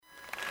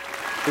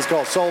It's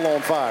called Soul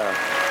on Fire.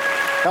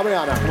 Help me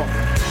out now. Come on.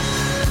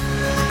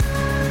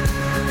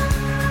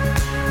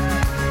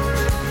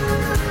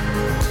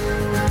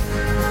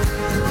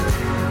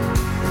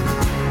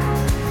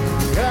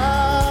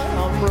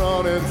 I'm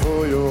running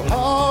for your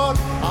heart.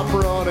 I'm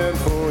running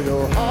for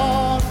your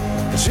heart.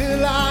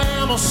 Till I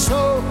am a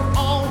soul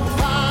on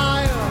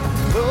fire.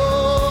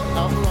 Lord,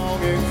 I'm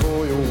longing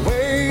for your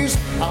ways.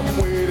 I'm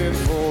waiting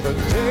for the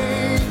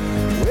day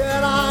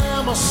when I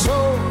am a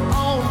soul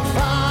on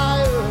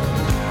fire.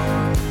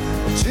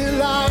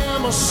 Till I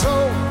am a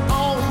soul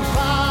on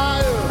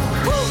fire.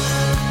 Woo!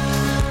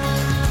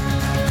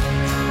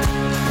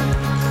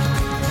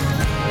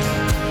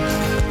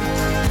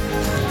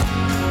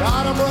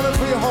 God, I'm running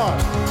for your heart.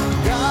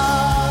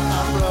 God,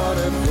 I'm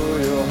running for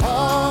your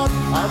heart.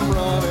 I'm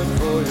running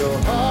for your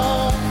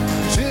heart.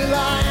 Till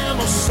I am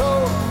a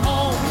soul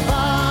on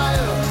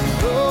fire.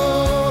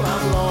 Lord,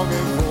 I'm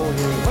longing for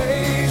your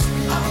ways.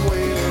 I'm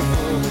waiting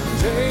for the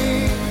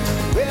day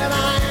when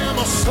I am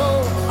a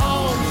soul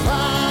on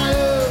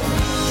fire.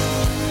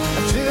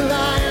 Till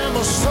I am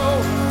a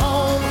soul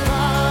on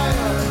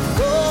fire.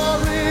 Lord,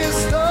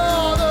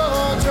 restore the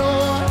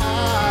joy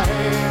I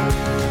have.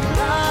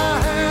 I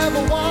have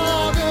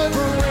wanted to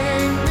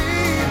bring me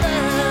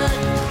back.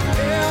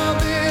 In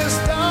this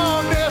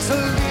darkness,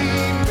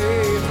 lead me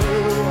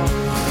through.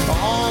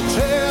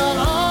 Until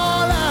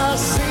all I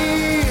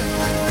see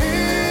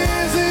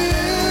is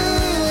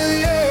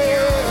you,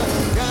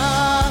 yeah.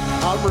 God,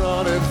 I'm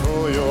running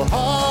for your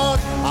heart.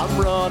 I'm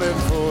running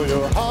for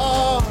your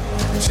heart.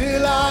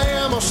 Till I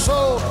am a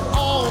soul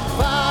on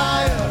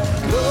fire.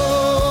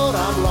 Lord,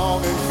 I'm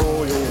longing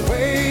for your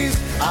ways.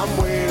 I'm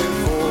waiting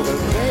for the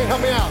day.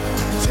 Help me out.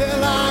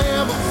 Till I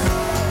am a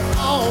soul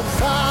on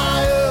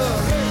fire.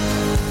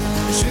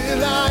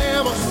 Till I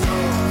am a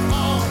soul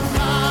on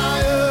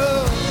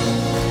fire.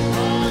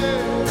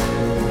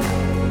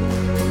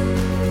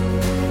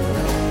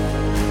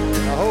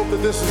 I hope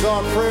that this is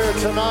our prayer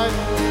tonight.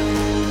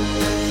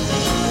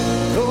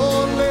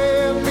 Lord,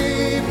 let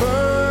me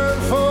burn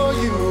for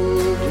you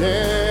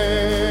again.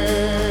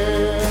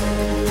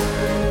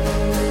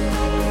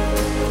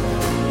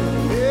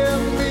 Let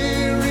me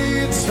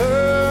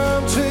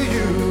return to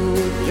you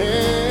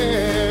again.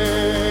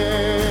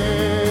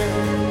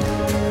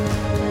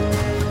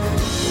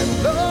 And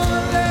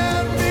Lord,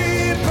 let me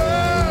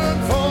burn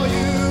for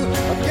you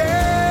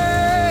again.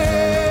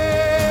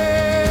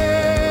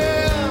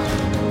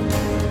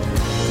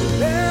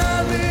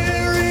 Let me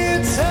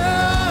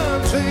return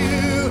to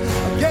you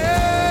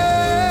again.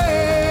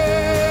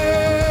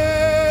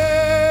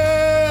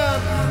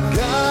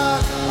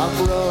 God, I'm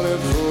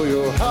running for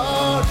your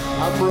heart.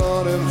 I'm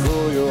running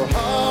for your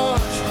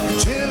heart.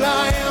 Till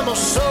I am a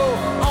soul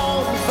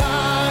on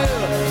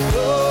fire.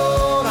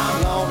 Lord,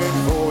 I'm longing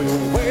for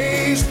your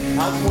ways.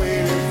 I'm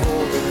waiting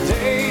for the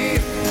day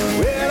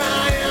when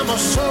I am a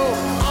soul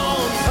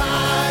on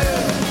fire.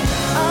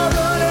 I'm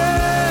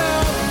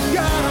running,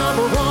 God, I'm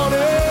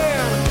running.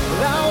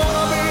 And I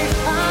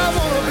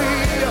wanna be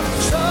a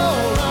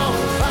soul on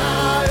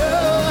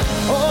fire.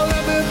 Oh,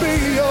 let me be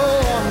your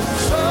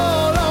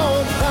soul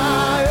on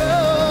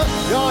fire.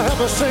 Y'all help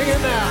us sing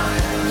it now.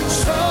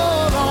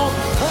 Soul on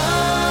fire.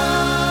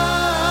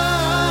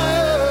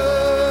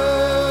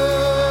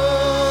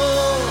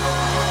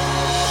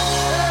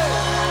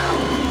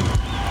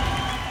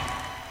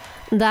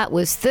 That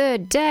was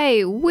Third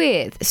Day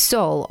with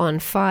Soul on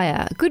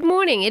Fire. Good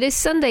morning. It is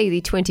Sunday,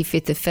 the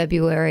 25th of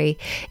February.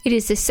 It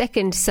is the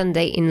second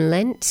Sunday in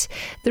Lent.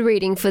 The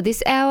reading for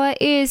this hour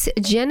is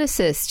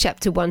Genesis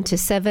chapter 1 to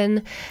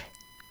 7.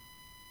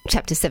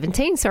 Chapter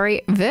 17,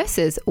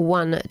 verses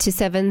 1 to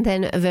 7,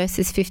 then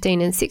verses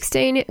 15 and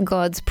 16,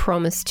 God's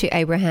promise to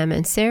Abraham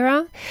and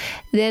Sarah.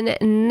 Then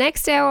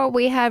next hour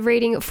we have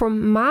reading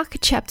from Mark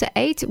chapter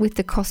 8 with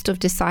the cost of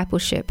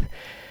discipleship.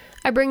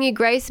 I bring you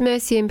grace,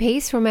 mercy and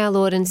peace from our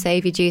Lord and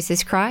Saviour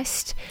Jesus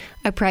Christ.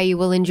 I pray you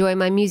will enjoy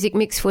my music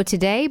mix for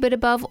today, but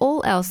above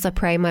all else I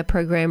pray my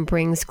program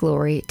brings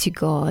glory to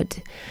God.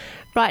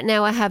 Right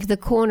now I have the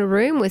corner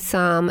room with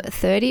Psalm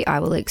 30, I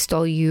will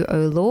extol you,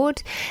 O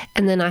Lord.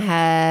 And then I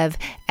have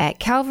at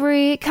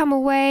Calvary, Come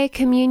Away,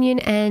 Communion,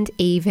 and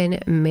Even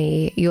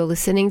Me. You're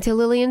listening to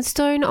Lillian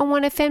Stone on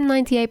 1FM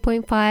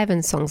 98.5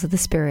 and Songs of the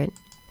Spirit.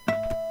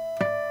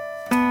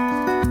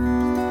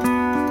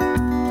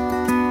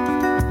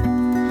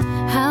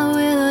 I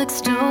will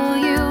extol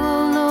you,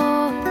 O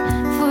Lord,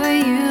 for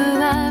you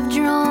have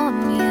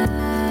drawn me up.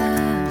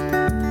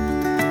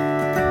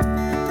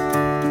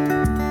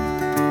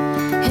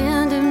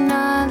 And have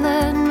not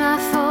let my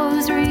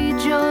foes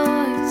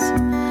rejoice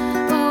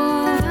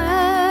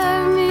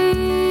over me.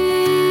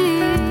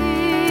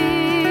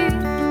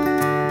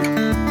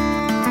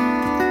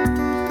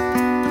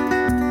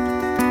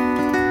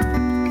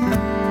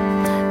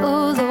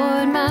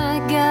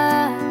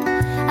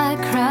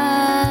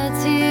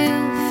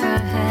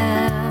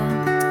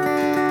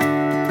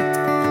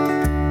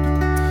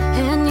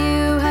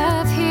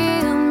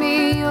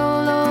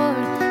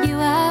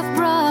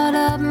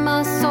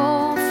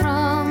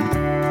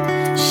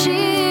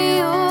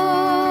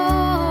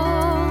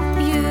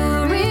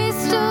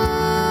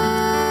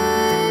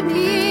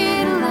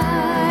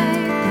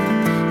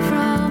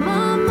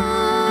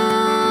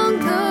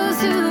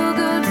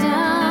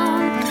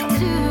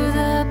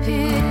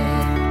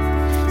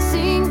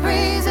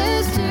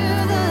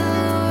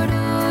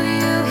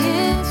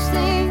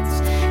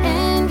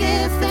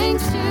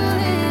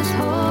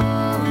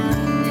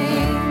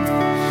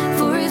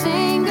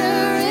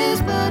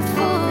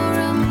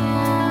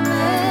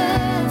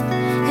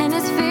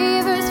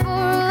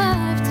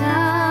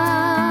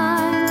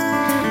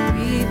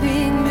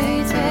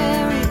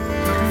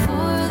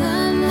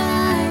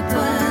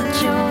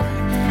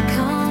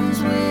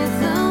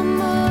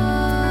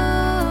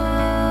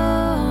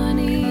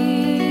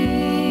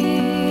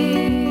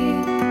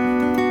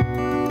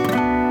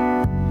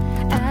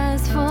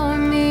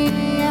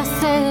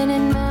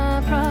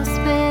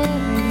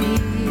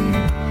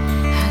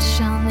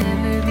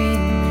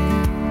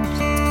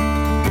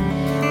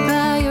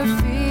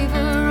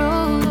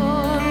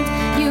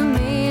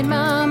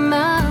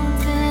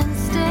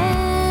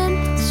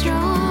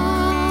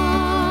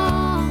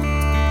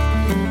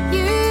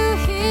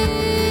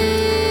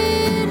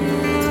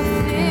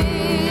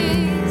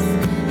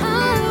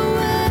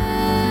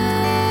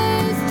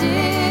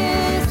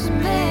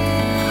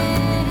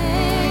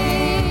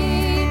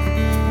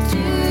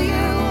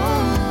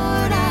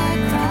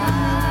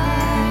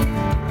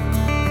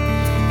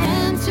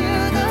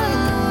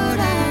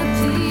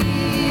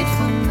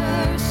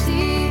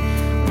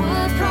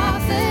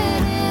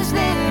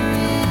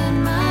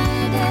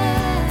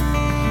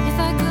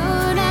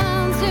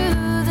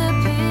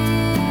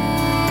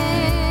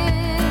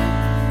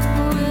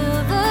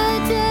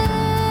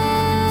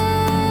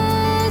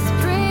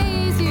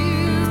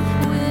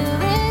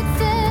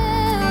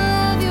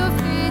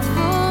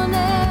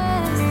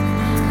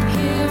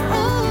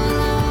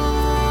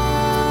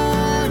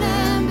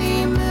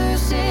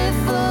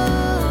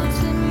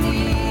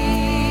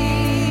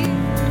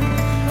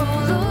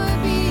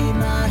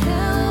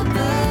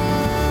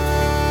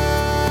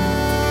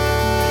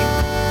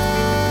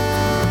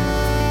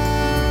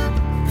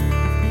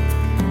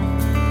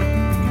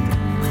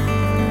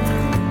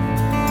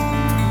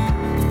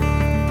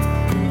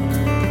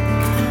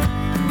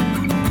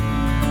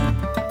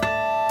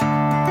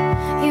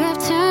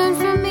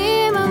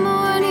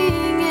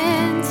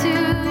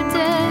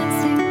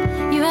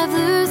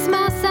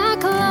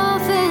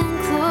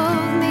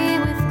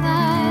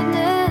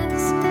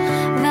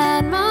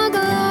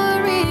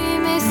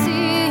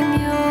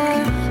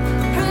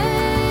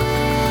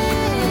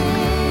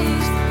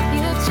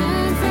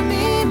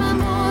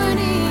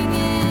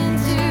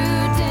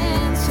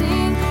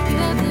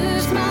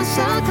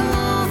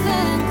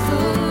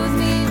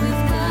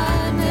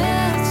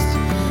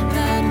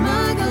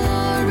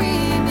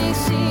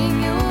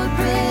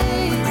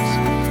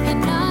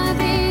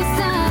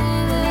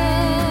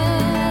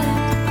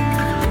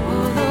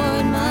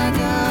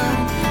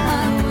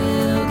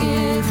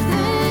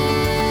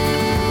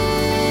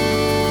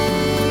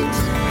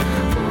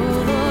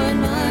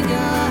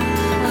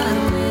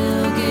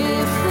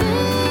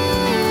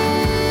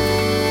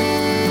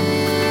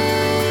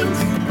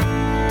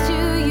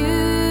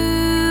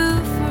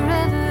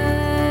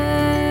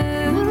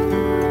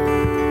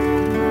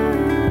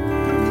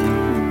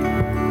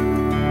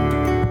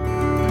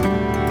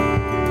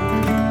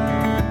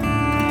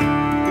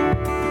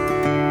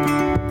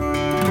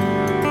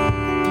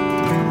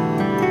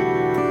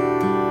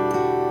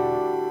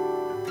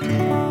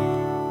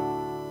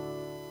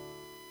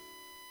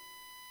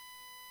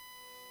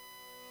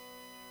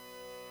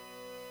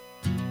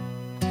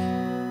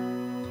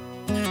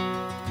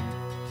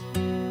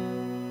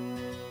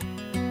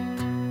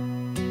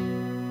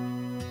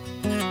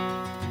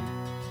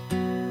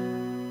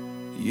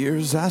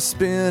 Years I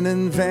spent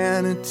in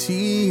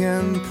vanity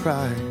and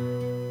pride,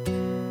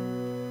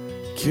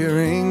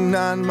 caring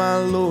not my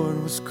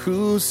Lord was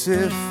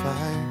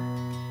crucified,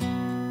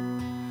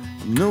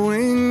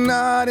 knowing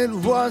not it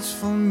was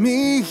for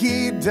me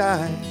he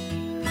died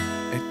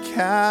at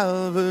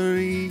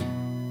Calvary.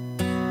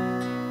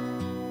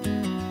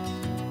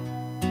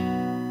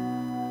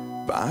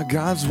 By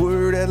God's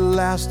word at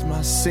last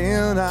my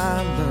sin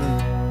I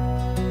learned.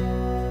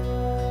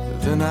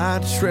 Then I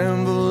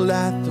trembled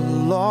at the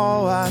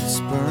law I'd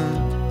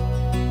spurned,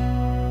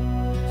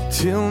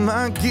 till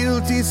my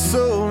guilty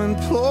soul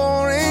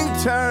imploring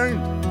turned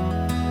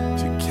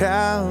to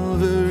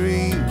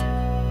Calvary.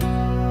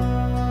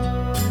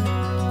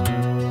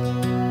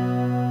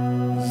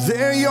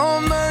 There your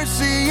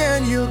mercy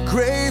and your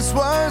grace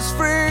was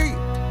free.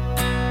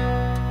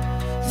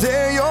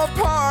 There your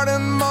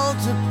pardon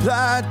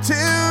multiplied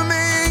to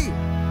me.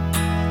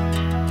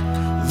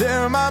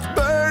 There my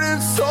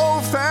burdened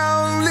soul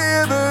found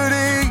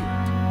liberty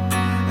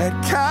at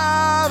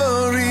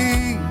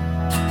Calvary.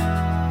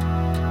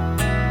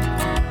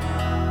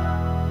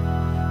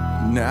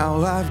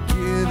 Now I've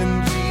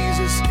given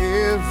Jesus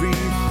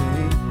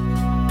everything.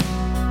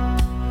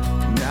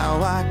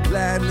 Now I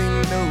gladly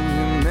know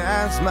him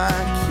as my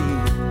King.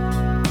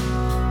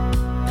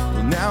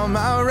 Now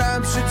my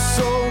raptured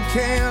soul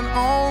can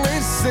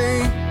only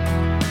sing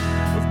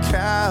of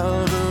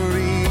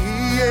Calvary,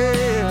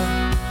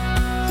 yeah,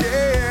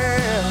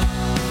 yeah.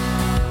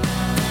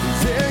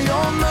 There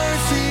your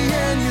mercy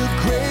and your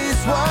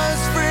grace was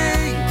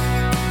free.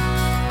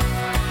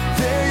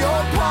 There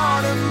your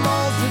pardon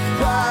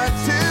multiplied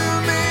to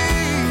me.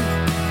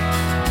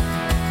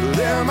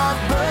 There my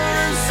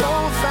burdened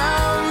soul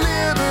found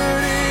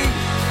liberty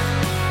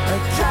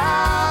at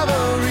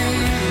Calvary.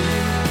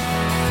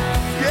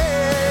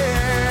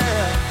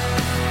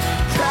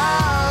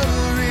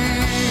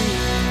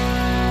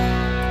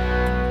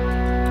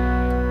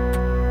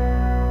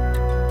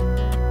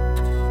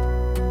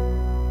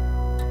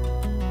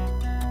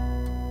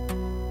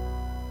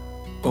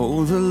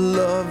 Oh, the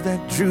love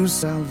that drew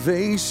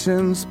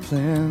salvation's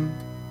plan.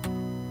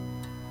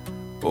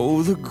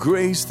 Oh, the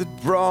grace that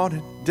brought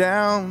it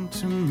down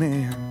to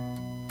man.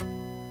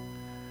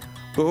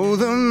 Oh,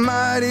 the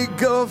mighty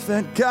gulf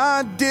that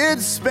God did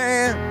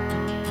span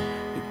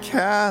at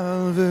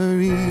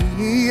Calvary,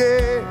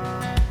 yeah,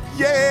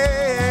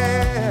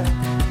 yeah.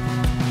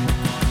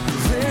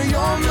 There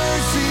your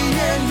mercy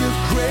and your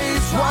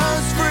grace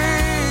was free.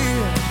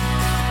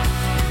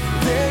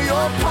 There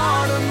your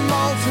pardon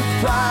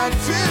multiplied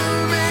to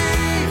me.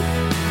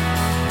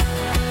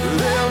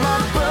 There my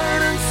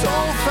burdened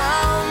soul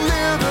found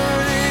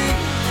liberty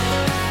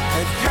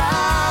at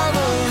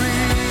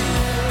Calvary.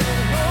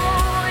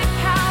 Oh, at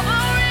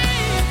Calvary,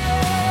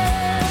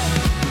 yeah.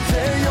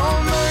 There your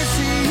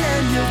mercy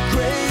and your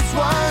grace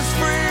was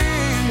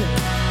free.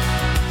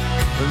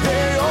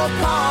 There your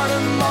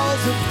pardon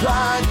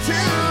multiplied to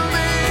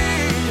me.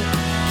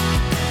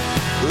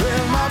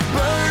 There my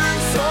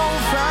burdened soul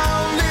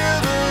found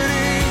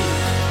liberty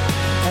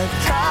at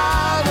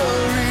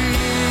Calvary.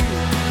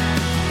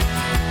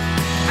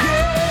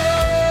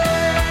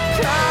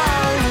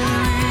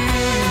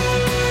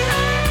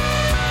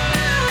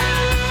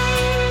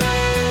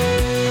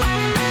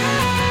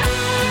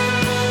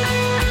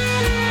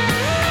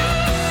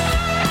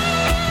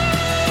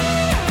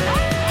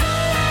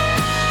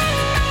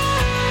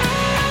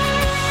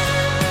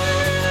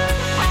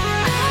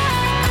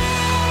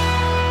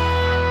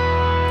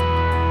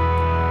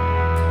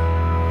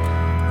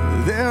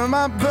 There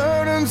my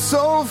burdened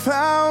soul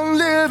found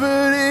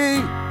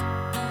liberty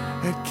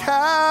at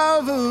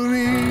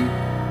Calvary.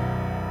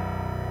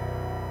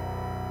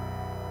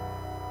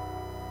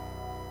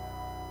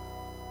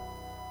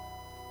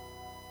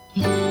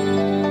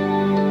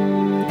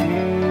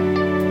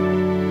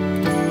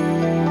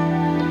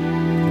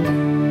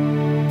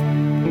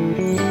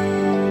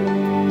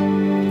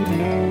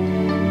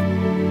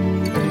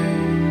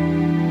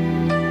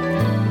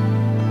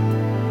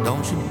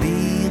 Don't you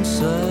be in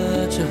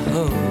such a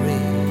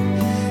hurry,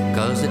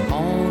 'cause it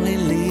only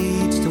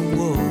leads to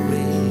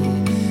worry.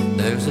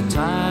 There's a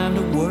time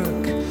to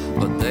work,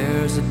 but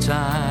there's a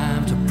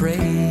time to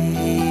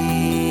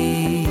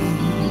pray.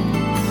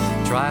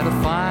 Try to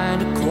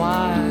find a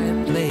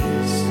quiet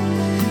place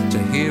to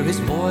hear his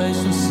voice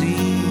and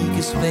seek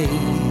his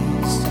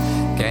face.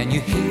 Can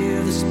you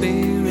hear the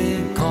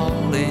Spirit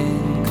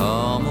calling,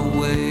 come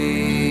away?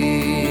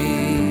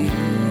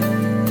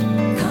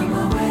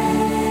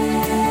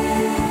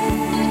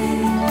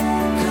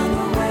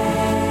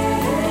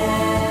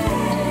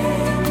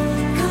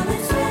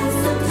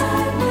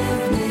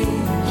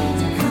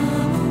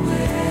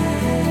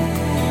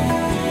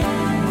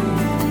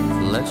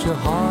 Let your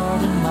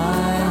heart and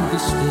mind be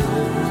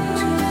stilled.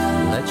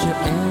 Let your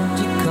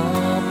empty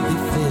cup be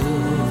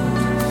filled.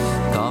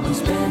 Come and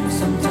spend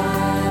some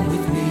time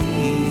with me.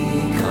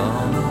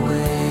 Come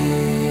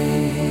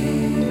away.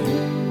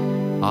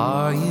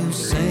 Are you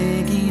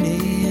sinking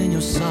in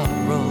your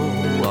sorrow?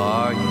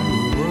 Are you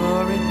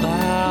worried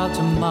about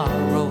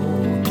tomorrow?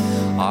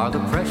 Are the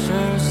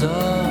pressures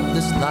of of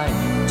this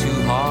life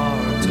too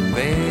hard to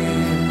bear.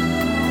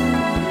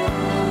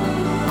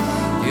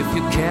 If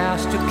you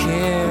cast your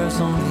cares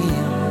on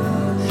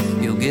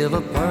Him, He'll give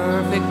a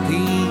perfect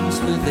peace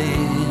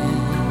within.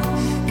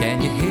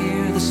 Can you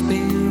hear the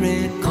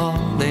Spirit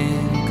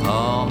calling,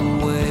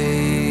 come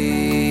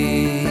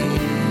away?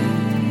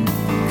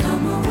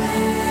 Come away,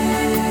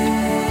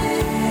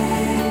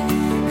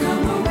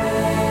 come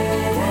away,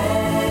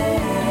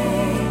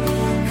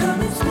 come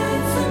and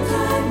spend some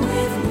time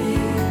with me.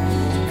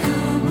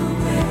 Come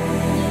away.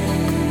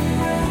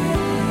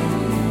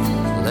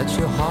 Let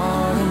your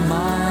heart and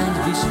mind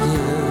be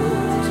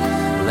stilled.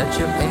 Let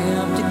your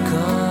empty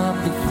cup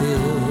be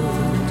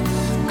filled.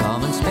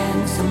 Come and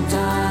spend some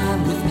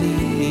time with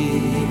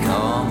me.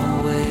 Come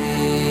away.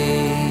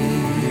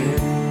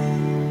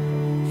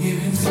 You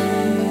can say,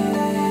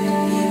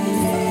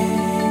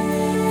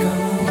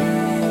 come away.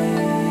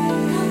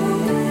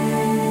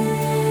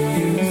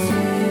 You can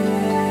say,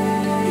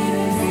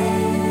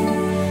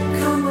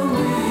 come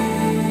away.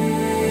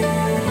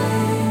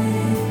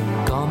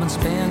 Come and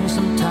spend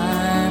some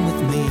time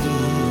with me,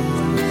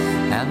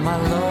 and my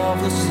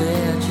love will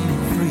set you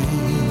free.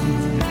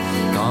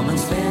 Come and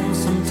spend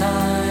some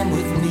time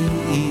with me.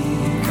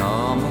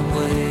 Come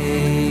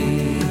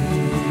away.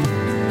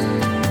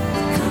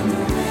 Come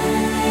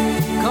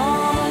away.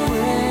 Come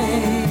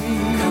away.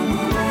 Come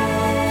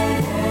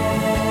away.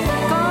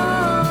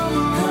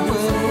 Come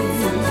away.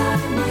 Some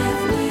time with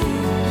me.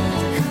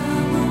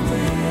 Come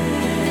away.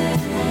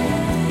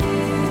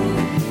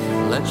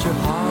 Let your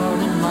heart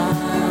and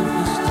mind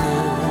be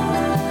still.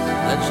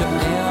 Let your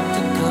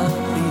empty cup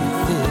be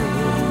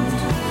filled.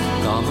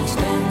 Come and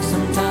spend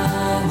some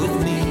time with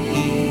me.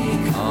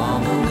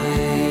 Come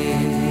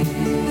away.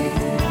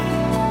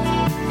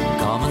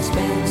 Come and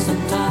spend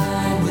some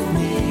time with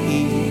me.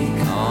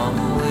 Come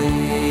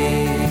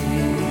away.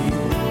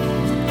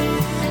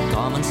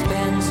 Come and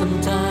spend some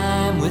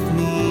time with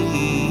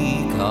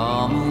me.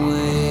 Come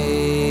away.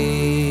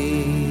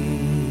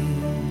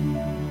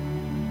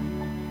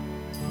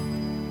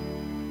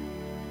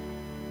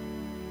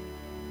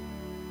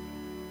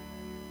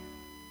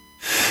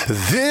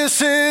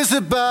 This is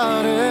the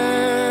body,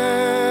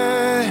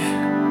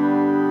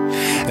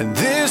 and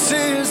this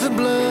is the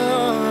blood,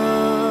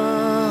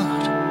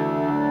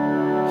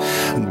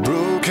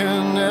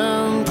 broken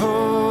and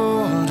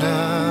poured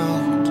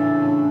out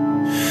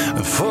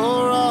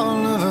for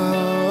all of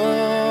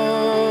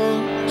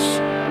us.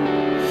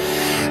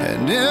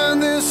 And in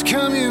this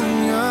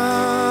communion,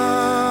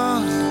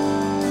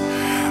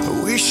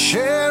 we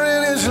share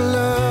in His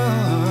love.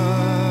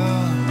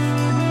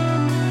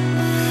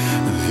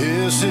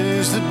 This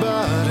is the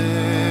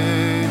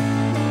body,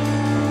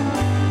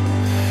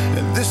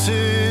 and this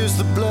is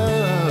the blood.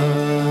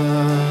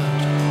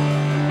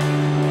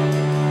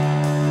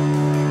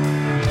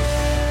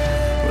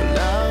 Well, I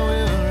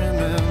will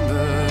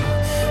remember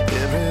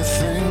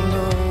everything,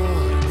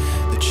 Lord,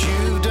 that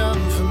you've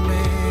done for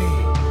me.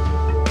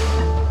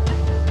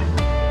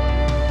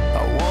 I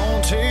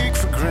won't take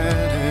for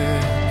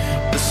granted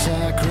the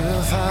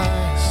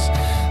sacrifice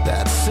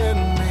that set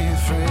me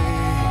free.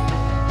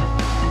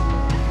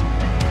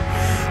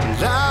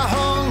 I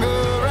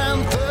hunger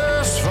and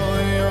thirst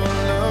for your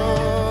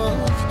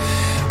love.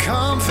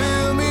 Come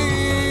fill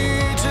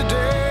me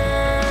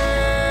today.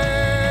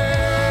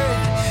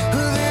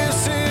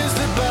 This is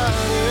the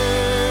body,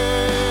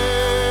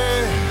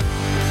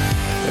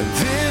 and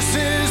this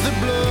is the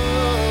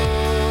blood,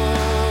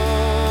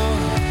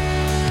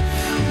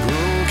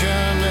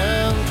 broken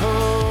and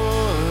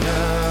poured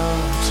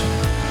out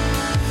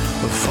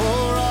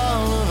for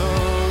all of us.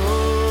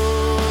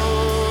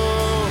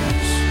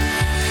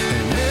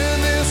 And in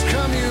this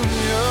communion,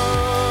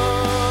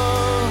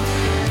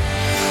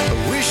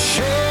 we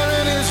share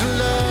in His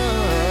love.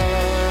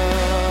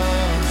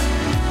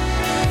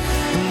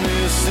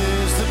 This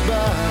is the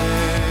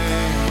body,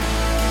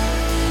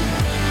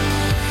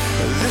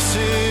 this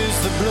is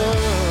the blood.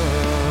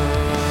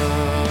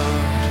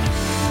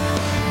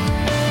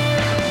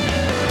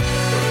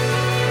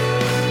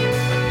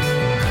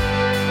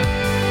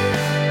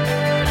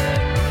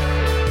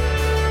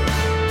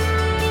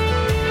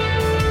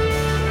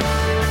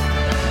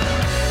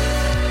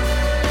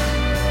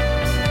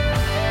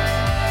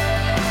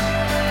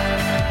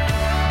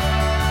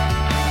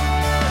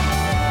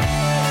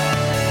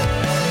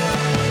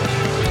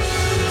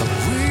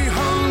 We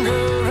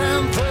hunger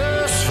and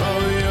thirst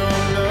for your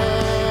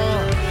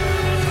love,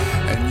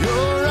 and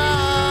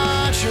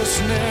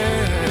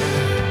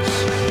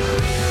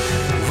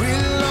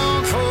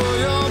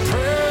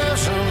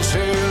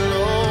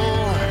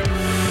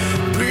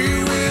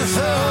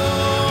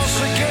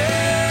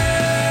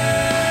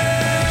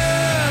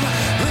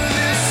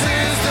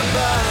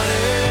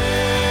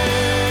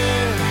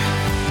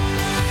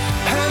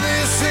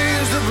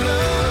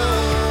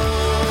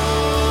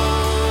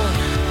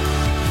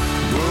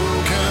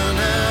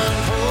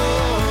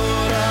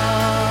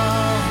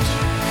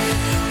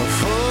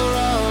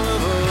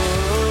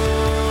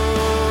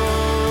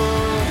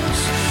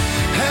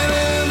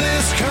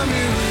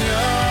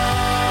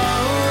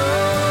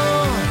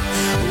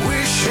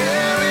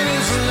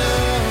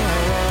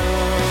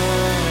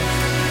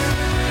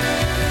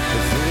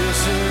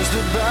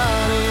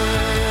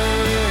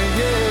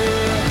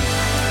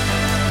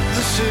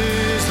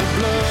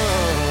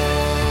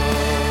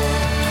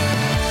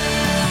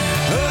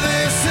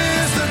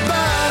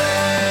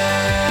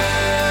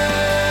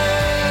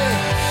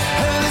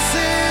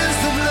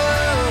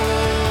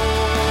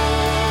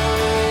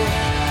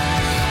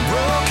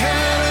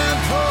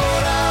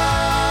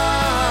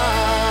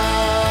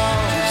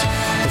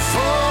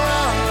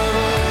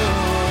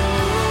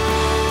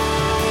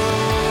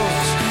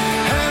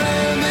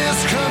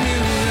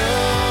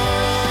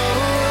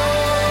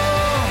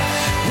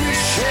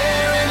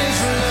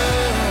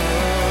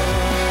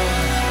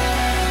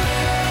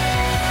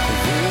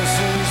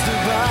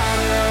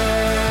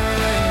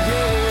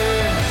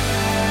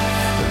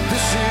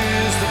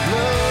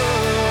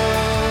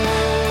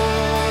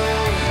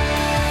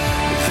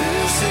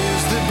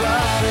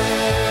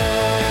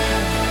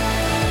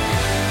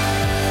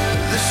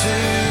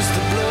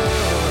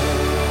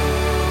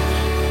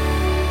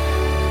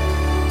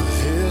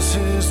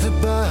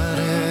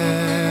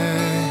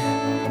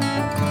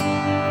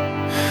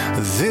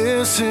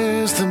this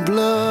is the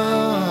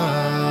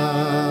blood.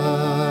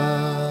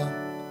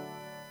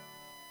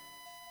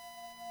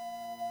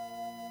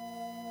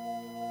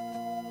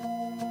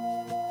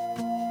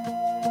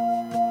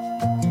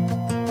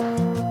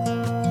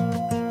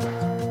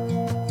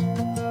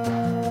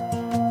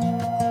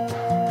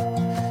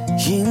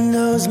 He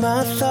knows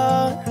my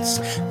thoughts,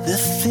 the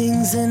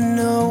things that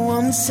no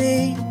one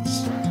sees.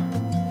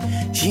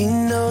 He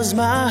knows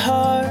my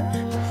heart,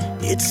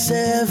 it's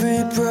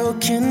every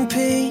broken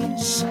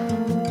piece.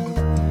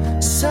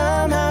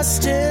 Somehow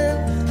still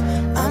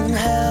I'm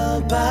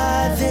held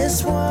by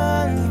this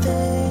one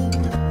thing.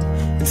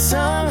 And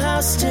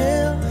somehow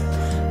still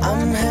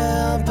I'm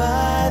held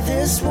by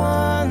this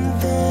one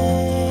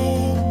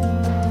thing.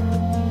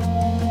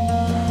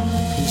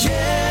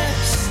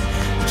 Yes,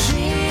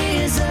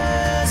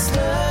 Jesus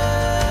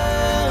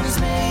loves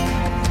me.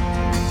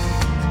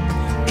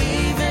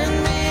 Even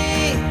me.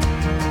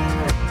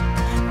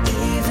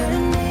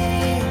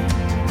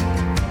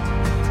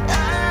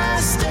 I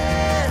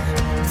stand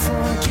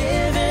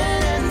forgiven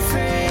and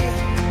free.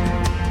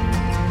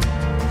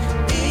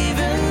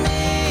 Even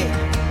me.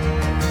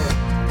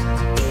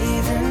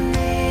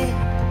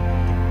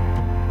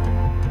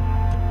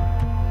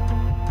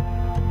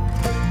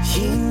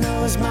 He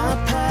knows my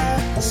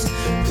past,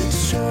 the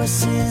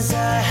choices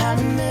I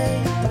have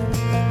made.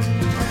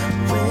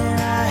 When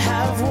I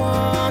have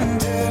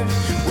wandered,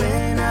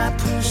 when I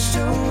pushed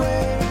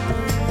away.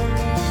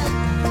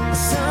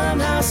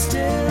 Somehow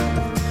still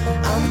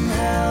I'm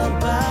held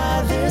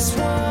by this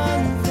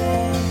one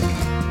thing.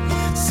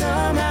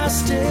 Somehow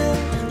still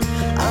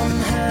I'm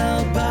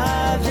held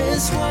by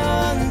this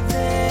one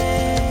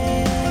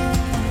thing.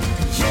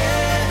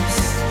 Yes,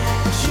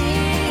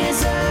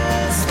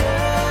 Jesus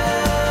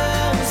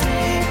loves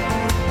me.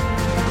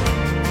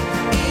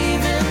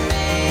 Even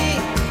me.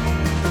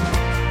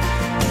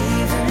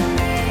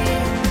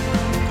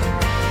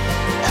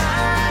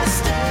 I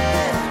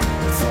stand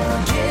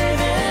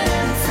forgiven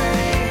and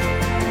free.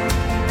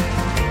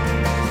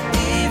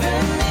 Even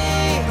me.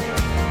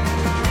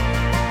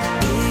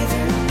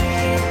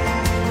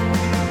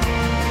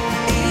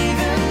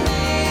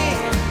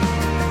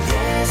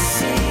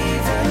 Yes,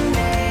 even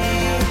me.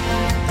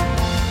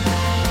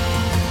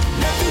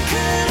 Nothing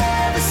could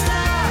ever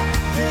stop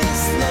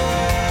this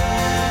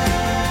love.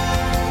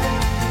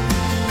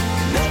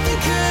 Nothing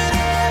could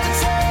ever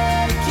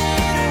take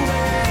it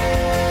away.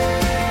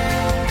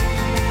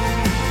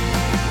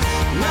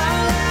 My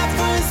life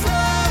was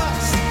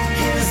lost,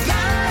 His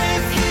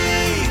life He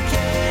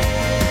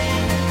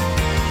gave,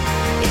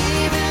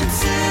 even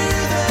to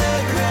the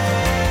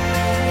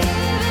grave,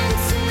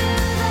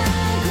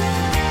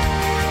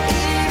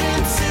 even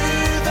to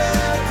the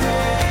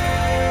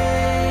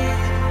grave.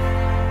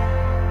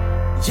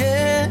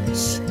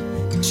 Yes,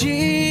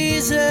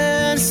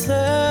 Jesus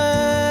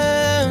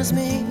loves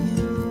me,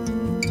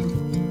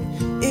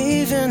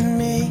 even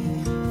me.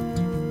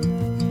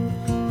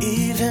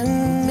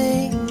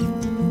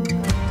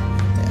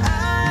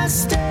 I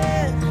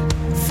stand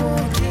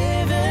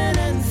forgiven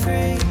and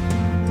free.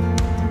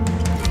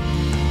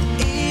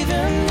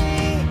 Even me,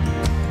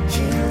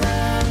 He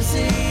loves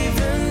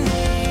even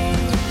me.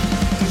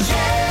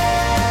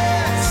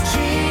 Yes,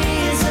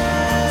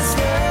 Jesus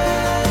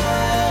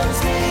loves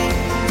me.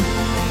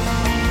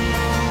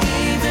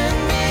 Even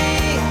me.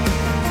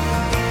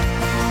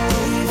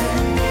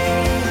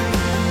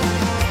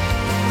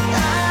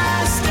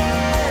 I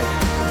stand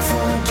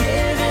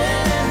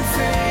forgiven and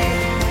free.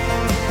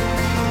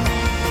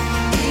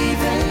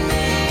 Even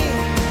me,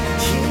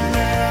 He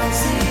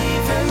loves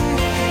even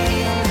me.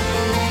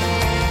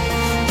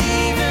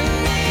 Even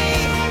me,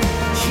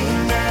 He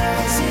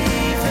loves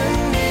even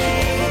me.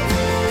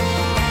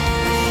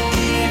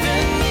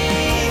 Even me.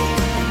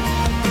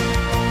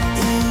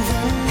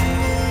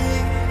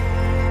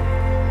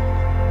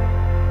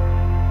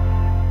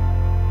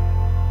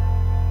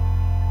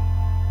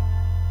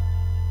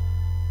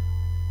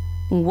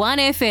 One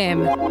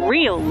FM,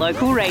 real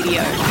local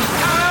radio.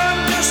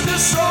 I'm just a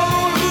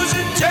soul whose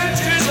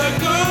intentions are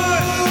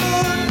good.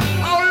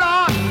 Oh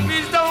Lord,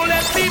 please don't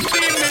let me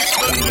be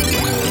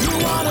misunderstood. You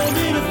wanted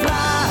me to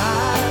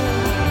fly.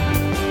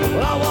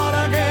 Well, I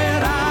wanna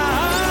get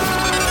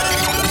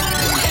high.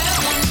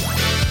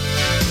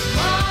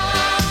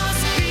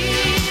 Must be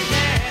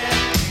there.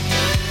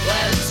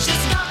 Well, it's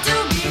just got to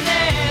be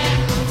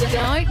there.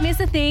 Don't miss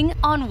a thing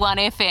on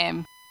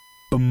 1FM.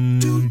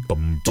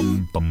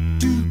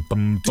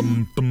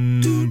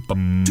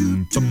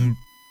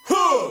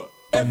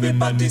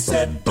 Everybody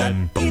said that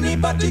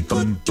anybody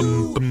could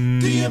do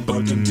the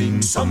important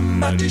thing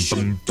somebody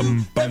should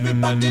do.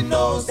 Everybody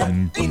knows that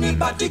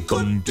anybody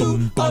could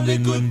do all the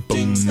good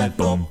things that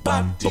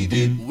nobody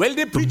did. Well,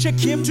 the preacher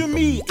came to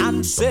me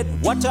and said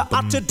what I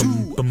ought to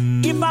do.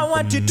 If I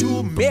wanted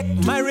to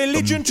make my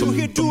religion true,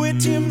 he'd do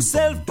it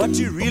himself. But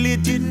he really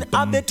didn't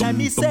have the time.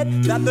 He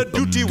said that the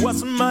duty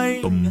was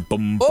mine. Oh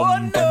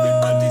no!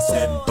 Everybody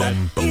said that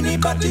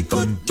anybody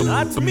could do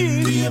Not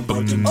me. the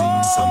important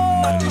thing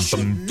somebody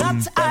should do. Not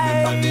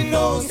Everybody I.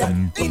 knows that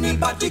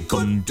anybody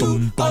could do.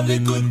 All the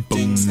good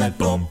things that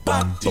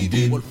nobody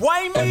did. Well,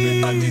 why me?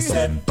 Everybody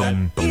said that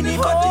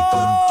anybody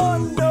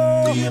could do.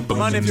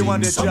 Man, if you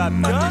want the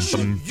job done,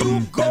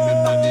 you go.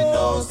 Everybody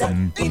knows that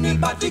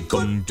anybody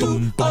could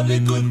do. All the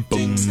good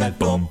things that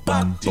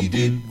nobody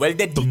did. Well,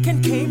 the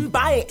deacon came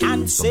by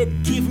and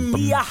said, give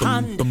me a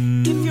hand.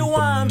 If you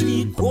want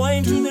me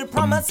going to the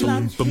promised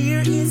land,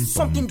 here is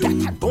something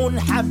that I don't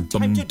have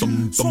time to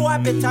do, so I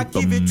better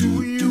give it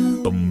to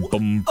you. Oh, no.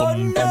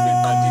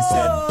 Everybody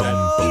said that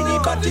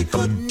anybody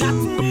could do.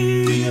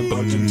 The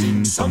important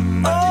thing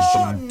somebody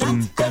should do.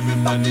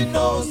 Everybody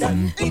knows that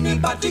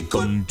anybody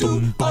could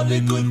do. All the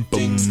good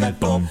things that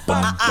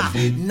nobody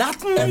did.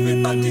 Nothing.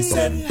 Everybody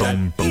said that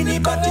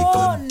anybody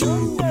could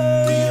do.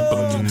 The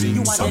important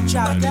thing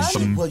somebody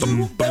should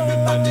do.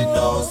 Everybody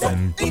knows that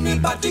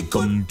anybody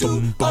could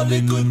do. All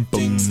the good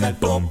things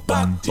that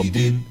nobody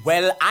did.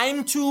 Well,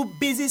 I'm too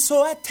busy,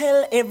 so I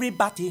tell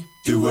everybody.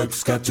 The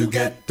work's got to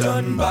get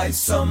done by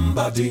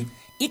somebody.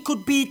 It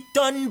could be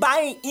done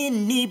by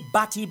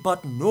anybody,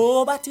 but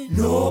nobody did.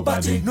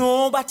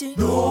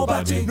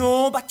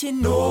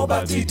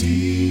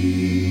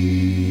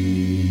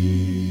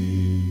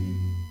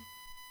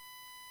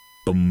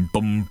 Bum,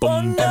 bum,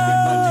 bum.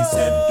 Everybody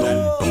said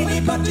that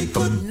anybody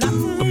could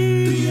do.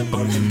 The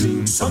important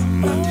thing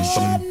somebody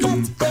should do.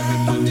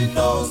 Everybody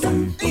knows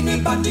that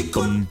anybody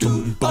could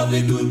do. All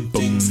the good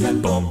things that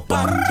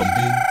nobody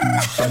did.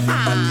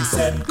 Everybody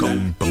said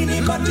that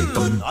anybody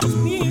could do.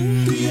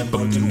 The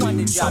important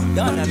thing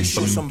somebody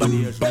should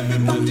do.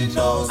 Everybody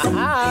knows that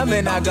I'm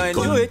not going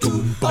to do it. all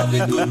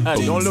the good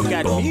things Don't look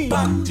that at me.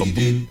 nobody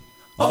did.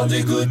 All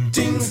the good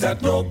things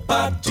that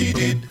nobody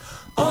did.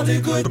 All the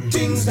good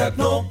things that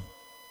nobody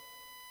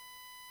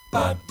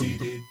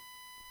did.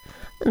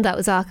 That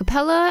was a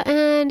cappella,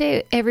 and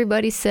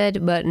everybody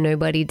said, but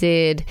nobody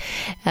did.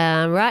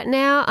 Right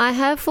now, I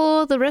have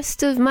for the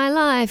rest of my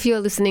life. You're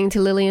listening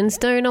to Lillian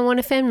Stone on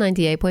 1FM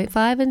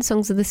 98.5 and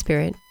Songs of the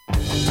Spirit.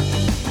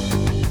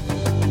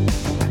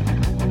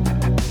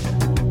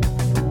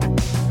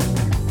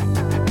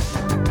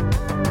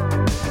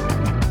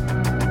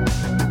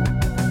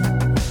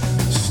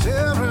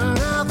 Staring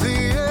at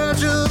the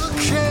edge of the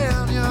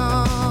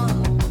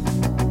canyon,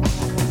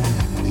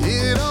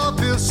 it all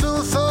feels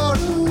so far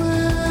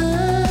away.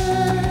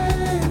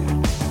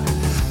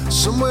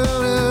 Somewhere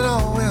it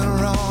all went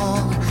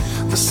wrong.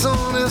 The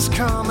sun is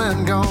come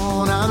and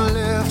gone. I'm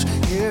left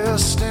here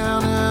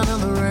standing in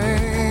the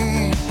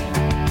rain.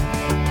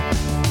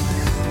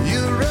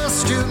 You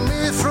rescued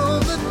me from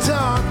the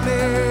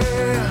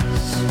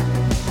darkness.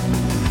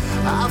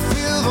 I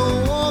feel the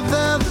warmth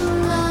and the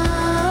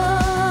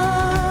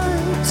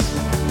light.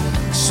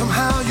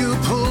 Somehow you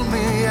pulled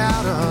me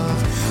out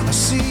of a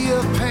sea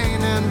of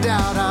pain and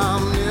doubt.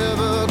 I'm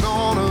never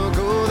gonna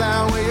go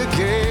that way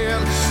again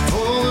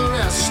for the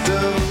rest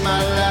of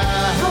my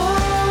life.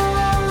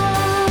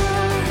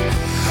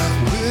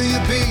 Will you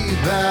be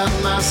by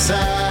my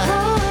side?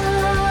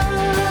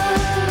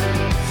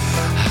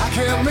 I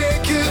can't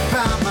make it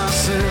by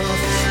myself.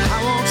 I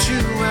want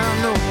you and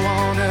no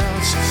one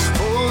else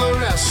for the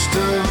rest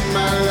of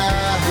my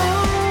life.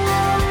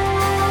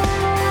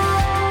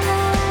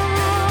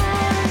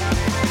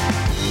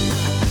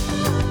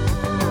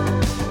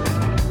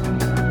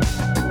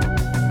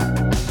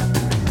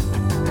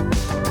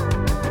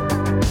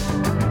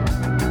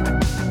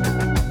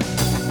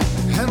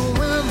 And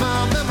when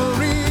my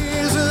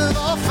memories have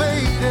all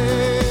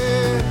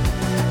faded,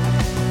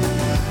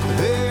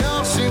 they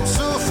all seem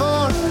so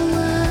far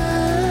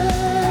away.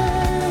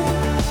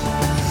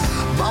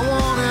 My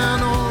one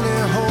and only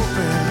hope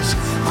is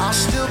I'll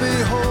still be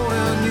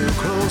holding you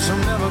close.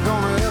 I'm never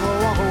gonna ever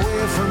walk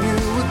away from you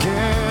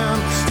again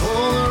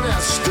for the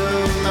rest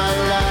of my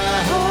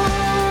life.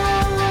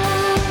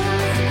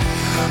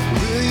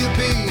 Will you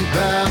be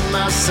by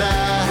my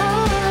side?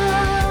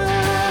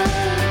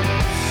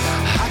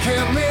 I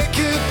can't make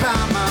it by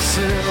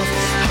myself.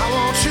 I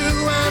want you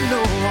and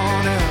no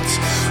one else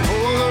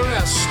for the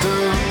rest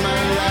of my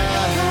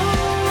life.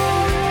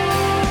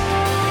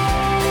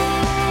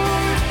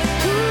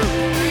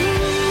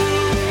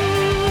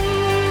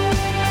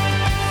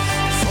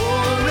 For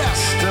the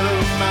rest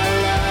of my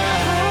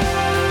life.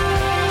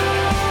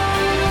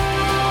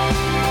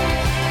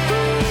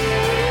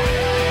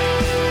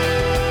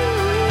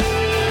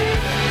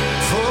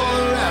 For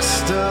the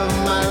rest of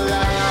my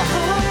life.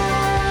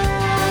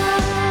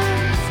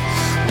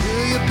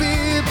 Will you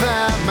be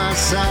by my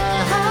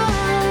side?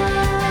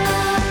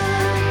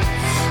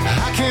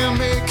 I can't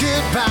make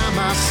it by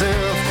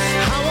myself.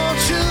 I want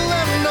you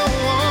and no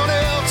one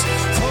else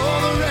for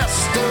the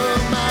rest of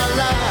my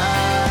life.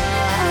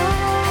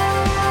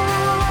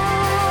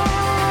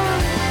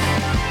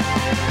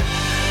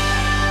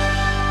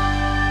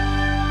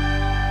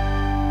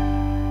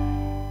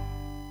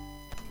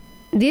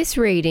 This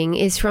reading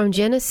is from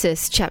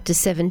Genesis chapter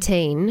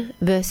 17,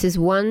 verses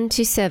 1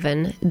 to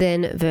 7,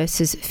 then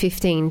verses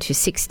 15 to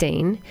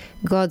 16,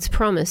 God's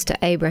promise to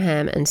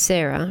Abraham and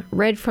Sarah,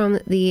 read from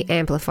the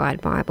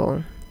Amplified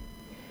Bible.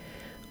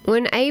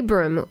 When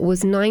Abram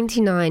was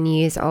 99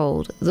 years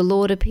old, the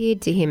Lord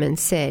appeared to him and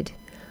said,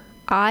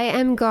 I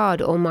am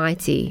God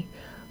Almighty.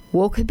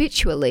 Walk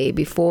habitually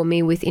before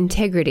me with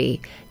integrity,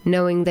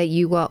 knowing that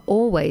you are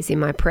always in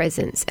my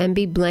presence, and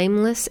be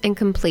blameless and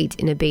complete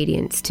in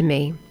obedience to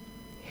me.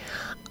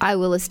 I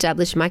will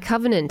establish my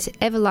covenant,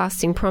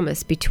 everlasting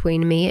promise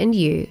between me and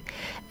you,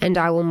 and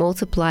I will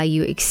multiply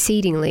you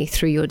exceedingly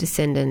through your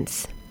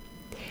descendants.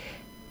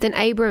 Then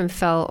Abram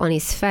fell on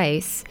his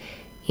face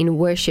in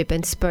worship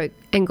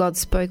and God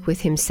spoke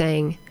with him,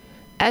 saying,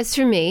 As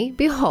for me,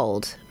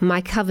 behold, my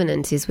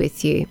covenant is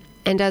with you,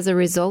 and as a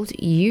result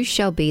you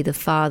shall be the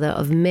father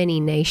of many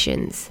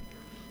nations.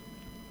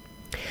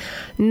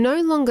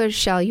 No longer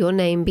shall your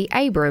name be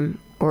Abram,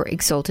 or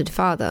exalted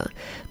father,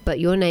 but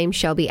your name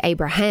shall be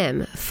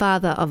Abraham,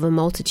 father of a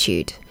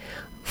multitude.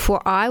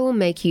 For I will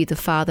make you the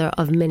father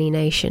of many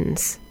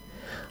nations.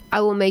 I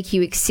will make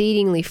you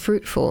exceedingly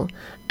fruitful,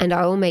 and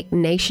I will make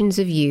nations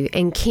of you,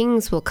 and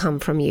kings will come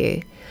from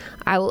you.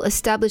 I will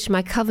establish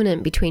my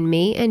covenant between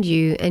me and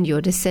you and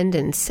your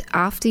descendants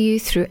after you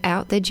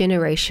throughout their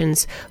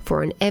generations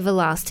for an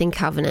everlasting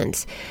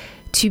covenant,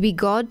 to be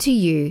God to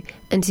you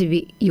and to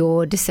be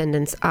your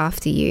descendants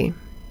after you.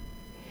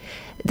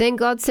 Then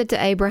God said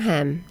to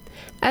Abraham,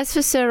 As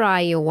for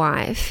Sarai your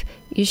wife,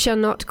 you shall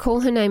not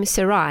call her name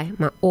Sarai,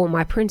 or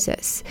my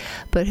princess,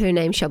 but her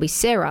name shall be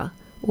Sarah,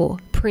 or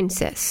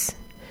princess.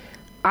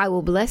 I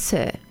will bless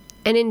her,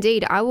 and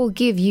indeed I will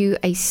give you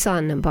a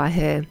son by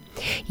her.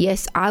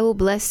 Yes, I will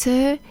bless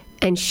her,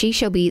 and she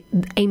shall be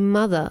a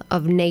mother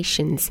of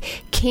nations.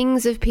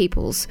 Kings of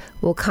peoples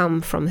will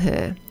come from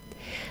her.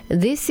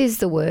 This is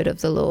the word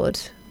of the Lord.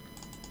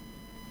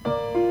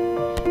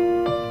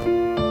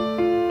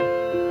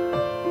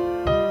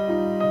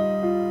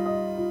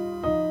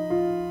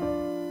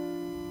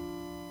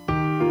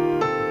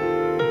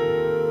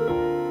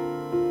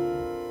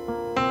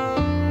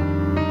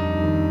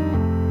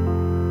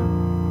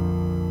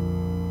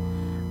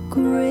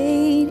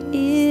 Great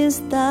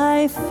is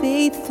thy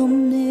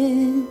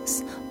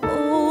faithfulness,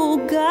 O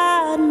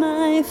God,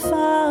 my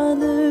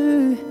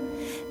Father.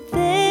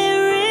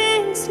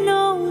 There is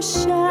no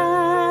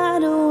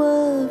shadow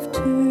of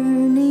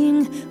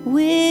turning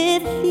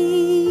with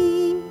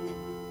thee.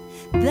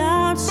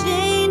 Thou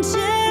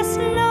changest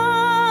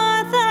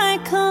not, thy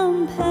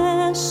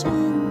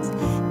compassions,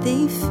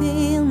 they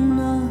fail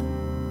not.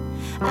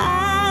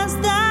 As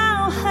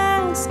thou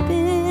hast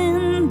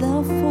been,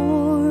 thou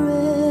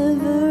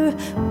forever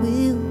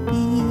will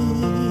be.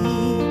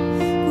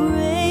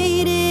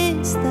 Great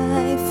is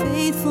thy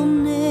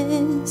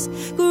faithfulness,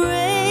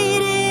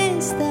 great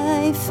is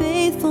thy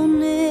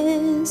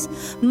faithfulness.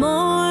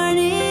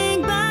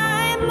 Morning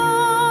by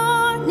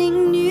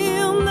morning,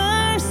 new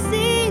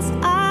mercies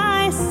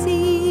I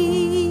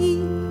see.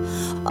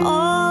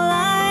 All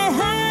I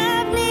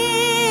have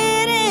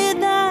needed,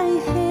 thy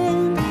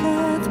hand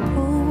hath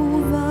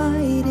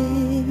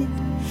provided.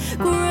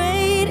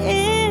 Great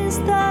is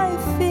thy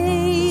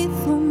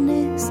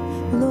faithfulness,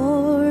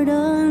 Lord,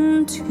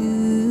 unto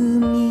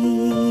me.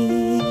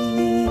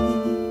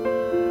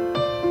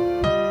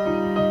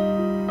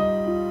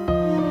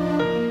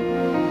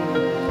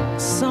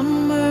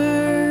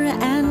 Summer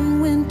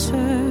and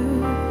winter,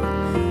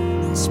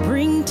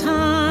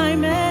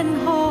 springtime and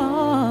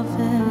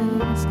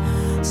harvest,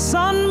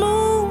 sun,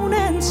 moon,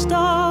 and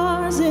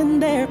stars in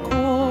their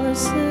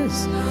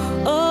courses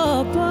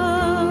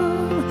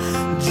above,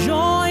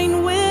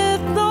 join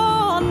with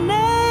all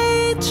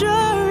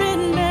nature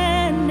in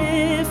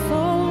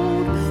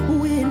manifold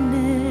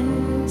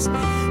witness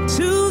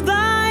to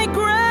thy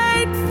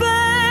great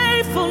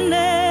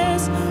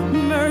faithfulness,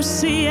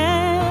 mercy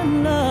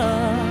and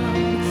love.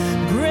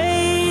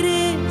 Great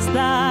is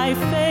thy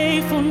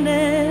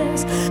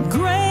faithfulness,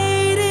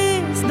 great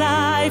is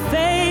thy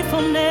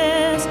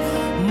faithfulness.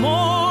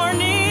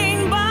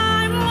 Morning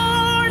by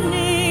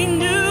morning,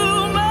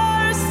 new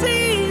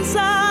mercies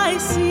I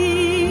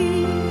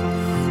see.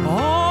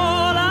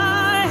 All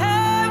I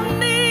have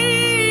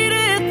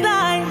needed,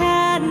 thy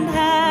hand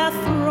hath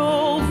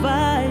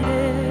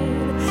provided.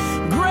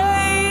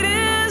 Great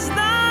is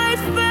thy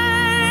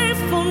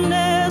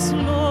faithfulness,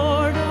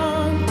 Lord,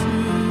 unto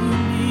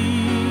me.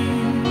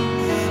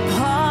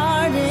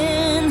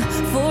 Pardon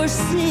for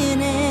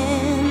sin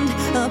and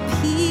a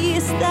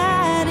peace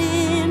that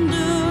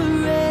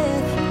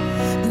endureth,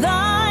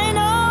 thine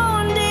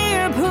own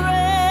dear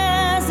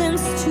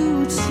presence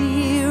to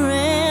cheer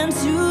and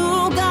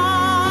to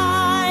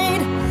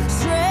guide,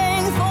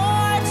 strength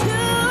for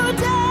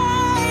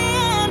today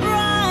and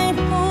bright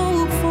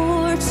hope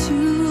for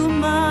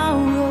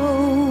tomorrow,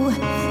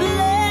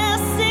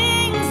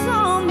 blessings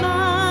all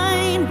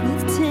mine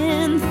with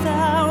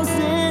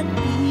 10,000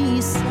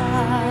 beside.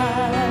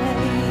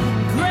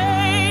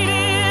 Great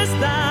is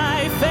thy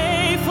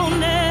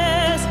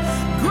faithfulness,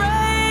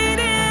 great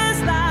is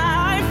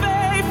thy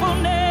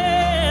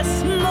faithfulness.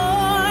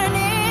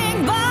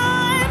 Morning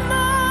by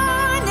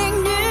morning,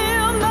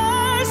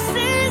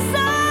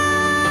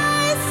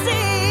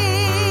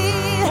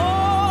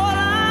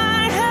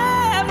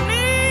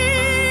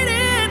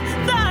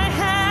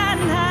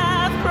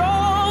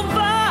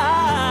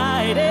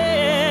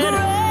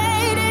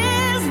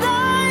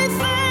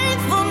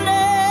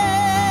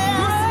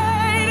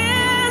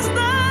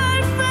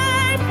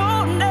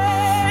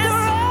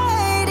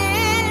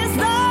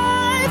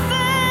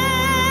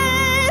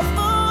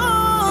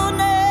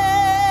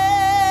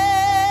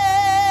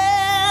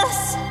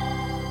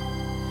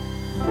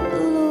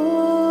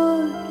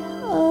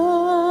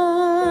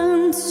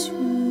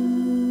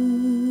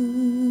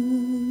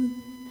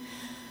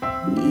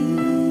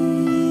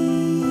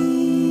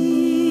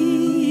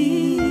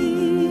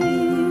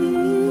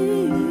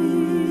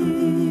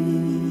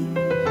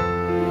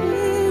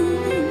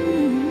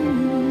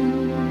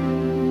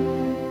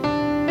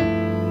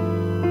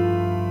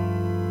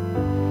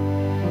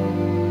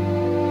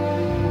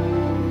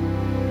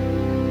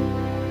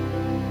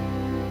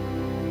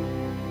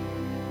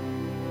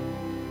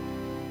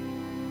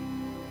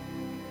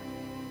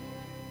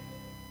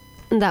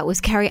 That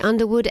was Carrie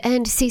Underwood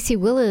and Cece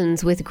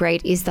Willens with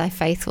Great Is Thy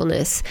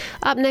Faithfulness.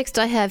 Up next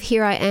I have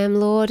Here I Am,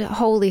 Lord,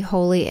 Holy,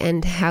 Holy,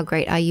 and How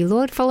Great Are You,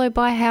 Lord, followed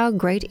by How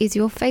Great Is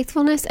Your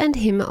Faithfulness and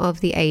Hymn of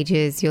the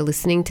Ages. You're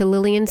listening to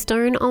Lillian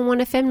Stone on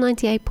 1FM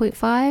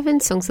 98.5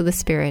 and Songs of the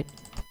Spirit.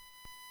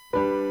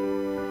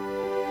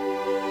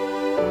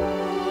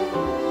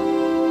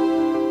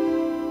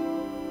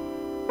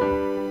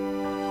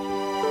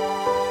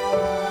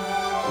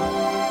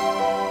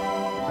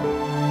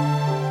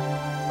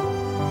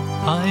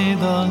 I,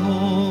 the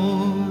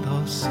Lord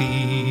of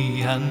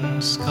sea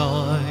and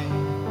sky,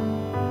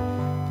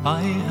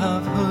 I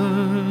have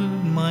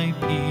heard my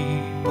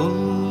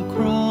people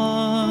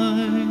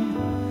cry,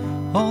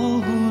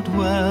 all who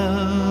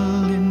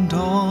dwell in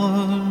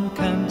dark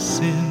and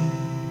sin,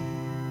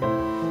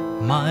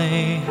 my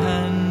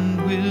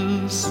hand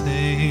will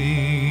save.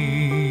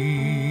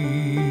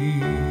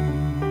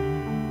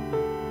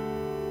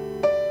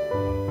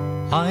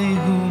 I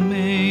who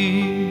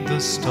made the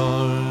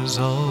stars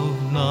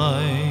of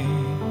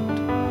night,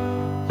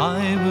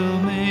 I will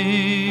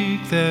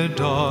make their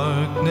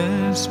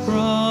darkness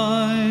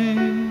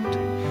bright.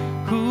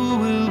 Who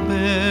will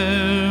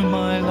bear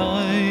my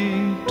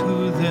light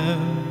to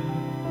them?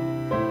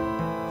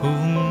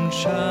 Whom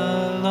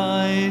shall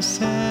I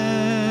send?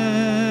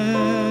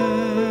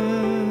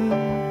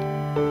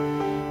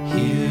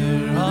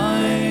 Here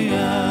I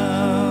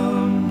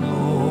am,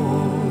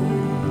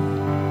 Lord.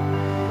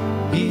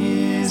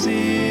 Is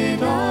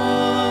it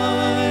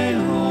I,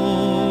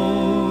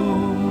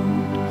 Lord?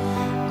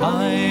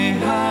 I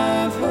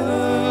have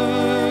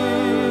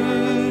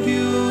heard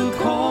you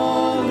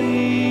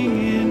calling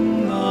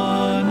in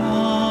the night.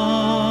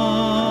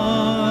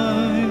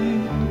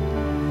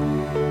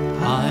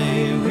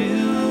 I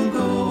will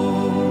go,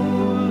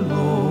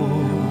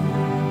 Lord,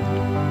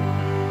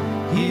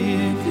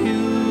 if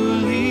you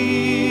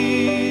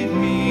lead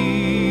me.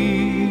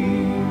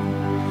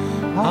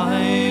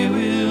 I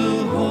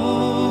will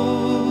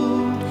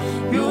hold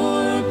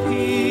your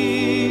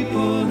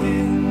people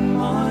in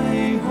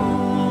my heart.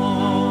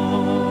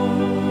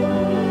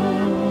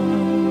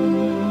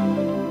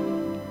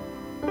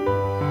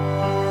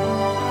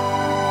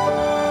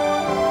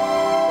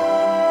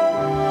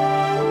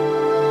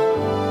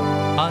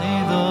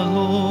 I, the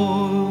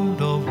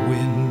Lord of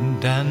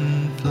wind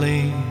and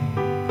flame,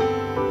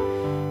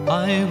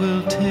 I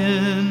will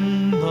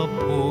tend the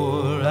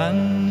poor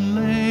and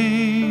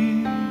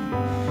lame.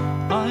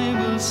 I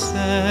will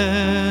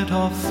set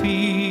a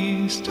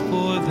feast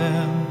for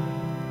them,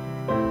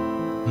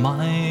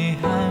 my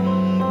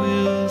hand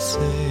will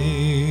save.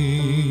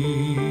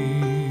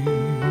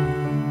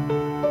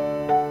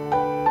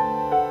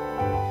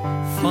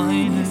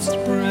 Finest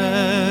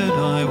bread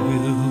I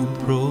will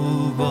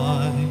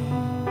provide,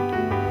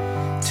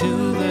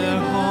 till their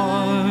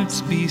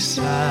hearts be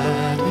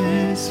satisfied.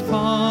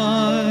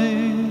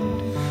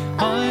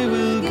 I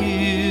will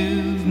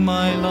give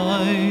my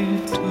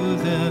life to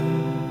them.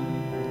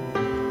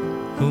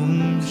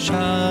 Whom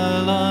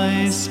shall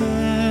I send?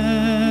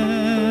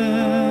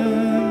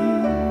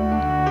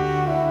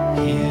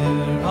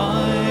 Here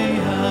I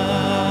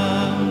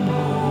am,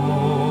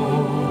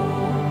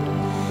 Lord.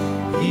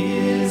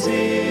 Is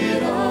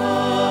it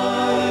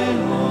I,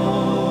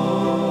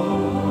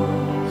 Lord?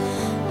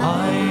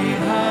 I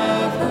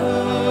have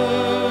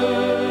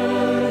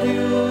heard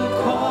you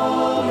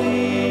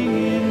calling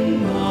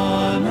in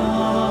the night.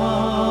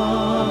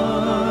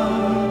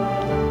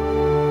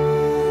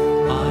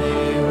 I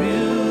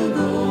will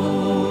go,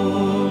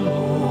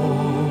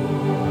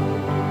 Lord,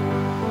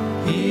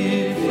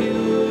 if you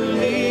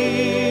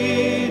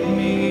lead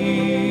me.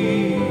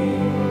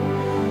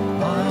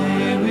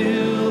 I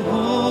will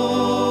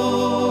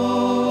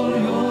hold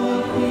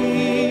your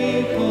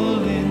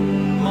people in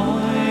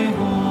my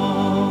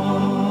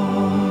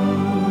heart.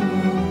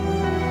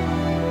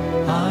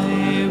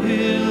 I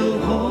will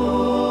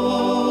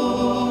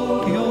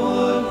hold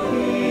your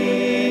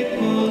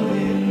people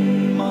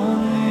in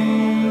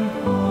my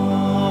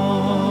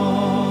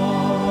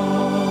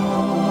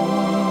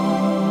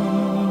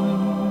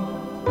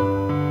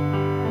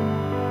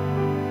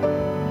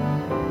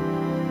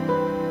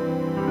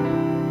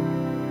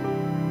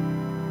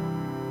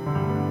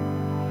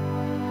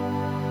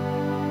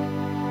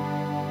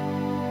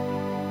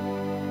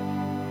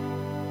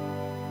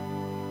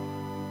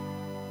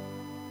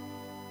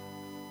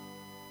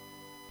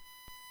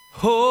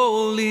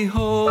Holy,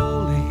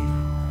 holy,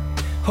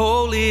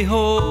 holy,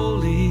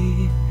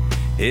 holy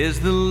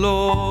is the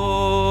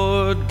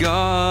Lord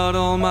God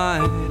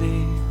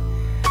Almighty.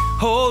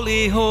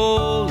 Holy,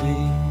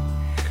 holy,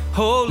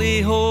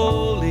 holy,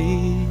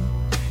 holy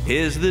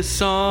is the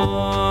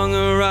song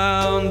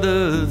around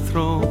the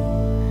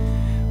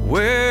throne,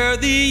 where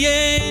the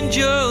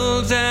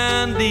angels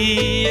and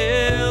the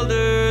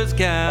elders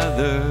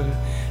gather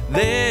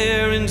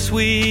there in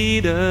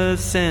sweet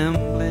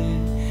assembly,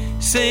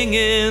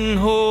 singing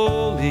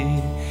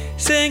holy,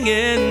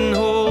 singing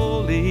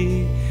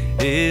holy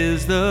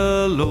is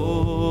the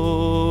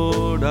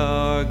Lord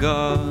our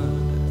God.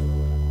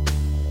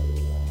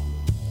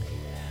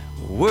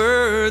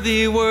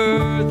 Worthy,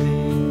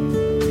 worthy,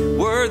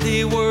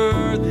 worthy,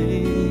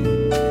 worthy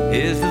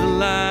is the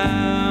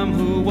Lamb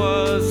who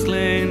was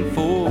slain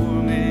for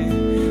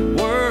me.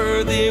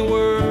 Worthy,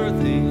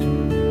 worthy,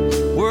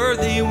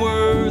 worthy,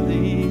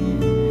 worthy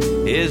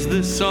is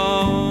the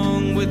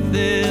song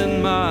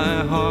within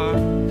my heart.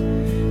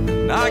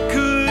 And I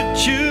could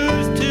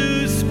choose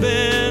to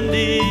spend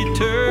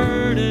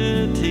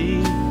eternity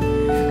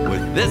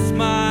with this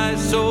my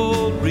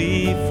sole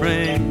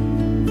refrain,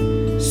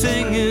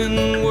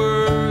 singing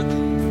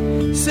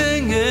worthy,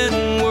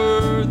 singing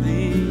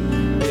worthy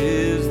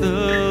is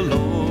the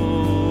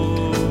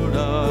Lord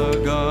our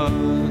God.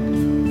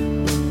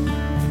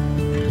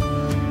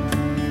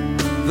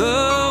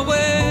 The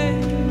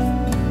way,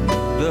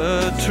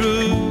 the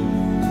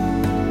truth,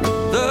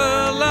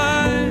 the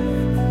life,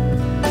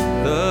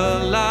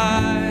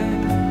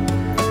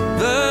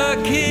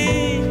 the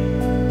King,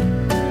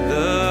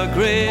 the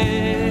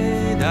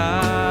great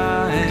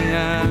I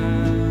am.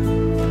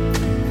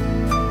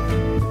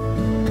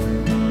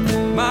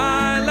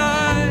 My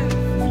life,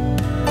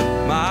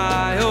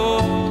 my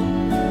all,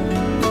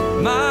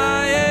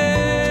 my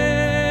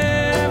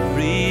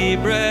every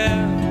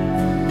breath,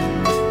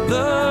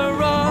 the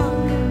rock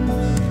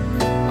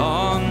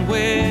on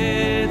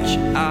which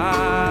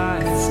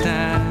I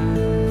stand.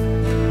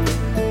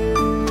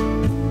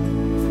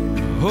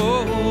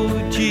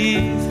 Oh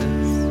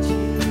Jesus,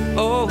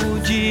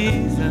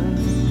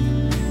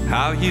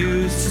 how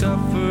you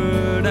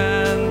suffered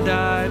and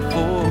died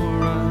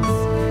for us.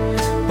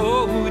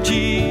 Oh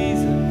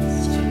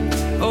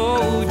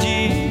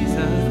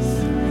Jesus,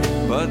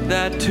 but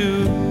that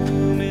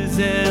tomb is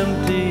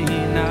empty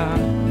now,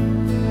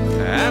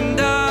 and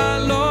I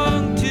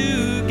long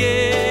to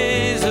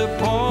gaze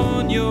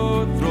upon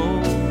your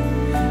throne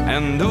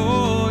and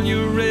all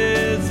your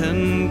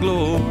risen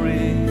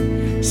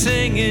glory,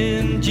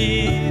 singing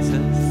Jesus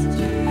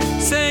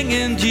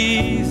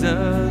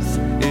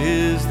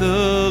is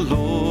the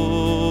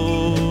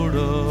Lord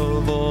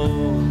of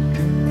all.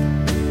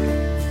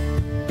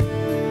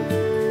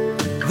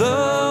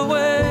 The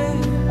way,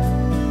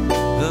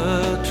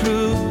 the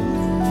truth,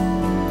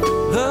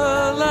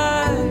 the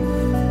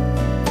life,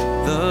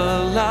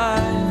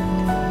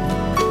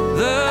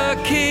 the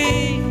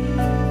King,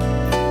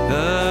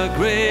 the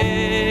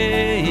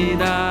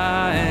great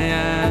I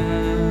am.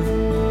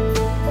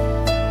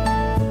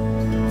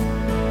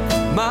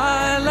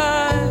 My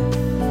life,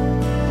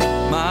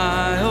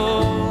 my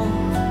all,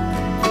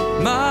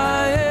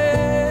 my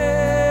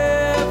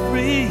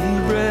every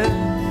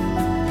breath,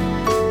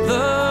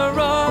 the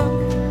rock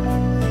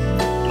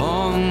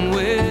on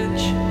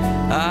which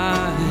I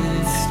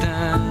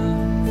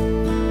stand.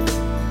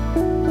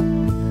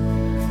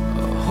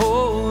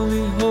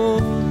 Holy,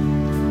 holy,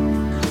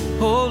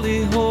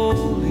 holy,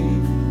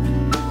 holy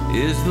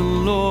is the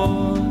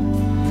Lord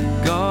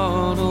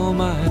God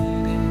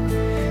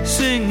Almighty,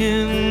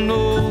 singing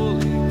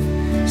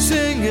holy,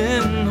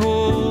 singing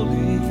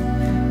holy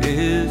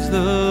is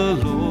the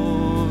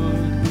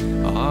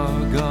Lord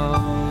our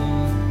God.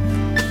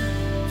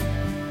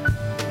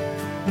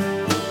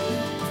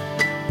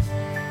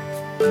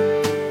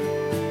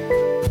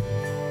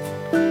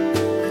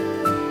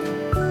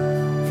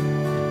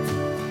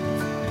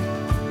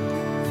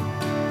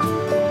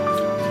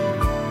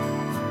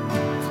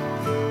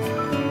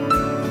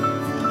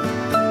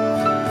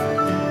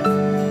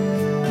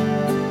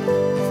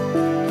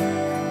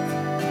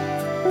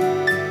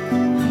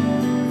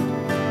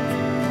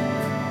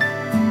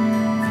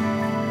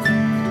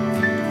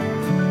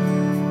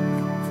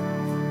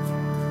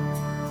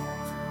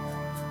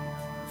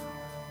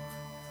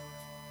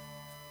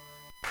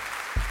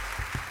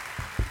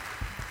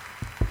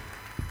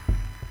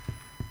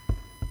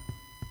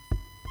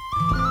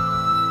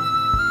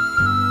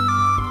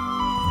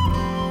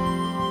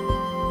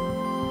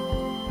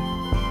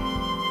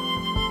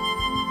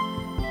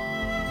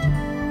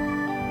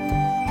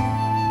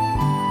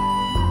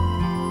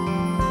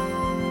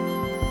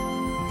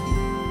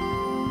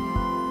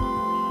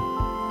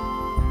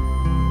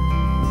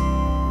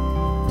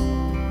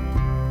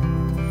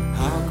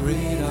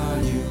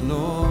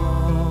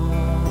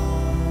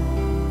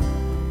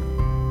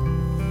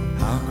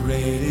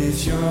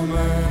 Your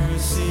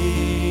mercy,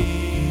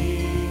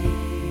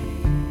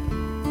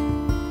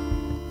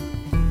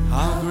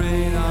 how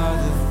great are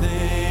the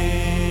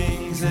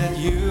things that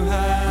you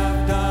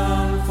have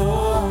done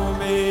for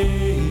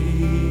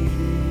me.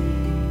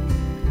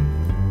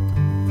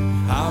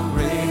 How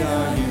great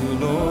are you,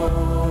 Lord,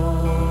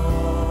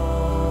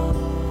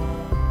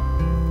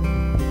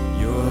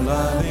 your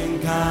loving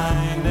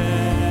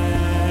kindness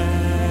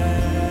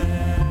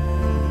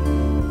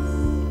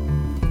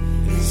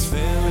is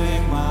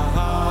filling my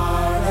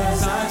heart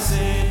as I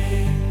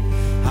sing.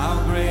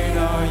 How great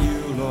are you,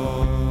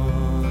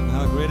 Lord?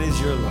 How great is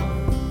your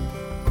love?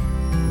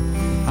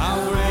 How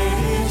great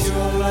is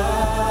your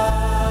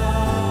love?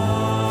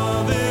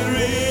 It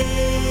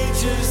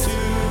reaches to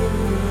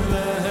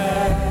the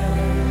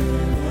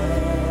heavens.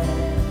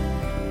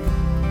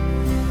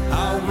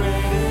 How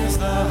great is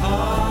the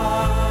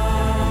heart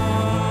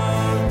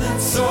that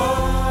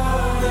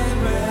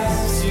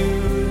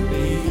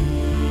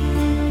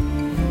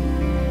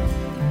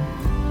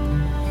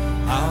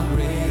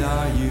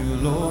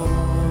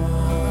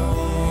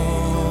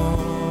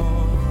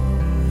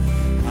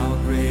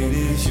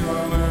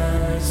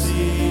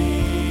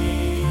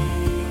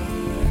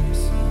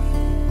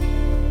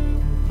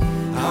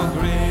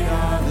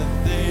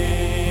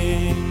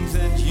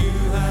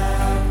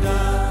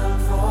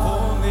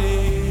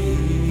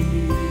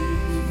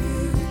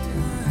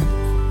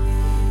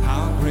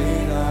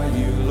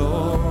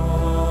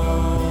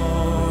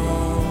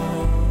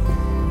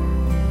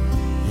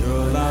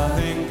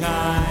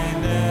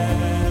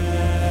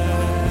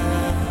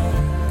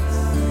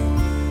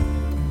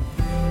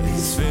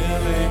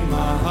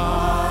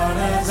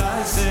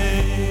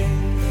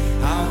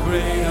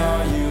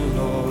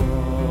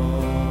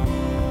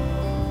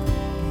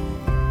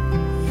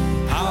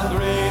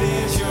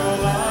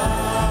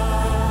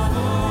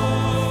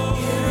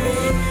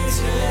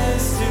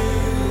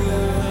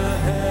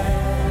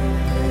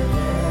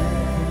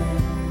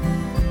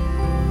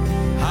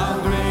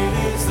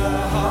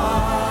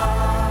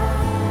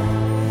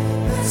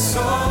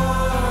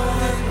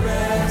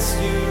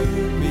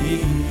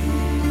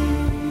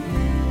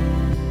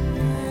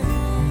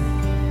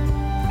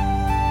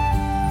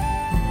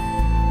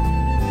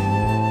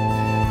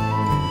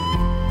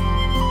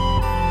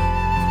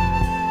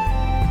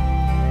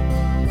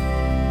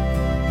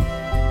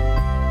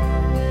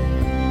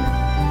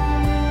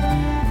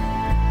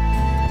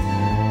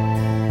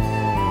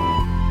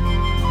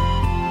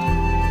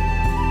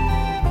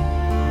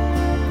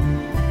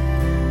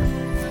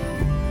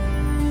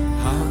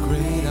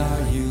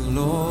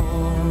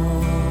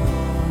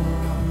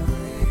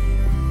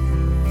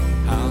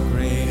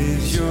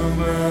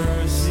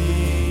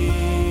mercy.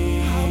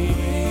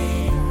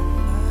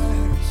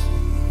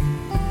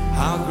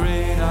 How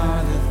great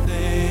are the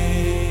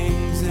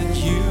things that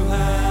you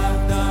have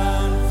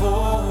done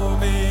for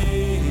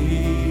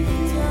me.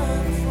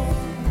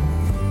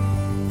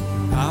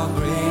 How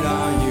great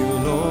are you,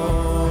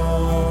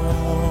 Lord.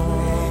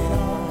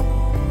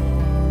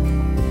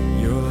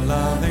 Your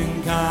loving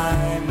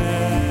kindness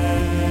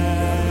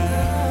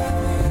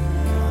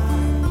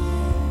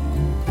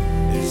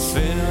is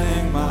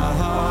filling my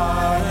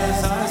heart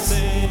as I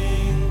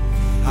sing.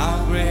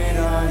 How great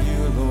are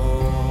you, Lord.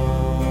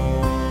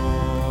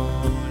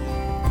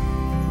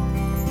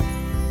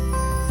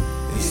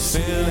 It's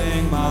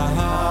filling my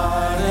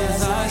heart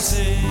as I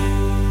sing.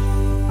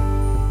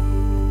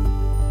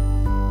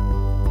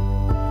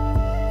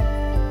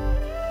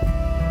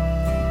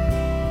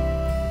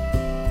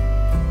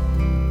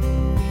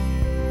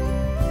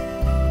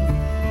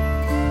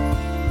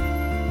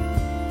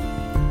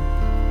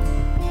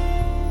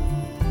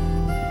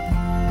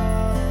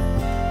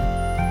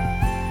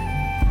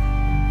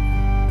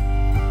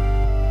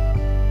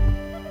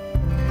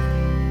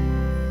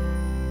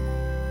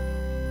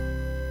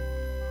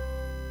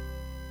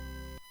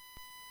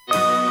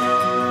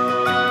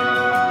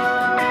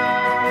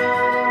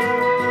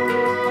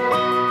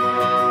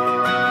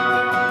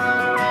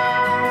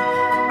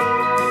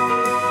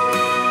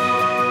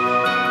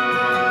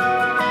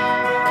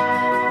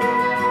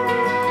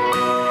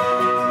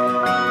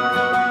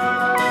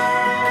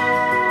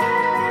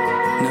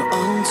 Now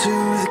unto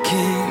the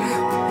King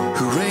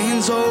who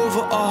reigns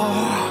over all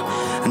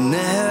and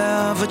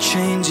never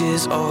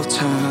changes or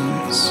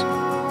turns.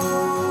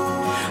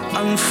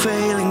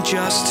 Unfailing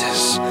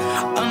justice,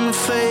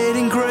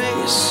 unfading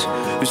grace,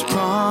 whose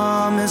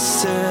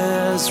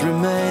promises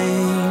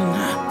remain.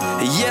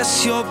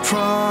 Yes, your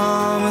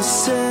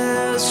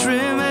promises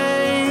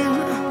remain.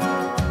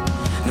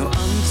 Now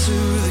unto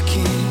the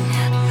King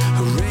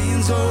who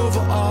reigns over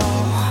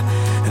all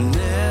and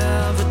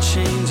never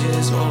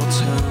changes or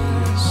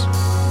turns.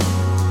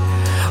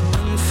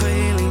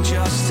 Unfailing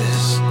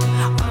justice,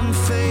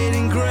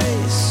 unfading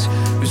grace,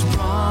 whose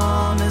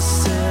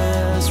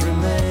promises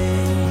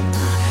remain.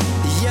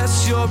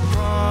 Yes, your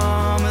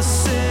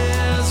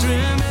promises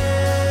remain.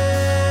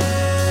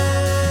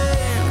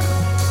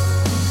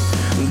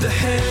 The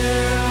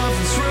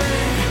heavens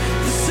ring,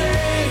 the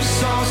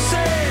saints all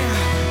sing.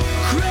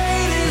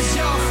 Great is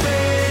your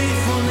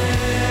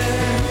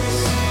faithfulness.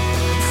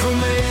 From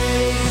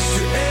age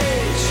to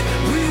age,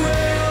 we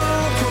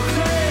will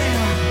proclaim.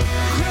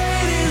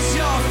 Great is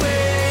your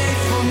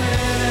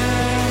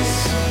faithfulness.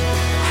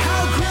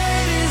 How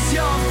great is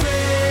your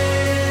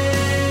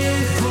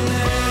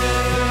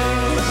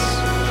faithfulness.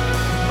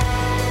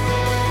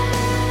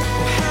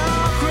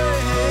 How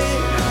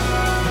great.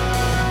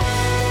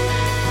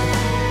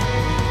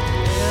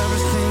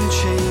 Everything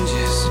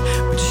changes,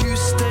 but you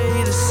stay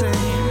the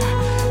same.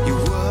 Your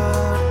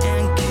word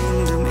and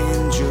kingdom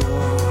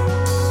endure.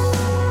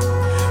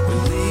 We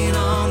lean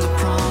on the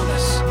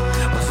promise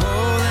of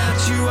all that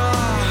you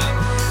are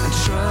and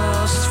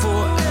trust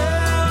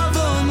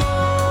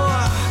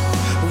forevermore.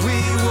 We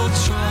will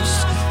trust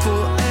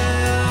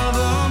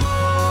forevermore.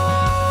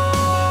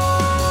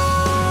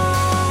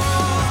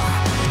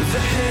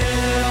 The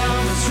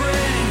heavens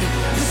ring,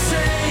 the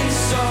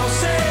saints all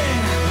sing.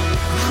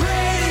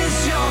 Great is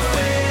your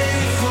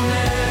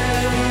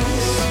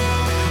faithfulness.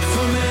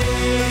 From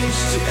age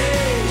to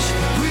age,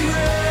 we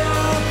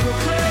will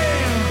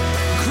proclaim.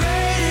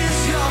 Great is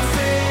your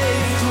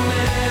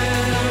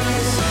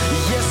faithfulness.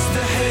 Yes,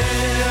 the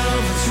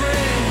heavens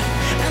ring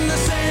and the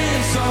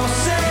saints all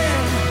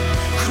sing.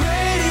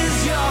 Great is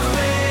your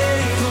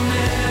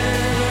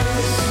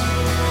faithfulness.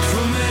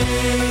 From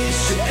age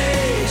to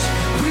age,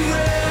 we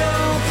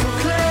will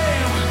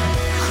proclaim.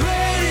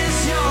 Great is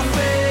your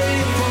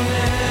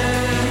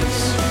faithfulness.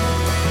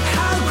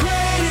 How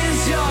great is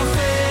your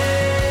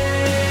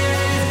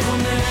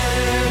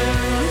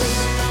faithfulness.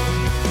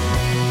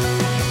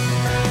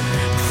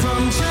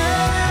 From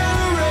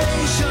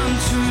generation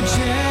to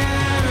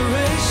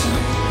generation,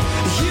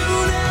 you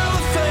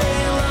never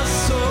fail us,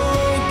 oh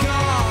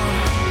God.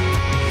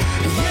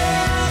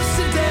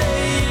 Yesterday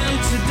and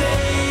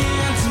today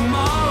and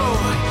tomorrow,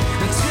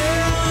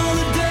 until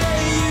the day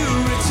you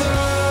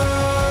return.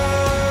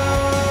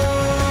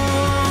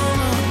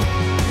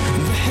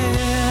 The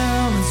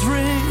heavens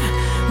ring,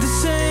 the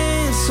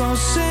saints all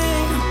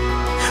sing.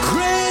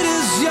 Great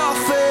is your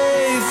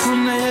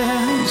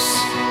faithfulness.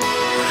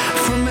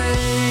 From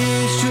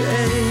age to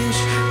age,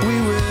 we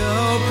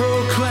will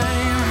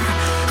proclaim.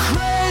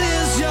 Great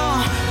is your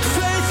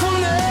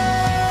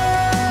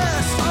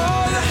faithfulness.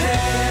 Oh, the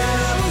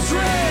heavens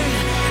ring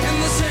and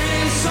the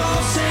saints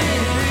all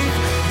sing.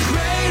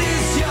 Great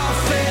is your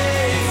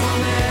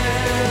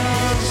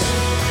faithfulness.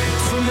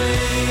 From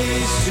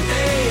age to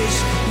age,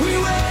 we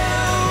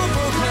will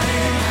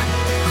proclaim.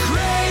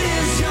 Great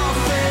is your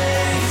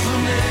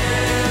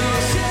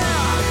faithfulness.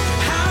 Yeah.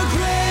 How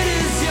great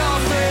is your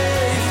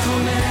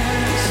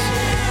faithfulness.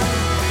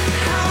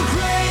 How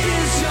great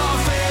is your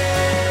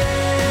faithfulness.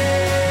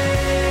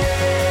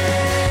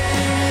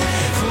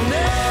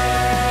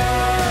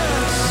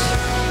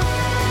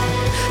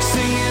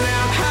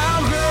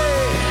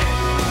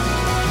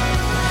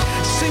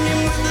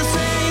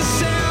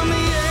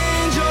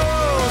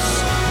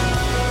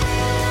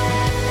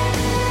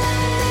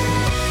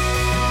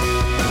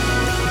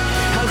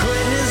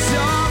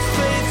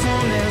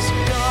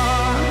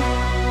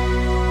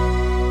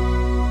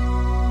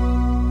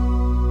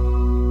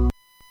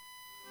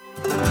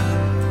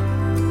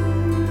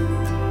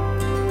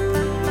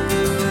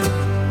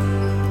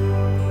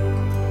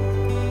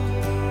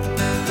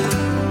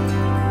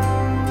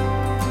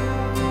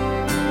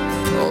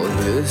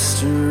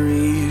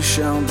 victory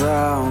shall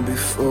bow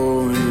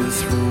before your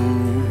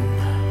throne.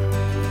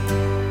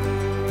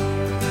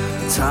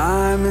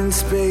 Time and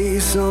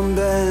space on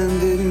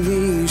bended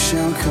knee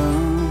shall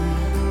come.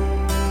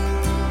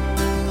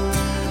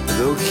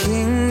 Though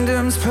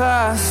kingdoms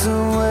pass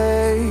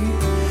away,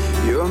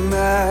 your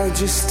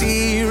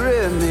majesty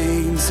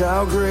remains.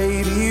 How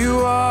great you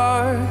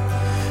are,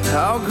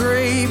 how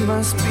great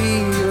must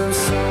be your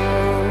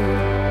song.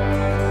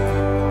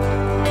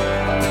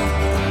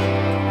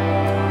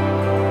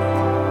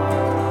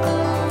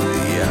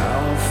 The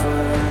Alpha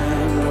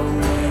and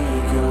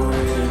Omega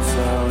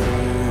without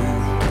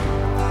end,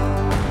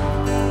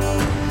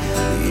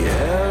 the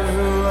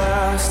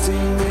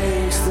everlasting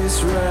makes this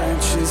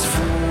wretch's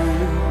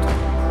friend.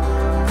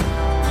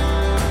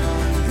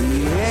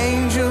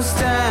 Angels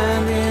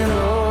stand in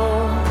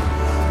awe,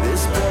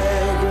 this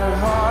beggar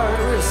heart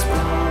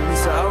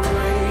responds. How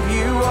great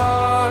you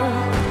are,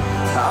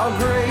 how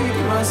great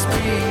must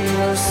be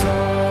your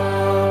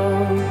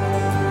song.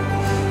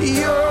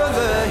 You're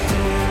the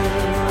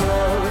hymn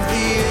of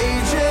the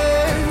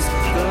ages,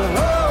 the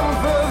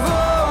hope of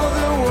all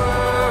the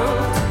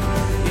world.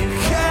 You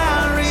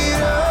carried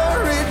a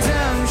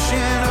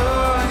redemption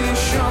on your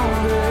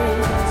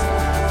shoulders.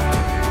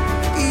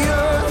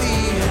 You're the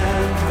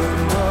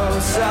anthem of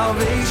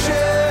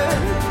salvation,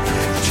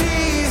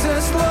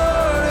 Jesus,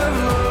 Lord of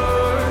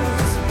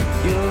Lords.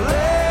 Your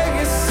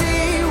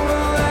legacy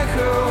will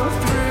echo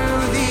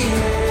through the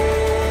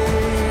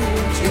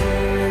ages.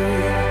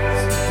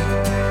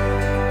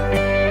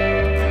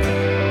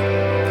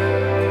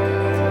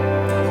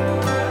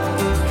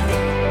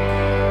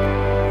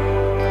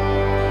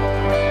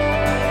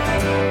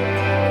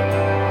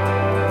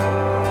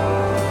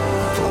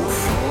 Oh,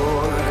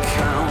 for a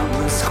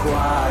countless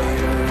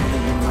choir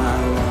in my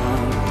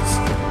lungs,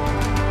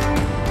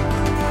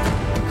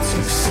 to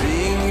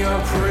sing your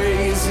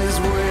praises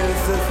with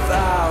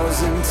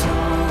 1,000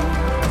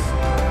 tongues.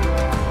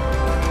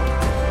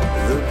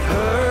 The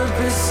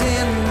purpose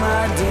in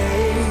my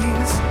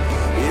days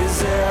is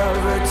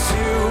ever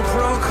to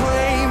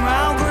proclaim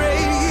how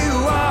great you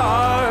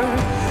are,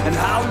 and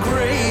how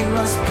great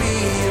must be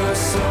your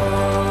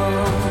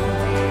song.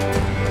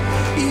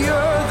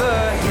 You're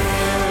the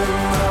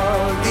hymn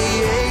of the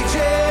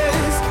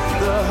ages,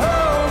 the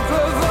hope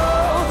of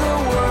all the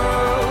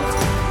world.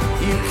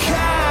 You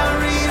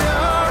carried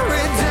a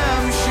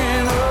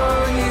redemption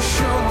on your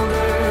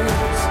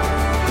shoulders.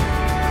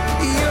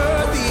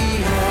 You're the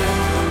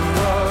anthem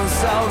of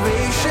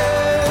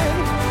salvation,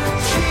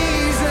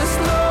 Jesus,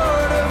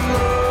 Lord of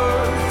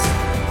Lords.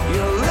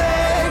 Your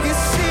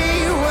legacy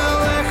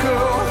will echo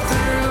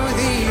through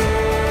the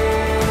ages.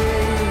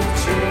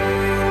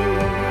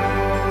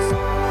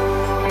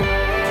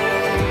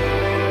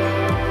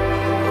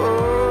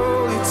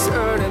 Oh,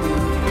 eternity.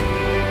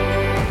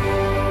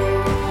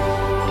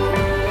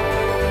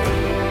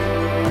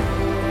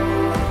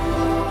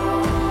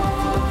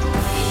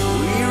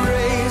 We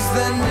raise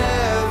the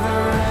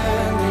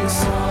never-ending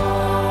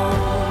song,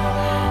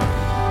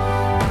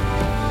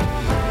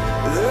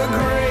 the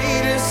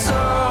greatest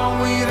song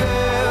we've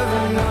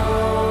ever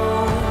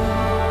known,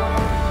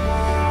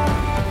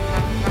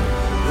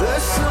 the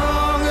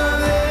song of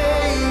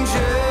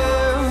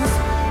angels,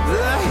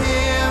 the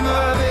hymn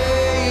of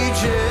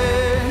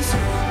ages.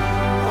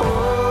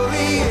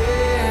 Holy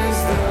is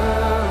the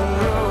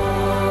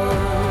Lord.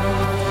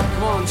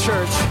 Come on,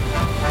 church.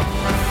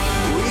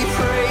 We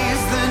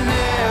praise the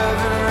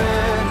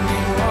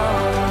never-ending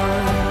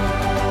one.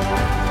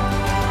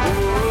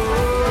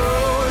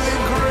 Oh, the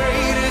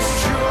greatest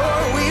joy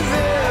we've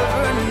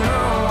ever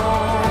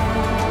known.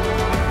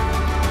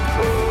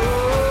 Oh,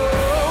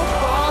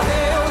 all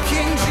hail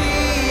King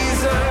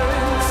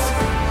Jesus,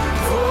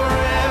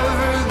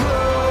 forever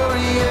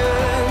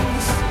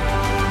glorious.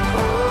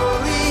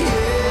 Holy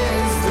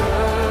is the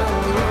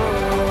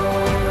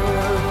Lord.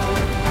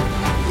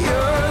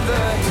 You're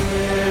the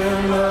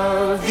hymn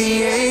of the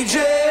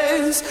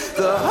ages,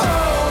 the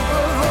hope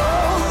of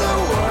all the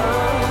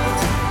world.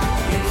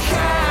 You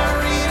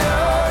carried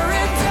a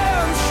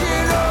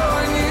redemption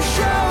on your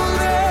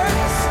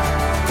shoulders.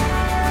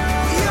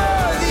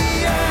 You're the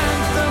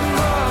anthem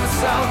of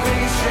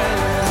salvation,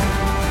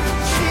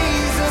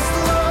 Jesus,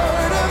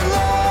 Lord of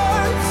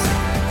Lords.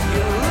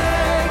 Your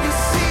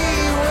legacy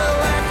will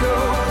echo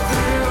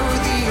through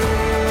the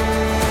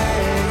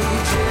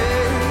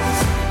ages.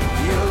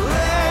 Your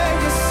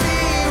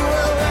legacy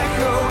will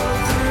echo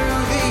through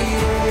the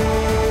ages.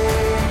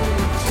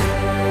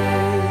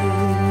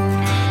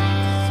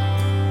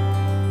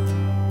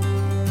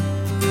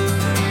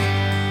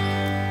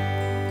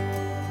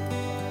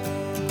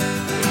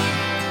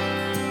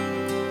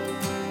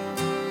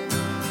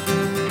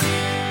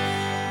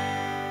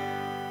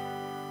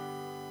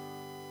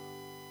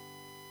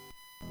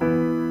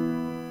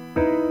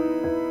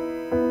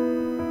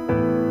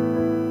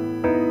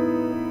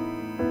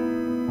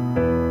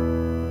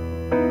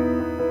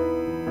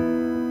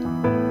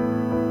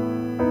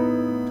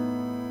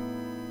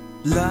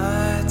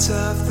 Light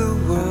of the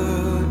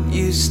world,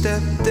 you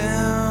stepped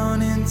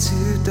down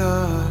into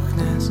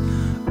darkness,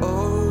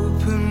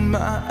 open my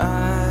my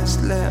eyes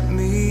let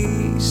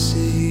me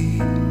see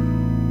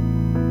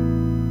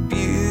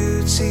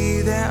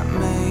beauty that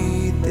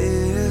made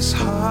this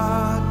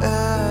heart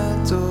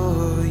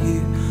adore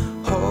you.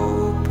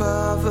 Hope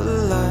of a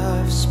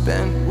life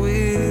spent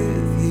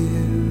with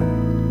you.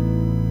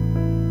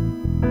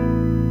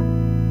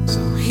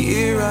 So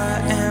here I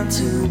am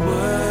to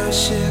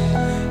worship,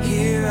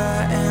 here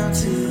I am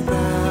to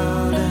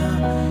bow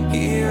down,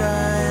 here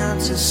I am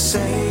to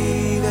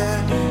say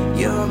that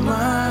you're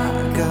my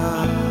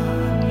God,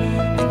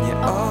 and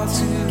you're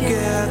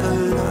altogether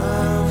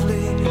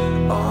lovely,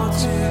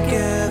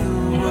 altogether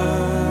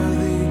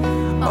worthy,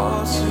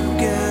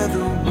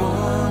 altogether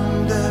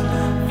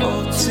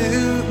wonderful to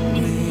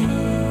me.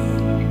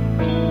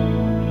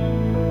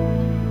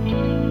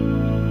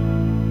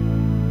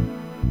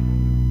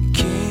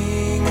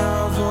 King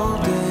of all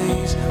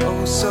days,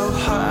 oh so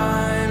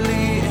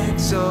highly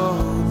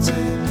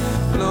exalted,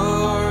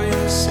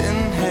 glorious in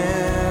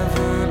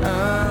heaven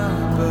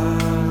above.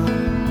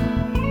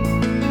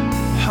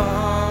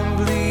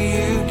 Humbly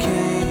you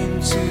came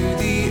to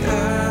the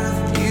earth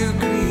you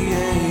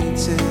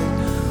created,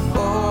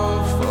 all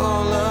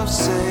full of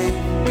sake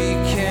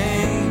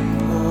became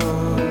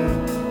poor.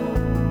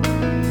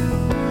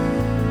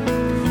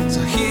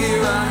 So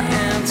here I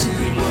am to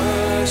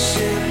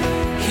worship,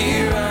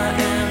 here I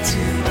am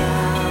to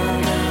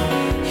bow down,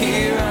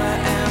 here I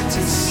am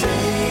to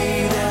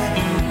say that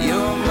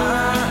you're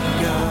my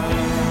God.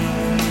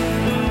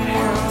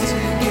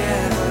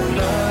 Altogether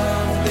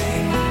lovely,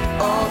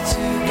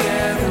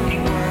 altogether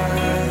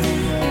worthy,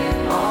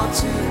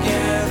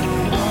 altogether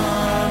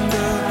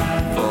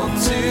wonderful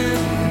to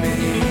me.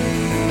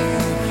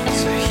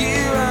 So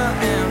here I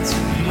am to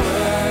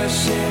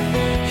worship,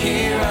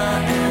 here I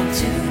am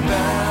to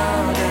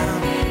bow down,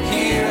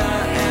 here I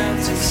am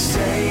to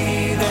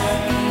say that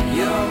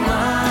you're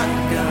my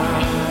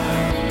God,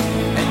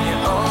 and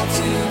you're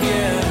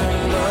altogether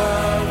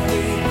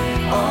lovely,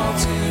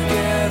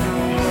 altogether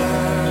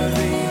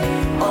worthy,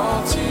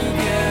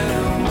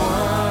 altogether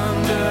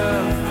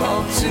wonderful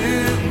to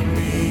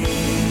me.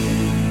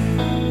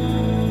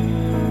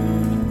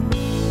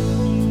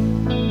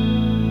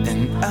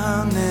 And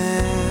I'll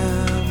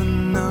never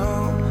know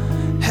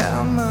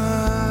how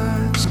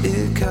much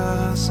it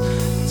costs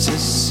to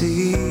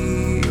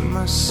see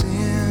my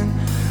sin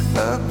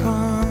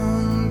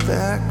upon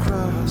that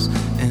cross.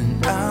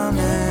 And I'll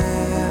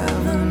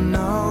never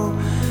know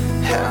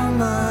how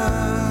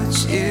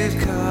much it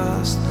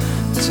costs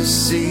to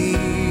see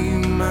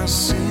my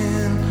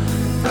sin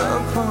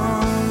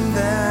upon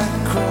that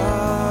cross.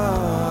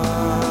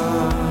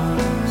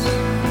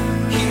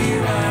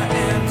 Here I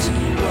am to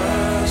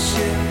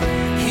worship,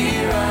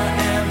 here I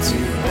am to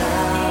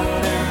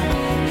bow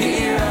down,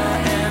 here I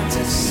am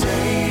to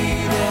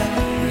say that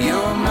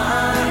you're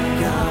my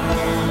God,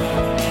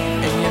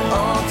 and you're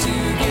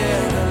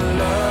altogether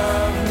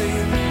lovely,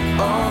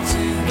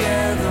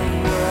 altogether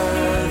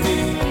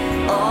worthy,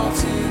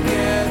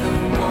 altogether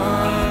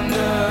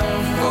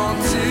wonderful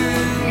to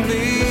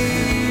me.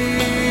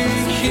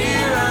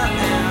 Here I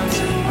am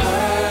to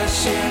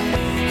worship,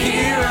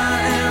 here I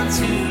am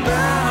to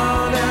bow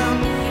down,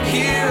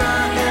 here I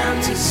am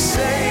to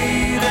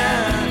say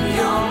that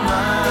you're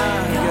my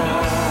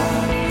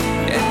God,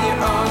 and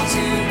you're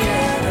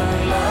altogether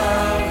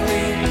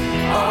lovely,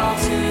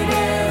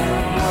 altogether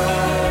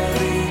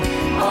worthy,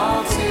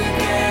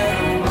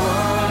 altogether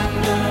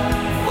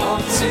wonderful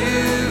to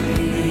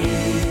me.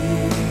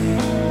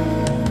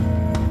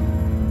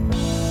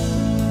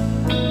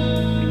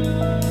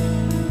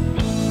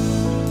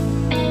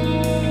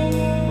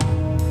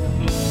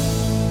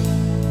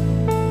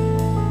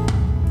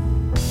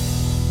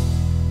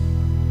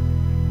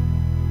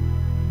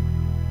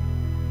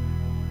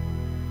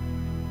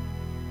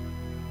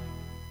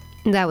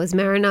 That was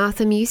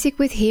Maranatha Music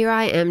with Here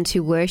I Am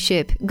to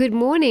Worship. Good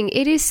morning.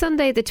 It is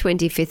Sunday the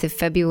 25th of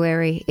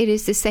February. It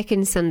is the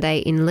second Sunday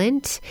in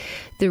Lent.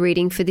 The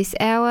reading for this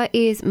hour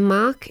is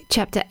Mark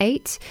chapter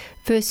 8,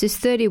 verses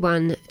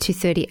 31 to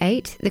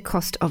 38, the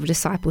cost of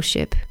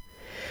discipleship.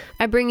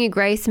 I bring you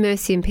grace,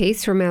 mercy and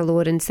peace from our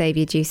Lord and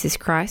Saviour Jesus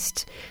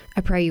Christ.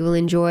 I pray you will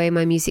enjoy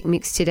my music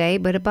mix today,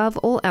 but above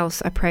all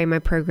else, I pray my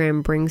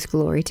program brings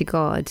glory to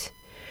God.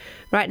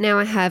 Right now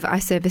I have I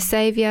Serve a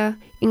Saviour,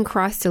 In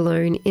Christ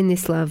Alone, In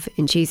This Love,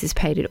 and Jesus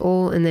Paid It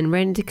All, and then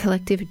Render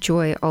Collective,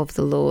 Joy of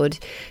the Lord.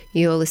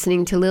 You're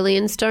listening to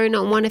Lillian Stone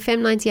on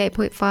 1FM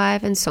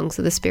 98.5 and Songs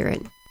of the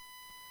Spirit.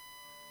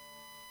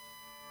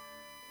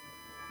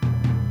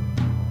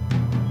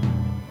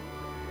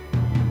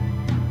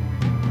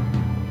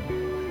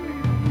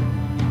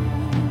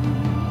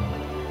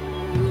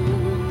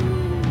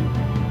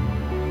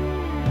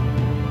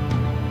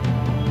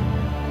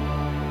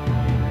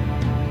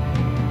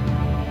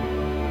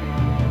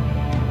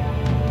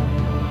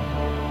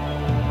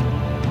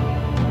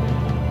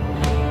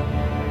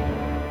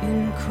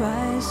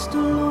 Christ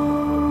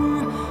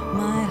alone,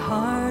 my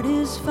heart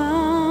is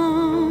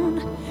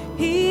found.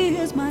 He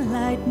is my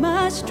light,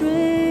 my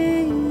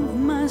strength,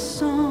 my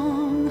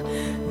song.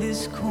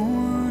 This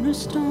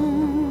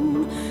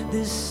cornerstone,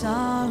 this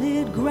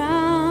solid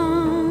ground.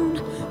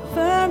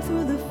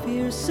 through the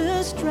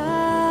fiercest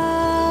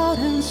drought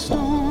and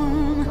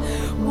storm.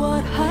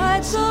 What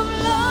heights of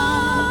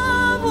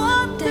love,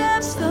 what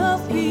depths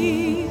of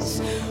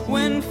peace,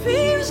 when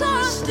fears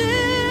are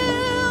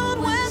stilled,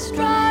 when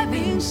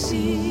striving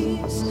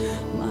cease.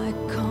 My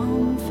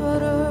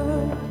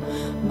comforter,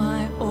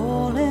 my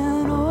all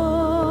in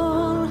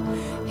all,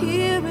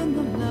 here in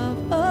the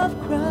love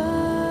of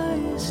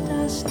Christ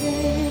I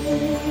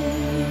stand.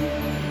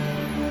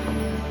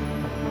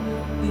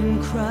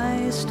 In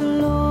Christ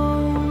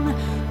alone,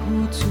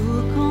 who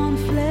took on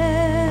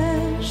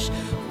flesh,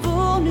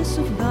 fullness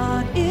of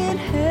God in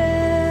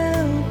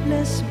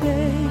helpless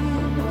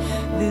babe,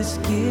 this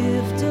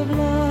gift of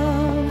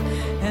love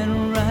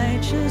and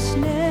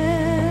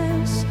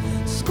righteousness,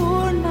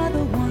 scorned by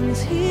the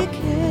ones he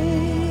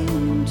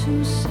came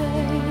to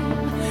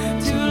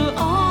save, till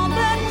on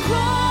that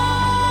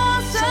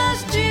cross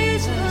as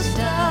Jesus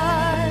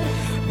died,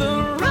 the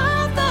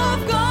wrath of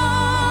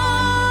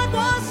God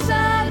was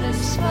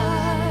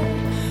satisfied,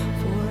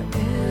 for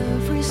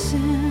every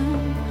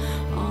sin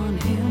on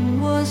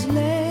him was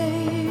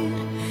laid.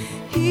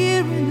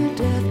 Here in the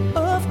death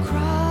of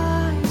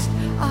Christ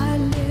I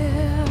live.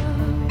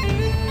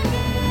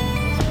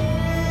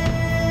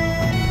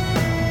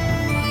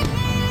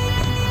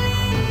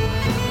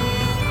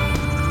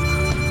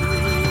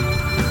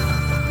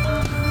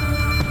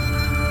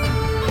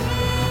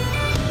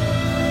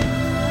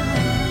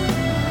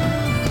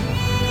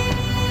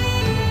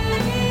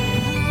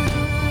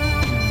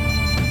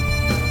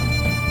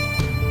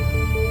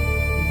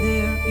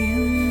 There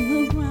in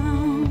the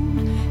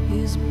ground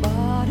his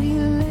body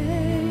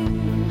lay,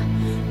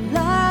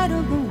 light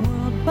of the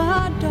world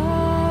by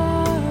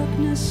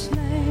darkness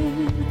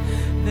slain,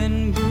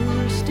 then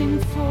bursting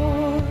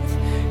forth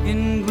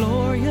in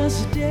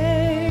glorious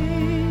day,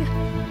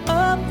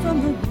 up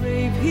from the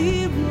grave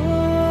he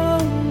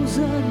rose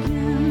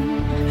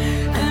again.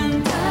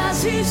 And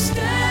as he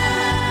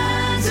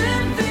stands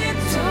in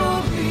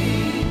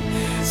victory,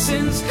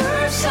 sin's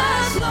curse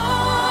has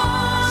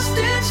lost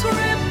its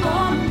grip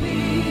on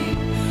me,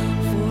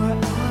 for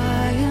I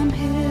am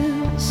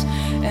his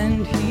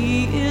and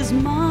he is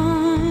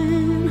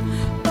mine,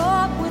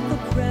 bought with the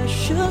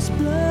precious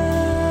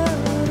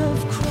blood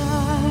of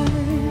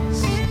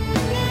Christ.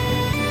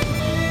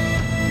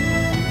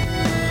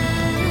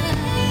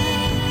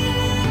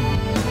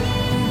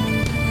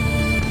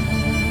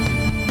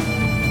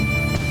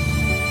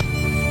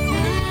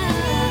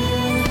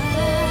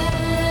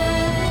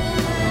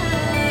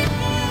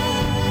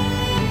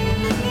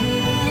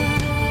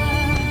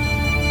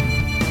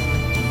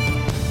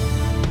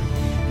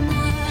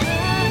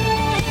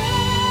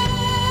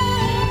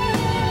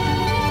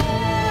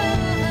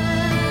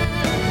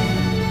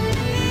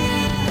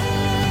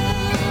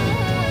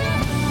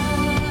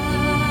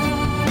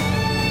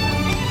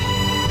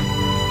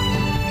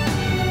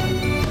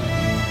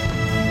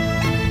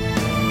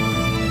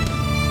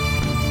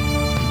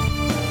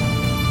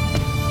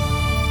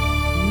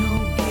 No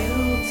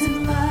guilt in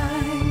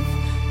life,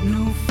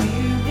 no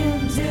fear in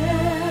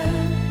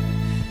death.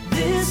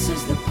 This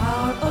is the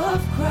power of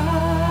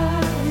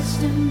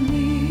Christ in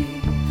me.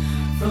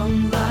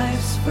 From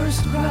life's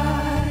first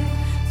cry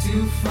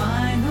to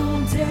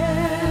final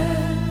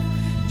death,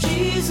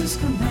 Jesus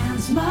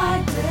commands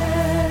my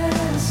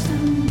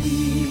destiny.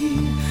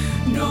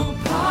 No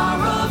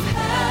power of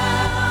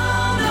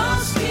hell, no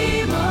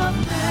scheme of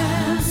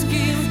man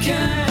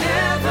can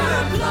ever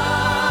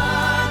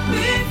pluck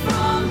me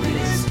from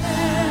his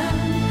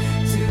hand,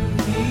 till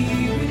he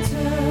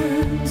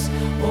returns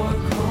or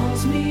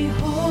calls me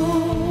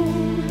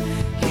home.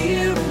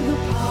 Here in the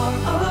power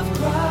of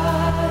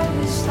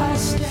Christ I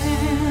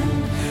stand.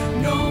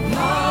 No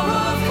power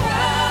of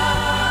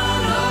hell,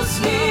 no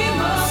scheme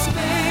of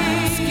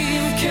man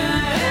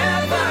can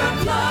ever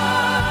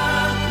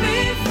pluck me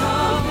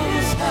from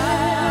his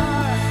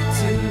hand,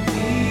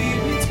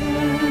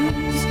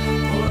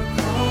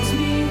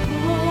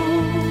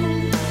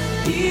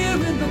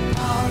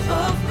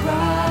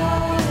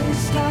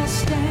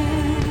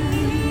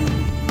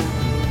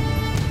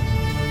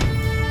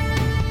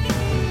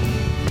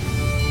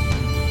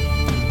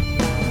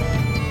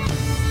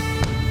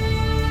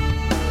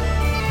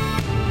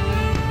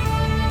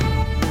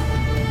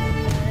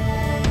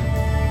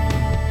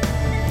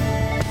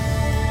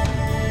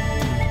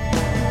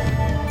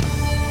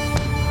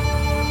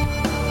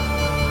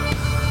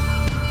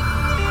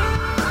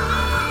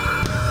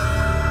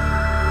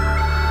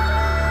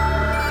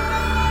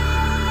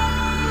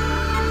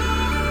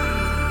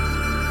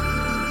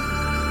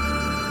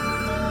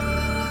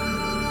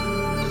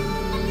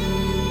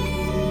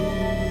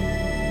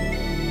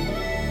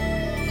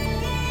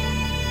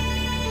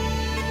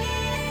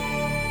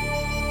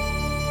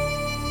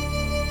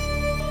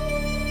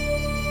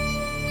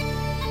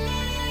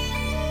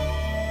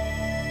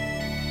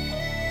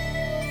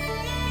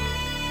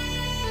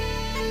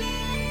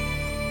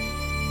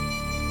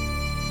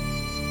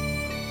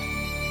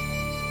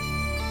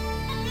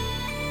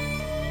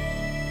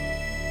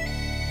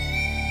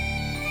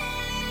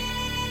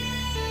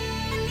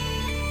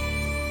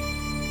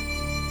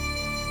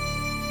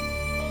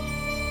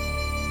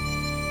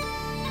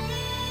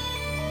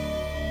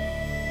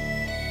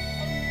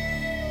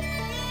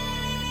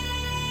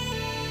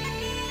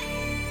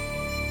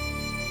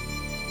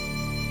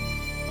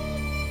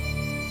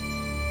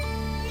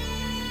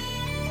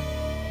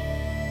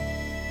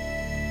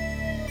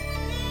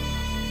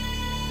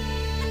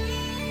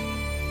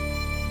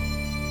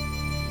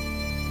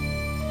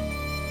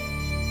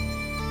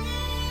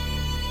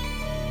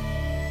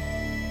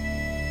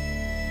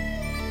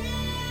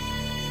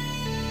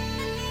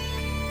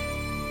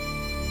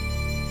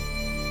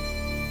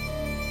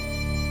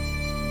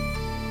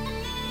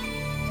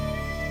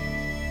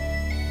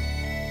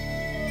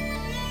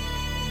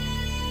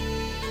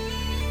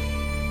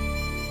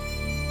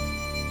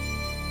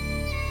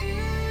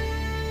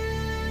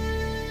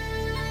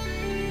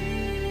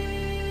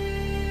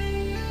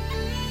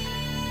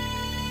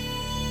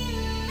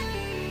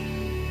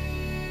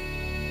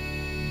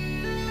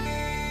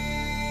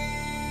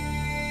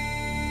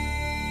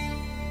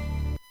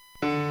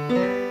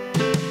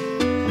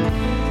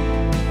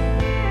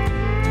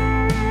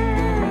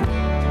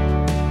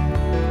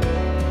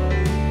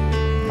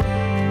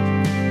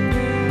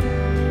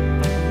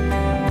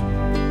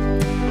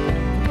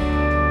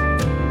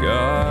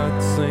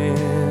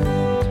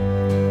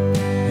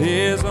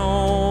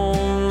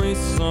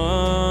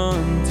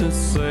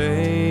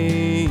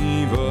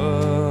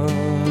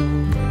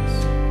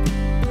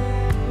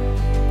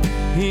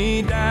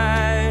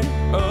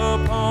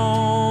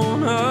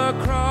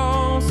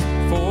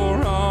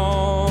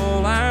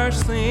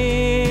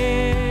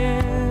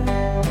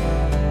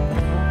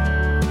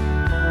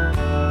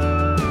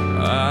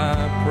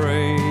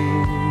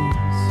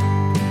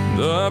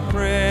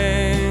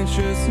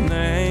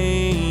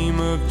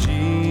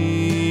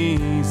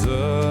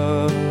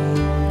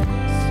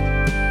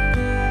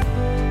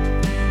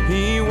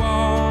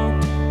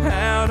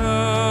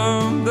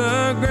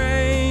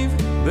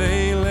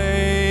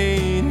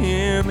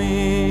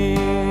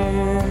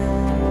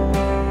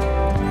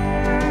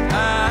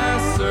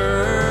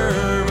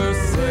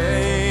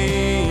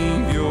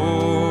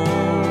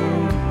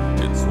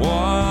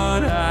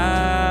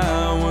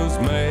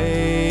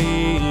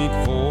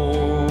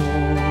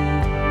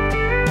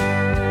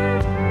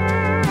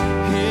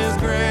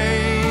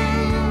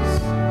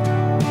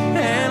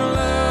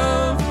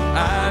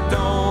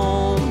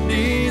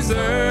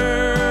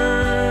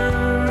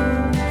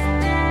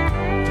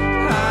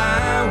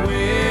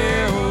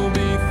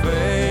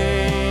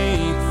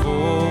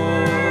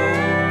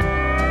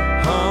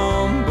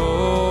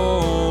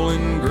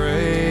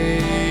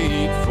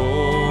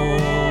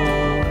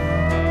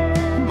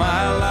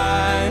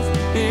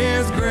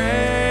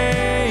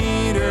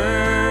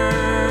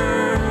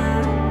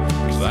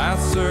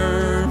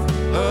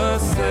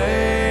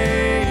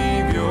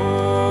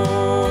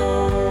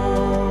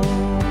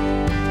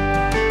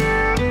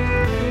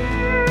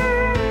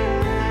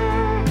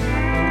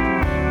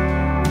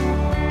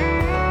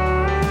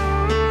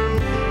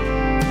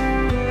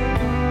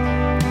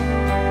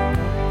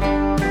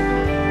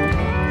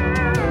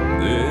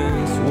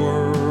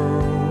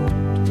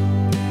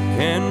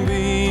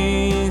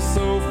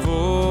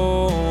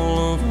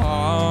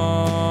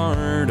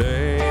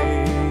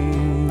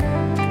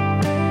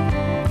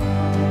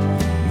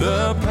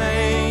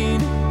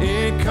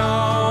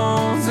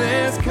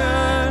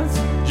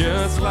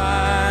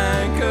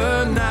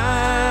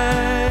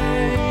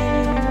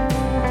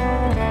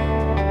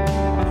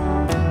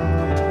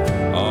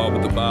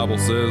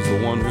 Bible says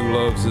the one who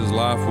loves his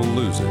life will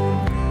lose it,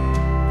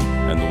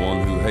 and the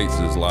one who hates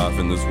his life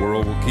in this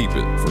world will keep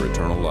it for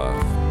eternal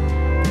life.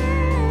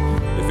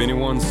 If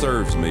anyone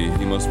serves me,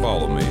 he must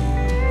follow me.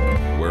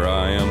 Where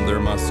I am, there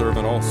my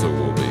servant also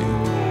will be.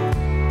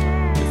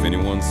 If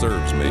anyone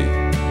serves me,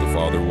 the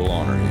Father will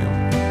honor him.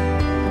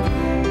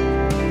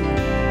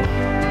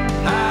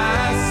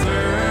 I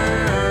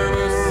serve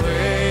a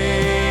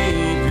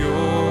Savior.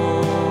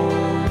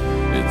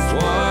 It's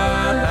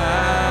what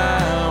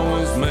I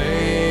was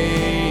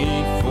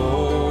made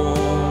for.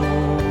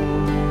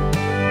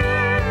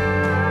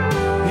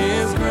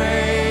 His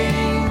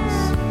grace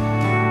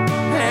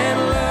and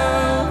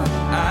love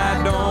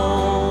I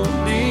don't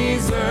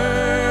deserve.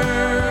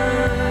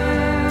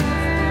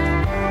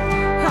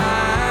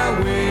 I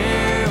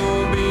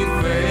will be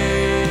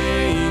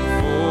faithful,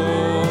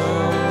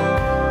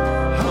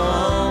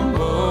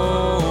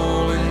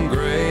 humble and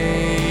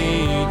grateful.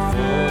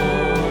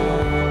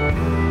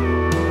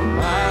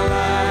 My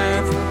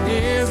life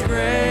is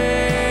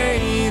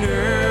greater,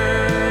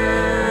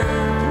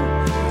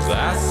 'cause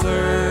I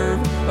serve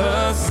a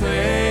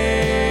Savior.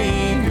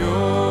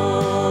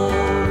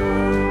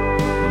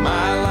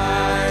 My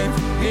life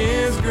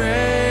is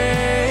greater,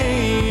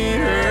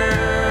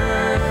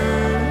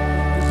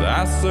 'cause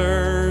I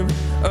serve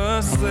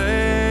a Savior.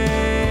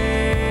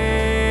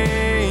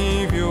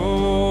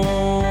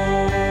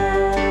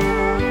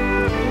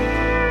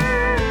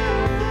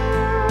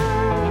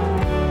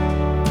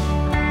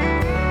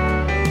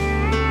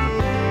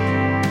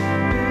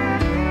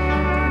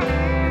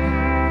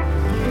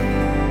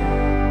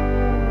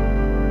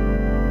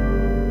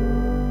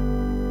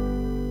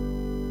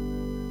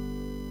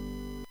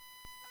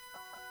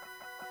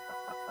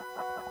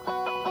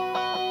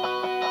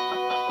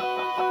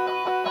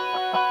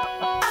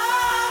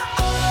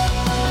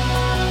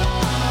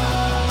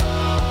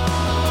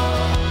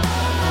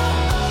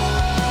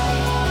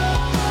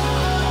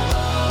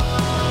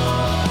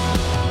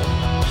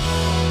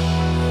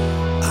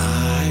 I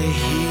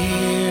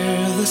hear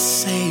the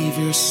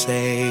Savior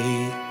say,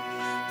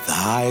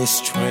 thy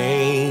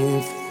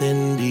strength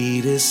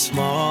indeed is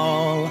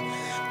small.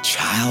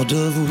 Child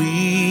of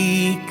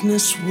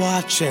weakness,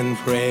 watch and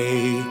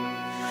pray.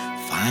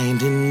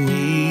 Find in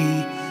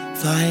me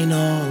thine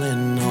all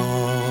in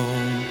all.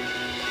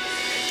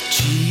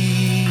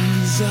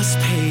 Jesus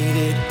paid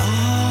it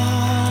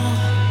all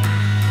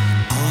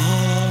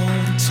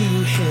to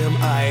him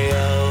I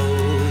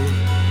owe.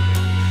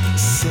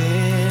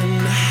 Sin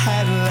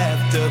had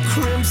left a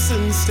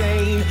crimson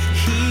stain,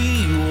 he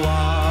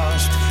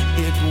washed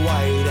it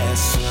white as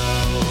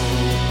snow.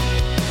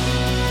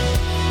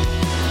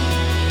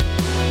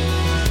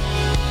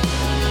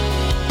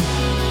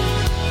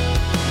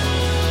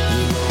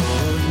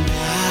 Lord,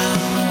 now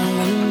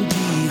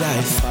indeed I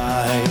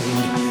find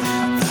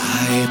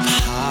thy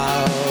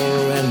power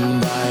and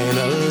thine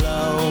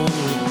alone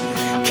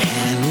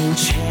can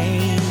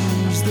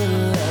change the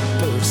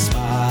leper's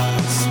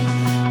spots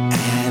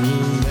and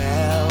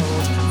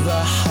melt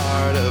the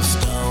heart of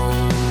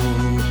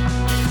stone.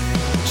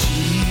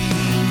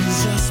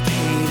 Jesus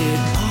paid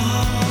it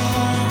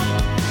all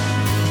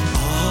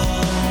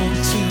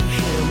to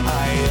him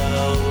I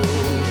owe.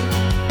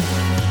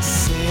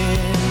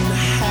 Sin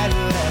had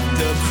left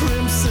a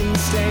crimson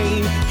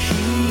stain,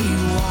 he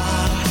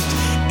washed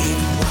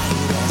it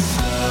white as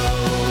snow.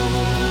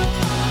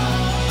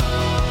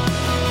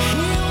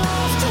 He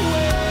washed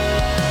away,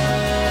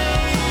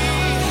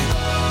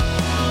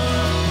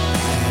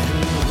 and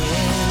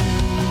when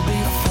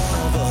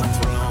before the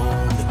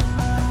throne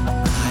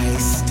I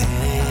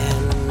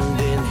stand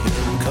in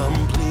him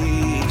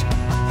complete.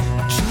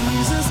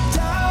 Jesus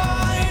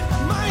died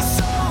my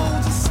soul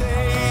to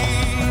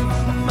save,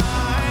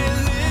 my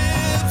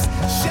lips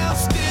shall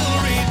still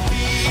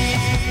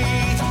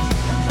repeat.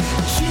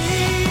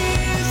 Jesus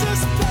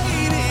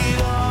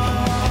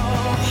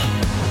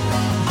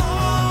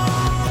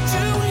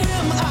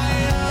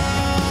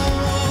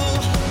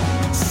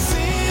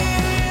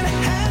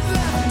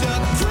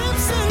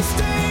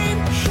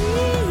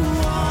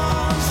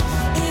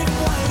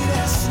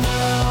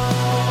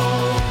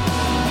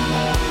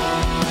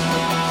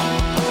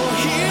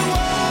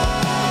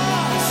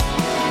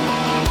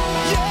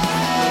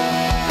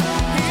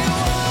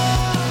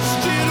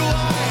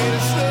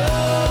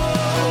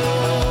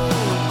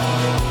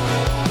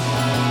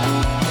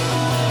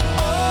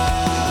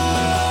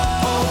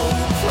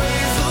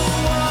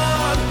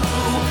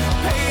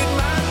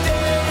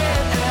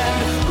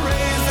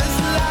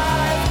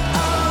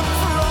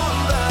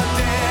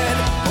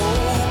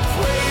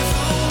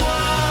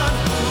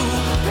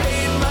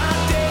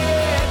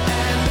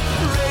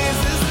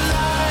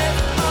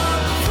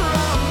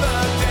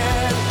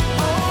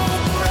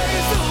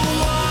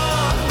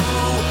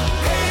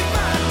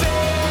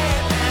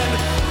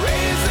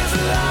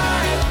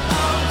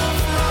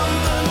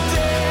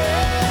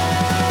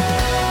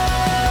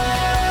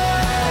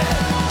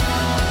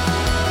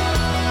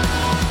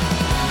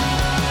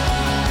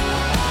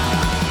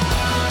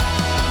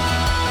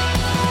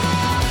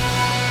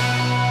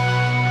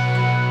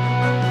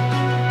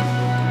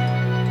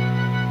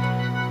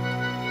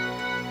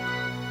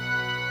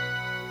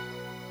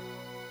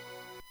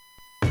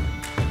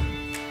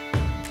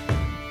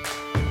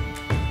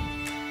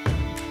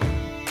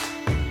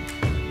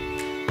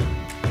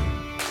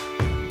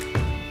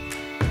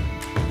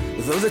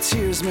Though the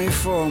tears may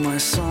fall, my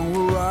song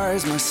will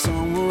rise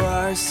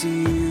to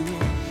you.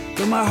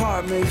 Though my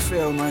heart may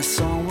fail, my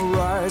song will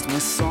rise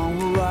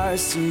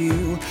to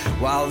you.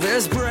 While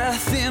there's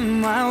breath in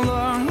my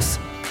lungs,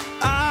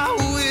 I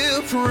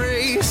will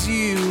praise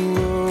you,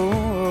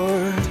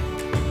 Lord.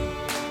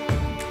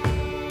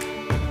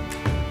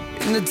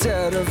 In the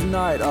dead of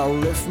night, I'll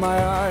lift my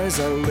eyes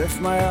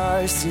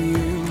to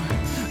you.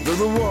 Though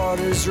the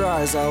waters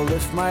rise, I'll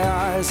lift my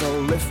eyes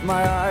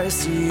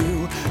to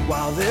you.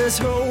 While there's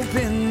hope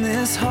in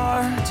this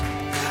heart,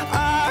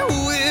 I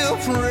will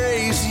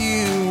praise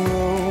you,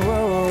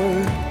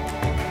 Lord.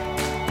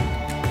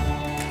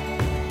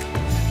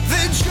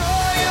 The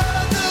joy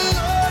of the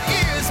Lord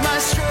is my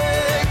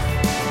strength.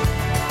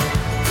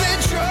 The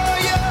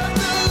joy of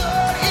the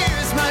Lord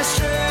is my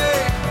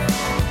strength.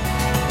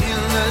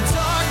 In the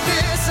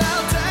darkness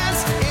I'll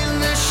dance, in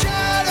the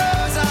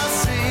shadows I'll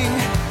sing.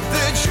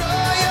 The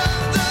joy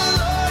of the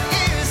Lord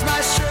is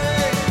my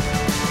strength.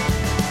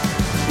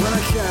 When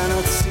I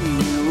cannot see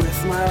you with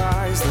my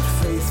eyes, let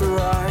faith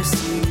arise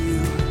to you.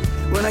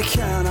 When I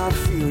cannot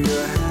feel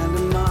your hand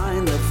in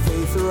mine, let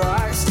faith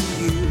arise to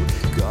you.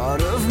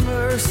 God of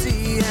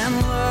mercy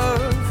and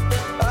love,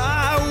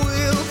 I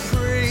will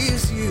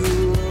praise you,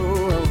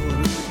 Lord.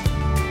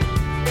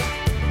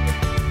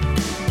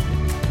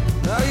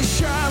 Now you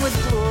shine with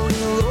glory,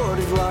 Lord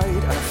of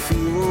light. I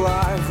feel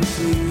alive with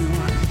you.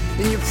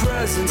 In your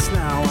presence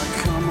now I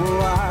come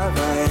alive. I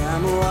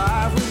am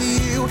alive with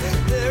you.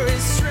 There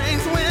is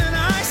strength when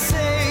I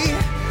say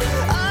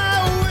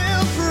I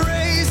will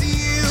praise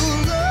you,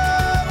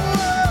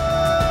 Lord.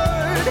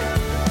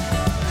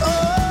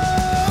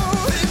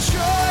 Oh, the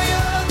joy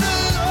of the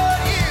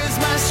Lord is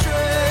my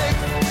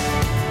strength.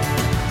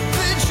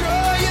 The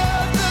joy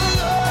of the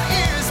Lord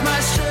is my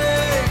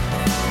strength.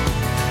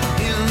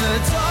 In the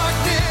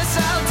darkness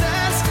I'll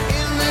dance,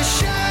 in the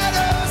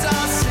shadows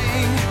I'll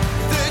sing.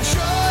 The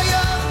joy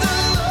of the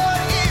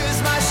Lord is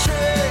my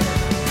strength.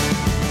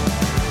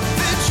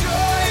 The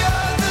joy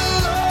of the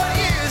Lord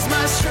is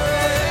my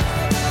strength.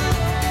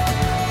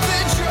 The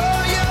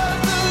joy of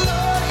the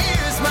Lord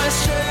is my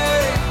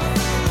strength.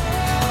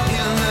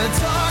 In the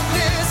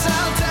darkness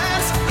I'll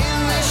dance, in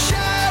the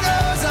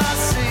shadows I'll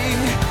sing.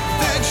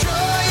 The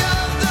joy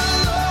of the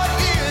Lord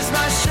is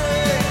my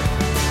strength.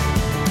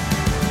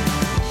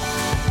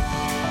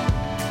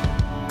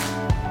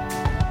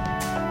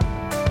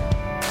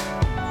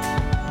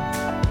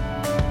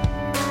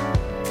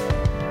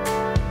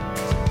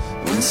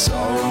 When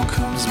sorrow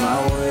comes my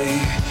way,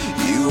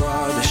 you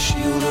are the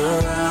shield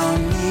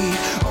around me.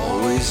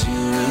 Always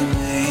you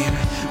remain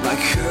my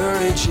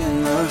courage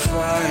in the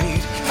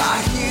fight.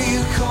 I hear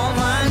you call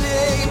my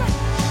name,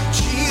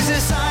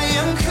 Jesus, I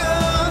am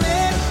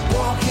coming.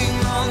 Walking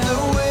on the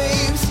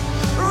waves,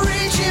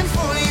 reaching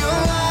for your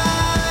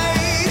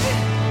light.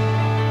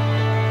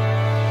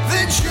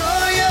 The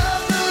joy of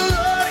the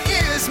Lord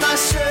is my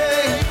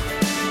strength.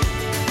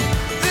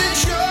 The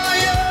joy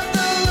of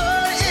the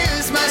Lord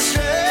is my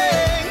strength.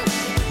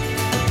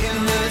 In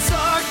the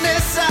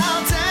darkness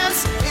I'll dance,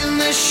 in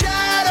the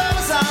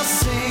shadows I'll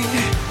sing.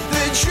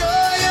 The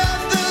joy of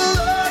the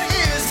Lord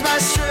is my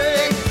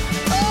strength.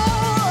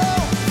 Oh,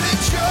 the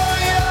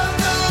joy of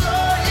the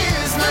Lord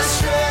is my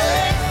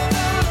strength.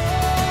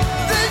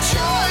 The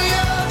joy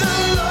of the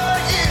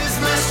Lord is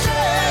my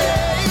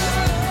strength.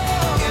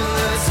 In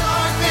the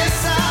darkness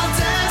I'll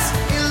dance,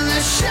 in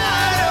the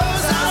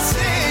shadows I'll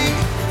sing.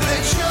 The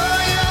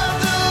joy of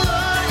the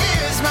Lord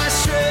is my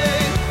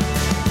strength.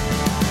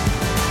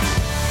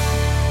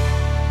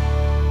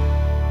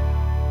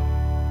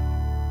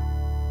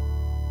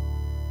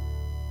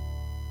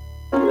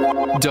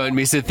 Don't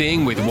miss a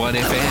thing with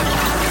 1FM.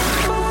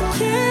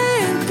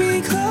 Can't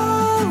be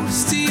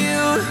close to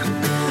you.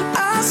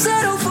 I'll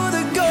settle for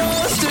the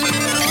ghost of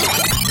you.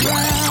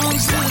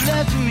 Clowns to the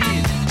left of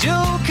me,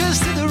 jokers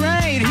to the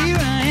right. Here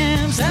I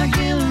am, stuck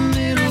in the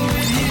middle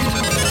with you.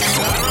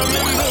 I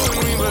remember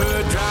when we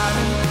were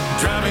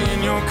driving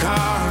in your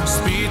car.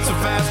 Speed so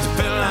fast, it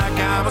felt like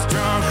I was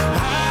drunk.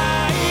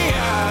 I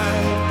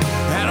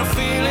had a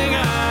feeling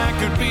I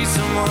could be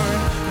someone,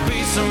 be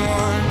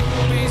someone,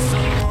 be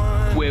someone.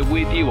 We're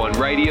with you on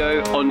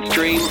radio, on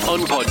stream,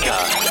 on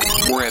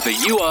podcast. Wherever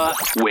you are,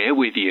 we're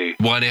with you.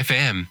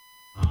 1FM.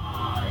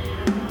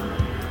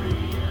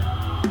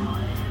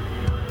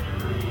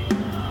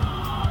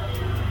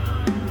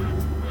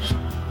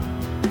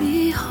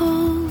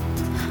 Behold,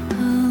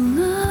 a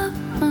love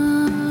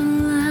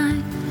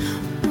unlike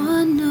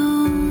one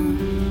known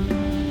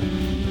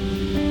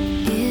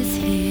is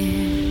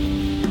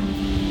here.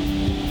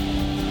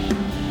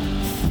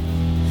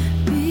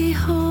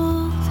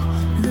 Behold,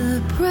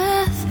 the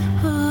breath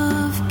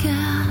of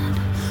God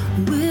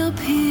will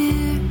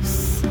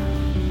pierce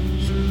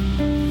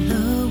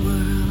the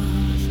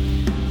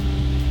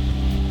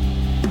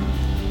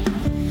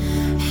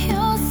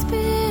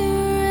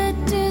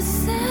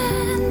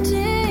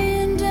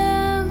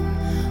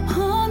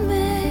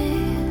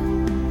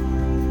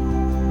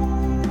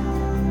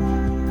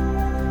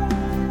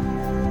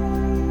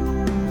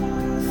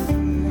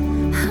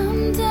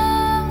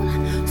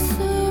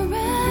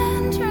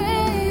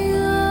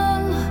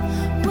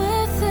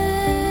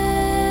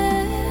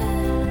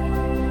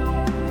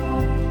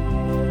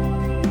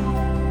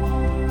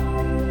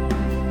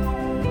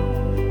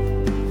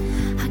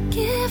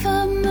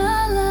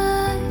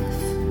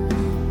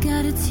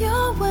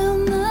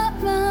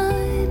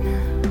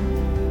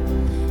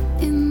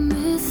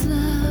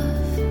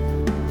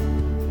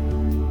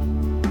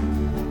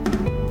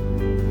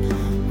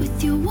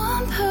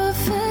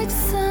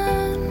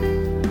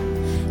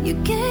You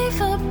gave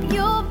up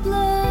your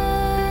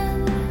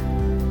blood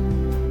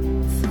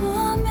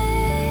for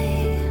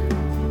me.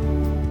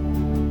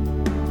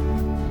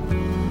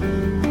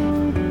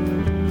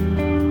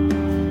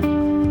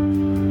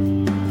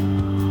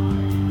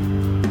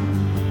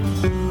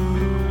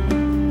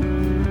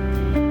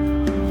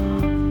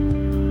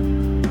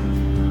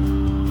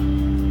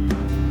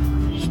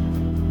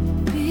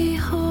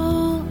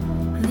 Behold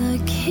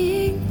the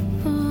King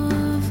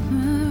of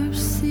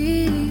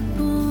mercy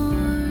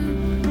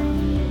born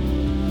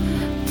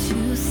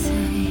to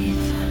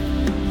save.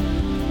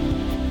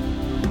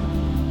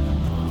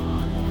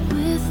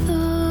 With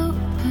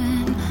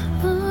open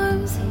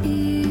arms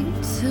he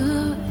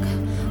took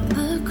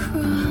the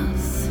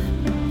cross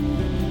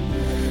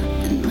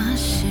and my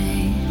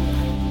shame.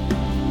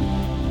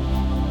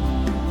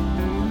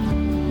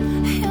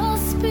 Your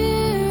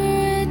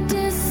spirit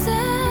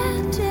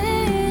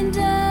descending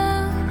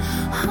down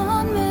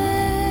on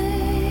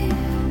me.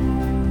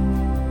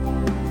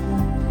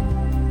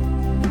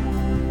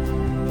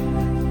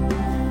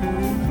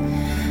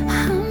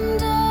 I'm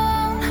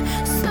down,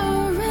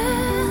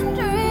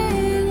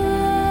 surrendering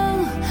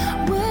all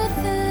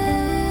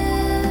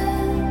within.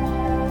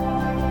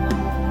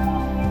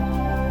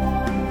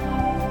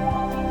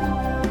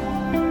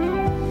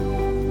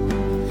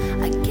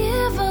 I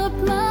give up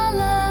my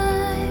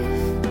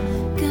life.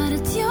 God,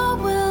 it's your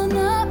will,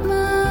 not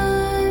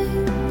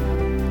mine.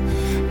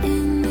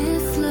 In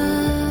this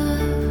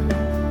love,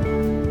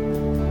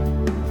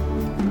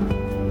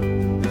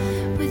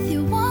 with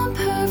your one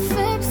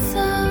perfect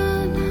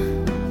Son,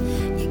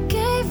 you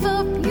gave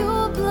up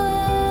your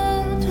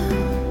blood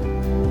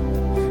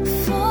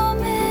for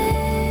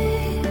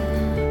me,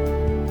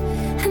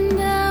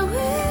 and I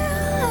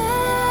will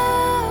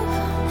live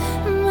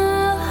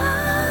my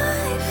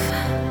life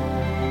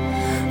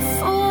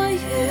for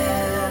you,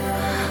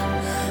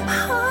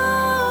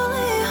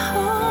 holy,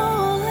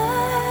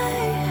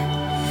 holy,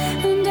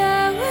 and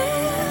I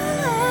will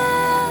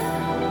live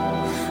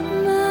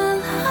my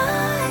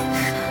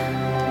life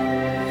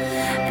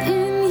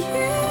in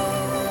you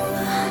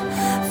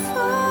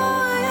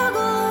for your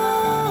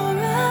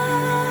glory,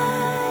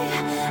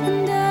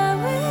 and I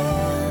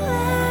will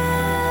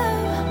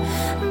live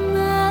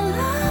my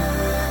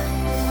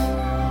life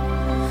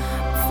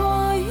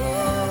for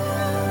you,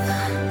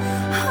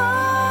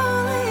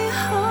 holy,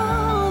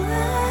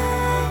 holy,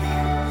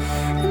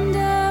 and I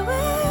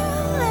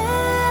will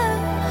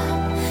live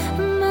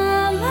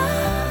my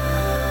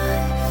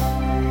life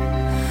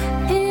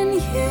in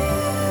you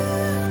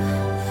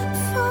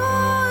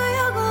for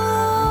your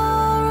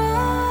glory.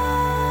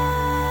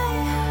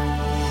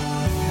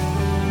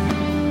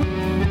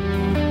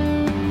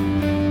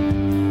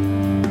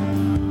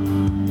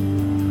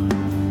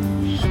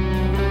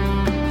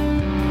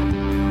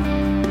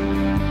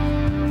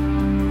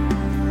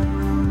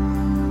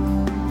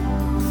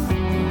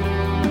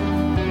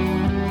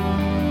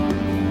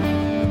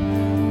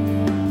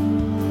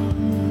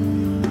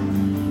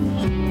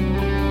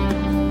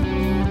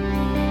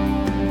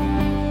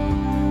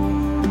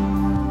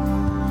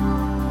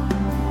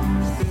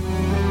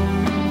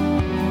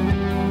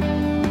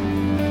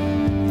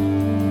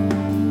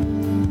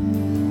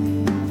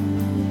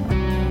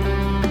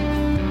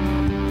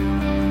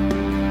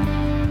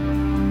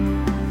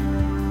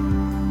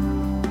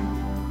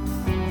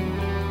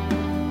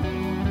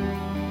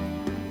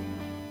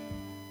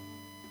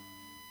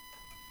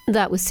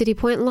 That was City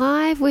Point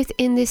Live with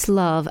In This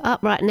Love.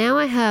 Up right now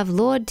I have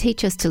Lord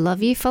Teach Us to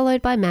Love You,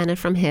 followed by Manna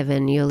from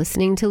Heaven. You're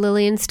listening to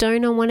Lillian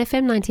Stone on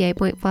 1FM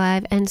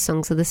 98.5 and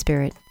Songs of the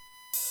Spirit.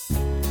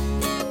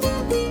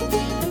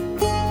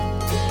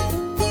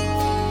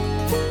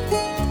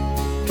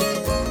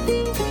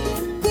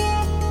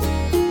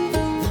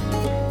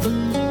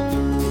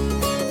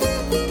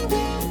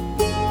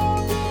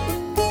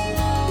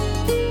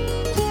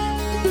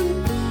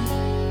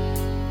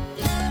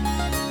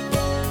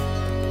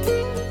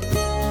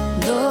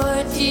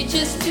 Lord, teach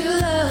us to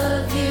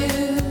love you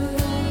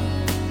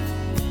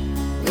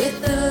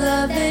with the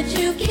love that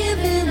you've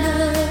given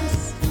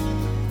us.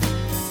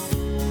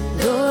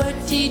 Lord,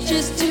 teach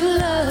us to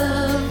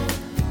love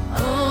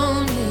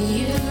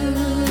only you.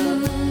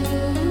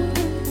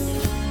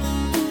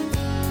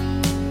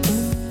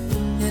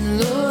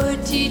 And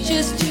Lord, teach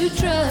us to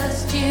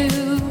trust you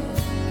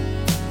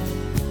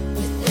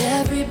with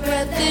every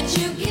breath that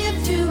you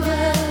give to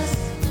us.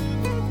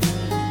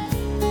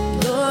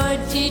 Lord,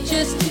 teach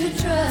us to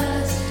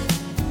trust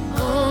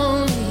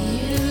only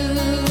you.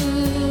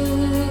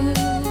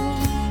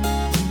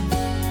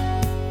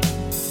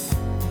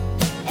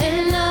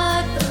 And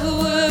not the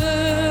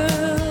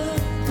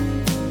world,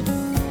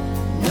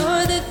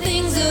 nor the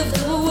things of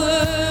the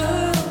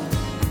world.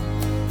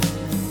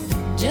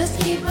 Just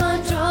keep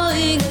on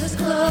drawing us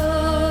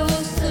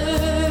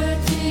closer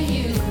to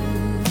you.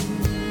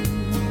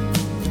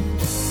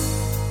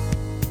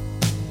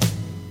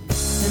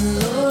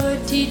 And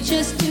Lord, teach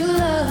us to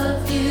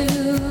love you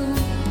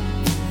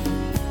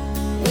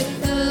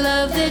with the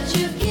love that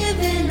you've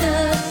given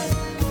us.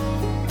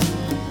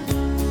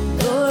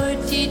 Lord,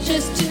 teach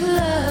us to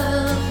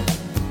love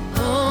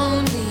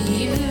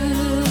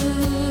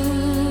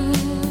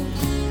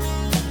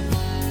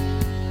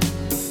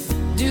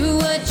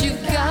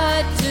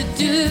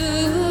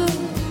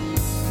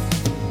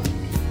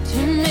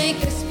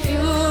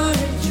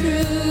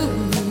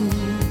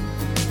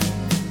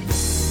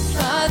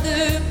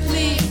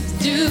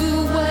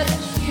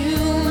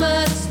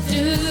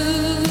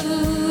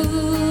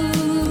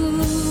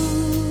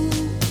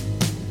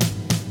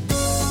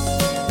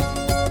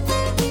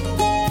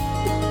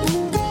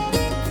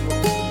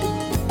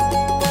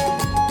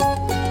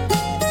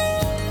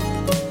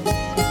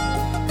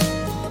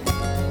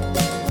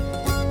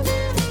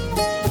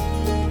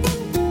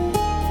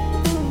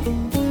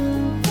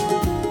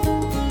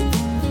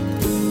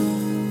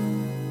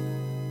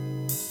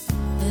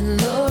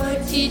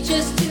teach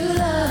us to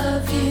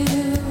love you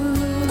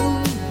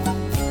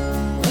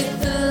with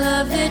the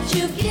love that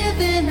you've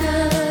given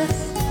us.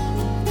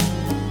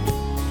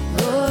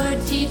 Lord,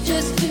 teach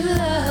us to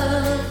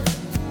love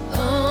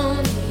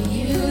only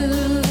you.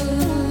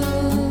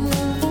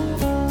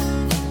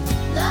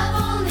 Love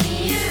only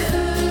you.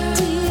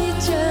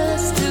 Teach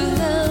us to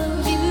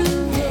love you,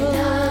 Lord.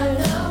 Not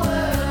the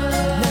world,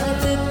 not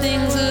the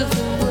things of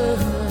the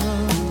world.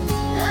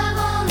 Love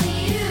only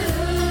you.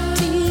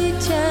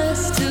 Teach us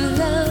to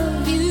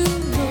love you,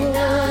 Lord.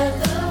 Not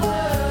the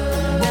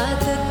world, not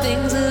the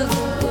things of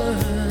the world.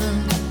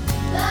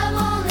 Love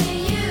only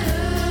you.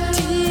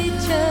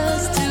 Teach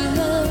us to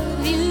love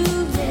you,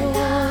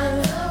 Lord.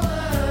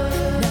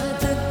 Not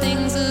the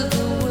things of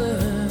the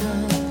world.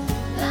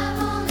 Love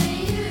only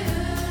you.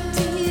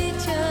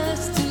 Teach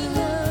us to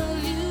love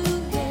you,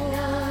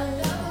 Lord.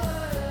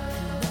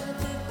 Not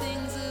the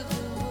things of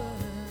the world.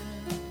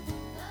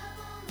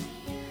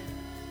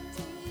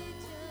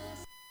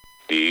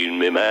 Feed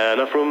me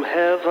manna from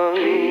heaven.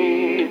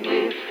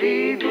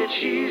 Feed me,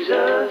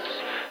 Jesus.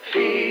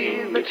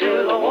 Feed me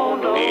till I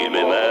want no more. Feed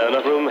me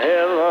manna from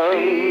heaven.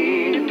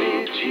 Feed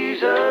me,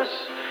 Jesus.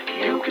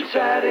 You can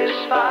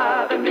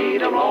satisfy the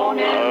need I'm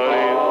longing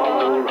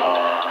for.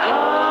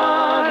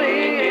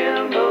 Honey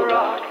in the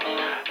rock.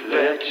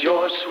 Let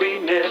your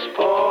sweetness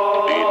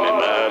pour. Feed me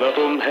manna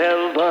from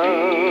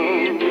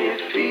heaven.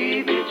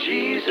 Feed me,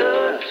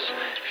 Jesus.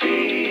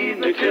 Feed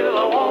me till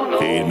I want no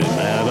more. Feed me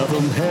manna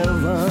from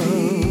heaven.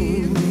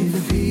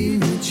 Feed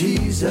me,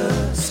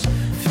 Jesus.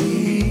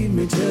 Feed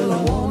me till I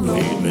want no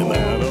more. Feed me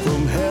manna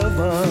from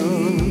heaven.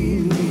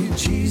 Feed me,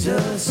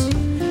 Jesus.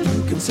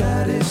 You can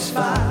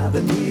satisfy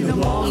the need I'm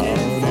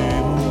longing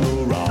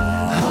for.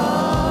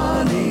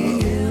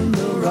 Honey in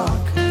the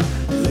rock.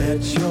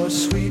 Let your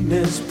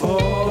sweetness pour.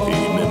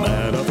 Feed me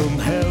manna from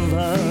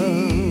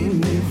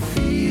heaven.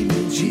 Feed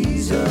me,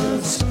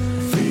 Jesus.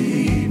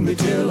 Feed me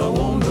till I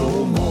want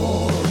no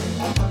more.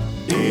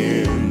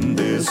 In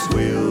this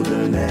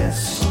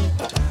wilderness,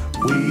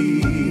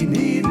 we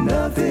need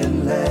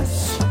nothing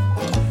less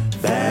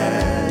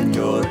than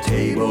your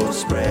table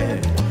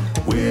spread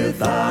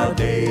with our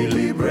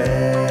daily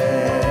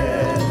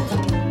bread.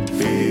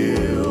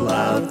 Fill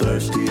our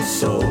thirsty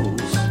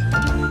souls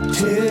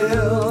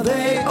till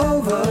they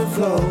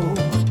overflow.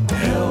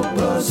 Help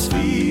us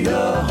feed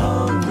a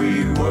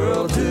hungry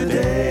world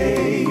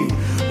today.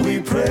 We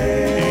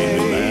pray.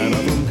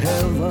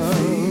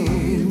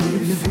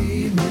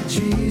 Feed me,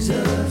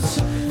 Jesus.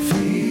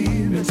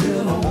 Feed me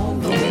till I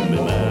won't go more. Feed me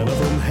manna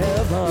from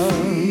heaven.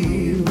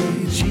 Feed me,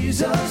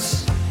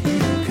 Jesus.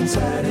 You can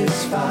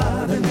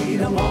satisfy the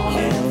need I'm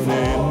longing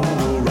for.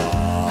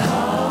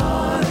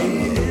 Honey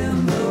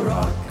in the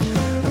rock.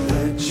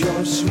 Let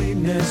your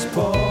sweetness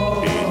pour.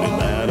 Feed me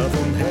manna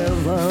from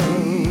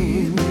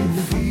heaven.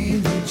 Feed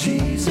me,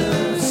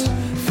 Jesus.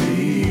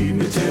 Feed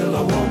me till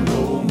I won't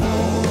no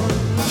more.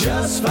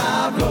 Just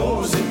 5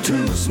 loaves and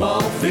 2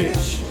 small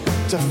fish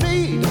to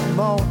feed a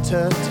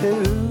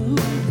multitude.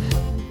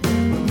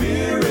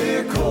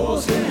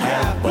 Miracles can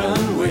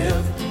happen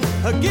with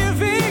a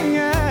giving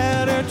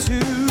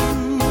attitude.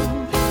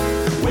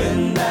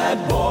 When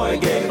that boy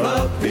gave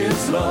up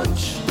his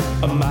lunch,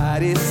 a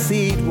mighty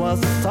seed was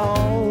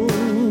sown.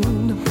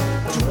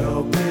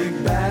 12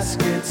 big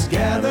baskets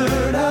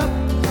gathered up.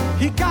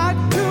 He got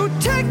to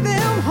take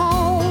them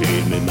home.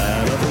 Feed me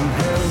manna from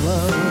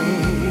heaven.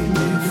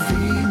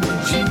 Feed me,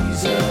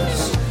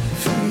 Jesus.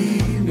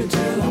 Feed me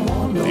till I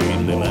want no more.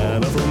 Feed me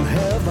manna from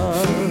heaven.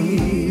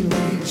 Feed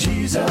me,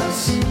 Jesus.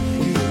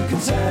 You can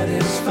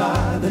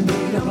satisfy the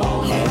need I'm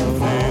longing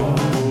for.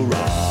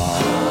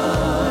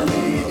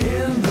 Honey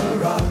in the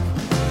rock.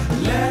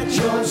 Let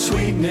your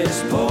sweetness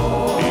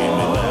pour. Feed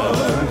me manna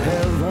from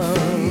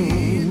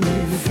heaven.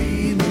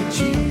 Feed me,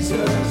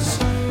 Jesus.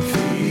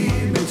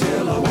 Feed me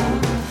till I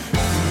want.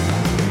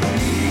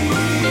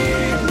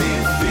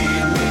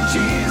 Feed me,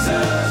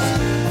 Jesus.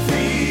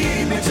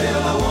 Feed me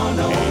till I want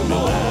no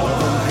more.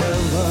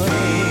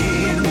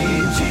 Feed me,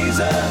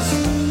 Jesus.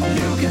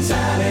 You can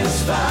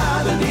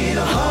satisfy the need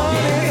I'm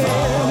longing for.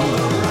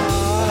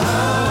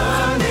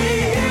 Honey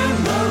in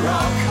the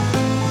rock.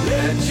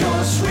 Let your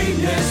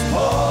sweetness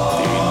pour.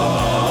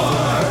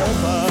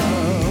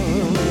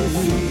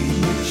 Feed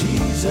me,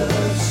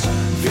 Jesus.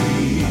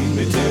 Feed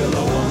me till I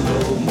want no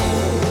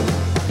more.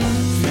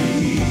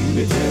 Feed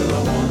me till I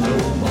want no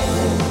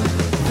more.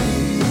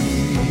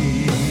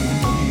 Feed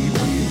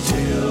me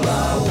till I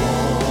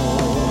want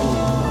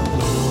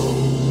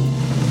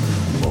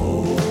no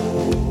more.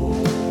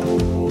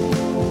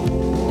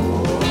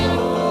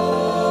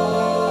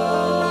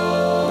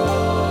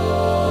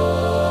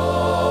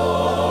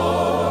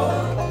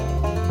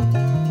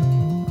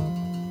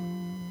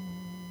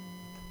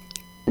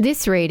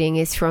 This reading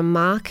is from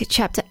Mark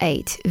chapter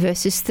 8,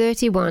 verses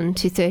 31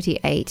 to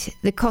 38,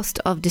 the cost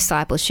of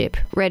discipleship,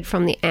 read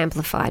from the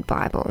Amplified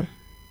Bible.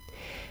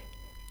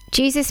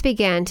 Jesus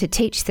began to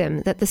teach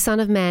them that the Son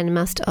of Man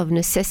must of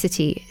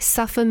necessity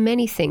suffer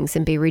many things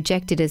and be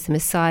rejected as the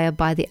Messiah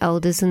by the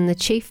elders and the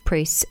chief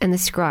priests and the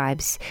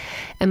scribes,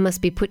 and must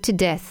be put to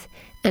death,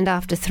 and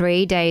after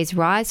 3 days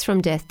rise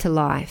from death to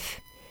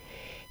life.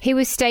 He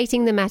was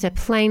stating the matter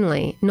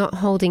plainly, not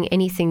holding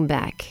anything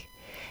back.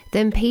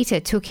 Then Peter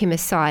took him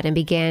aside and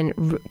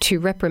began to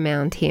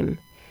reprimand him.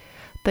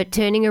 But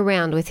turning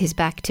around with his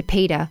back to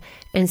Peter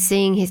and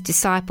seeing his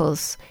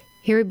disciples,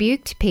 he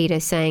rebuked Peter,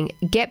 saying,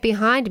 "Get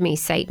behind me,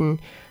 Satan,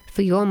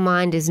 for your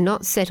mind is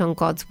not set on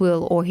God's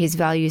will or his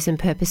values and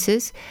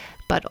purposes,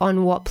 but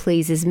on what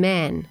pleases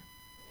man."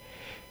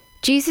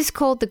 Jesus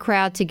called the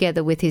crowd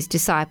together with his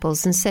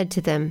disciples and said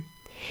to them,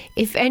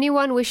 "If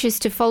anyone wishes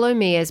to follow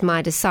me as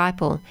my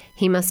disciple,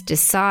 he must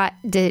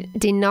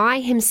deny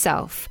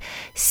himself,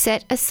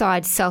 set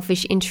aside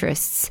selfish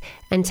interests,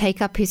 and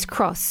take up his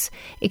cross,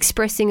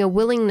 expressing a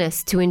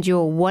willingness to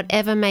endure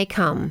whatever may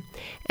come,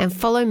 and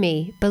follow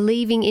me,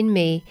 believing in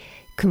me,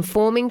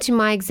 conforming to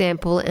my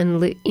example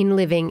in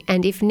living,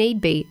 and if need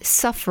be,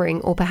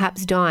 suffering or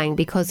perhaps dying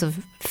because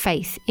of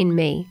faith in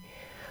me.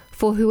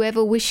 For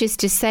whoever wishes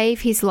to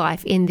save his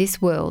life in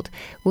this world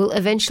will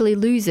eventually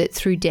lose it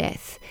through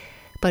death.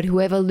 But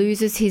whoever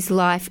loses his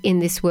life in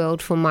this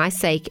world for my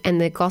sake and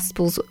the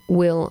gospel's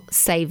will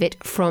save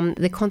it from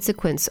the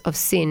consequence of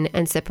sin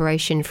and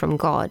separation from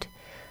God.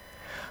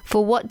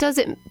 For what does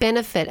it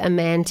benefit a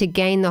man to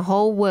gain the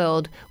whole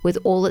world with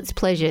all its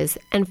pleasures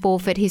and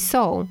forfeit his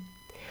soul?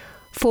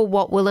 For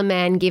what will a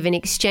man give in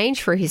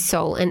exchange for his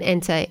soul and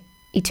enter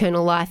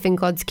eternal life in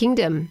God's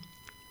kingdom?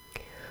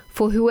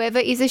 For whoever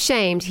is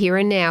ashamed here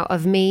and now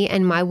of me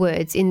and my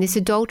words in this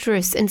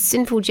adulterous and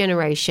sinful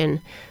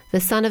generation, the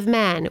Son of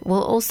Man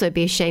will also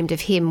be ashamed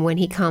of him when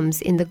he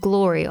comes in the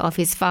glory of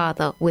his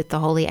Father with the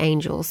holy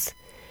angels.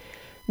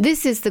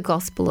 This is the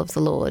gospel of the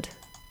Lord.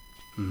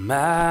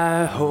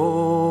 My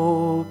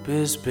hope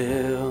is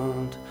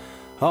built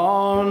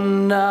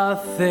on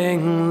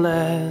nothing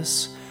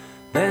less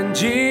than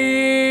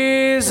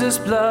Jesus'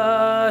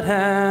 blood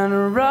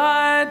and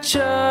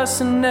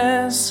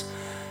righteousness.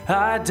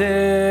 I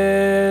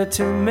dare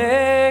to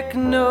make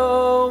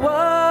no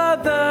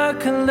other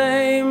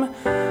claim,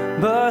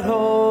 but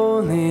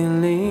only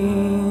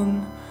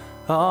lean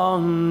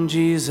on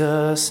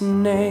Jesus'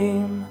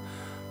 name,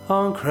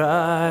 on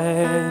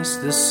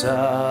Christ the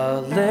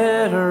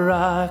solid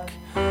rock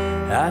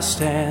I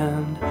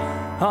stand.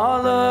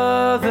 All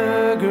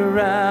other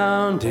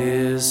ground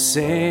is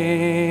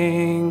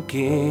sinking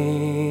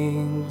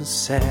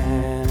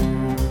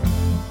sand.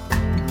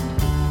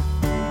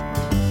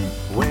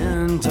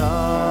 When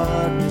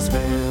darkness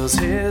veils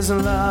his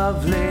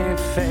lovely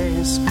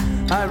face,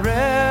 I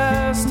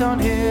rest on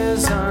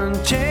his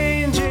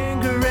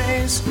unchanging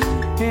grace.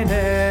 In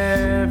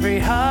every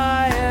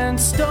high and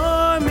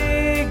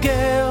stormy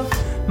gale,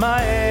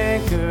 my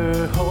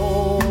anchor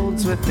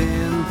holds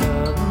within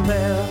the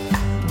veil.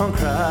 On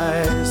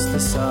Christ the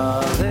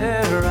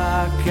solid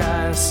rock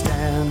I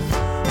stand.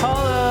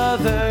 All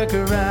other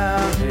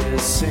ground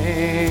is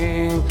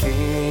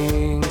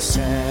sinking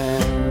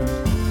sand.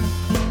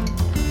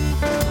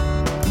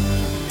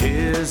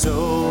 His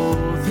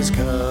oath, his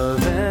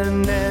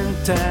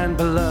covenant and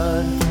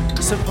blood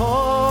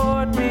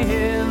support me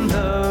in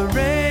the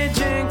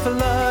raging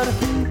flood.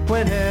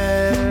 When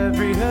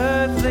every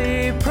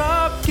earthly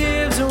prop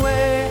gives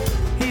way,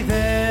 he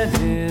then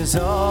is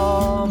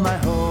all my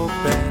hope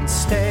and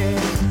stay.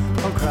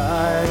 On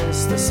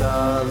Christ the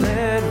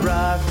solid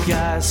rock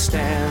I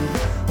stand.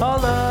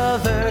 All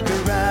other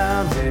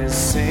ground is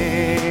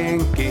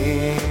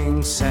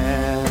sinking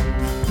sand.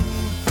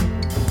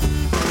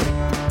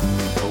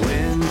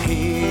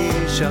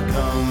 Shall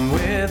come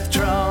with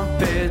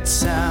trumpet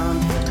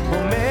sound.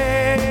 Oh,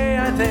 may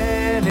I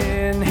then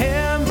in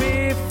him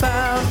be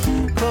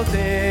found, clothed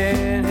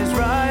in his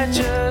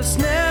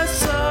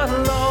righteousness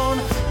alone,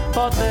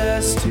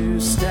 faultless to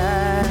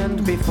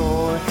stand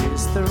before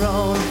his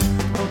throne.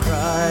 On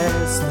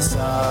Christ the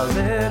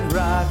solid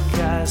rock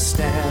I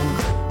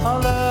stand.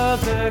 All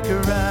other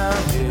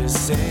ground is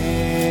sinking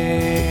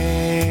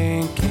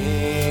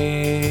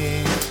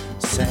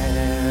sand.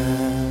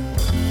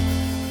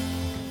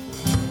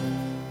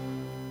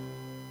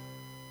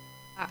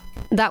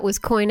 That was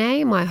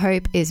Koine, My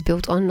Hope is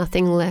Built on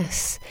Nothing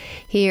Less.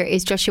 Here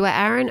is Joshua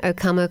Aaron, O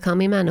Come, O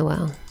Come,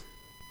 Emmanuel.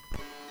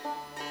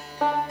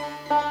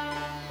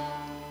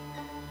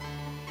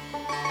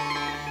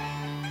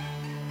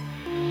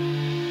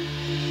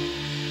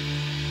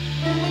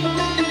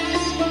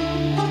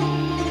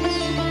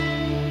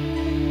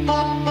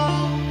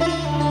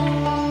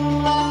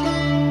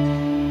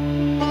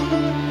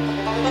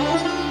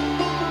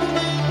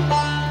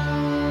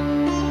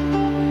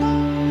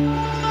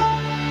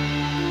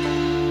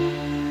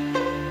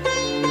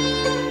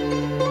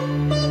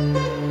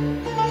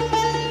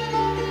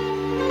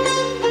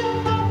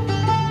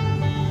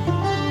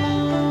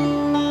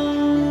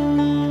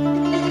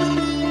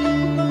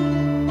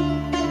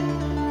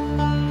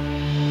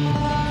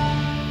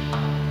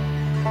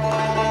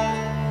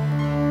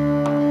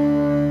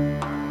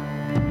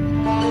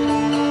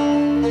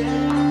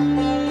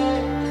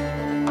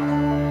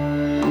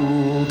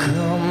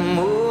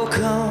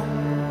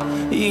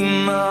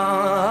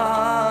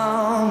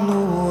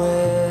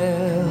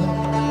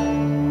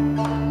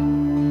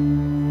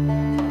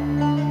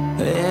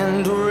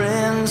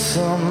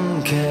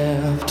 ransom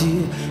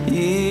captive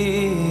Israel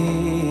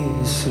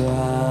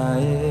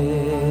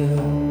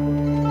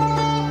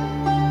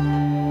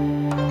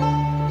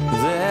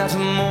that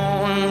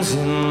mourns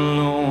in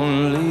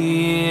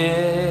lonely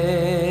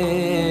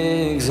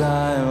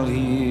exile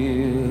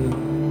here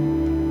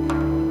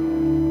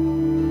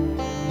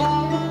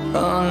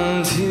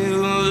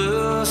until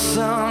the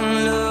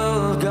Son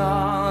of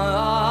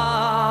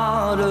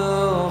God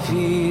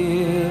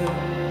appear.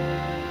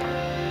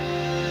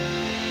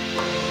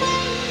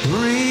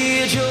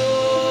 Rejoice,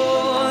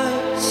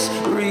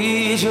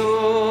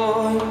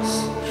 rejoice,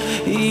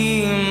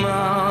 Emmanuel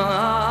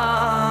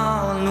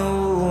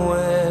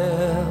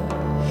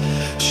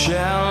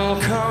shall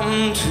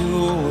come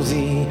to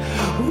thee,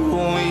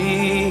 O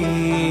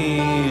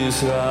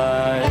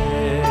Israel.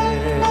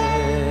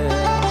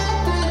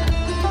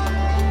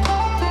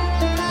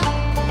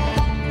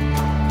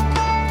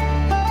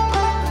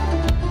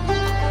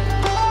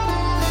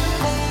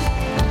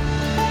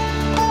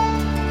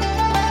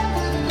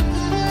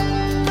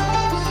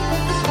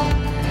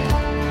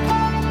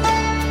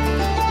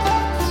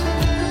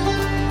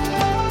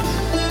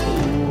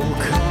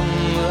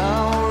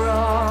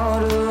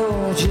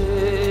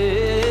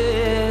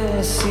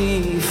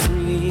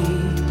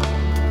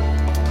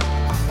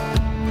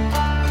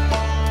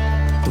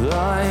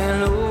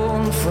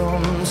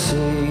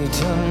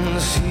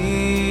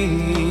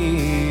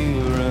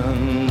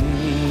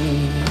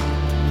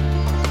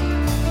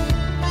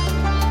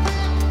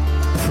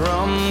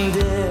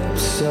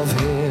 Of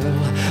hell,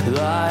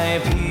 thy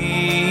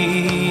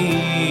people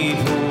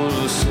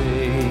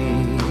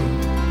save,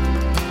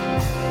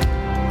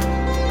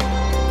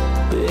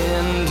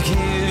 and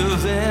give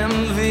them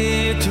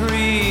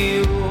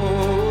victory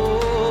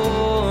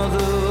o'er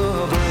the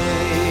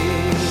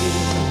brave.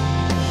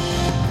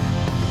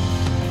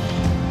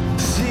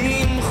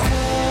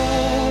 Simchu,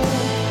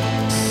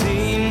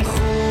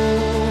 Simchu,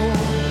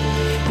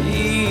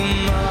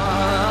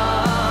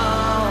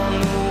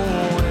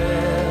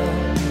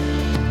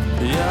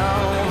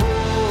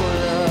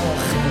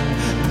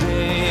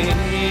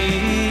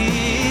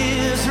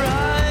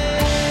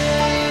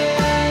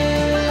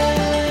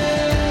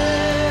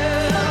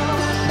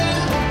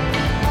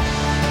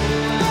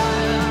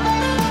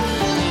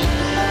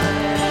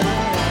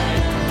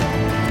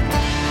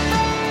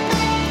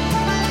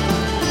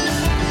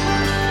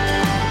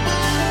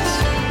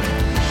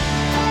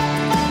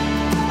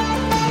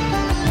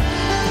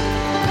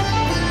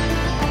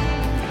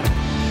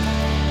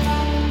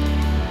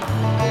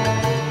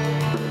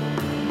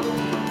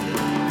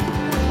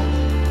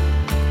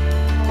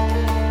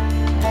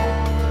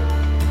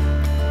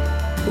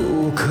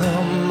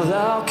 come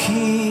thou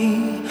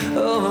King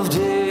of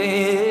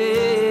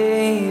David,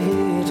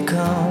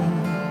 come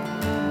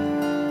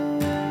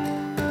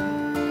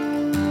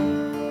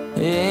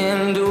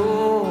and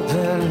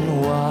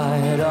open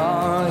wide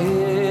our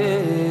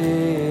heavenly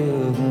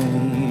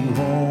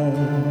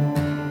home.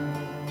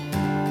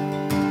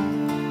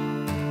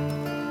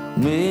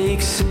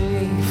 Make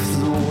safe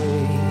the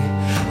way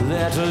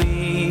that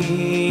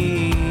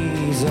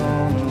leads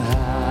on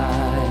high,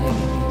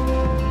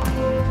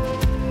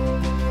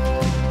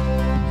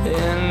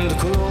 and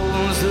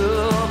close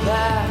the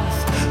path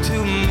to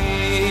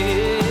misery.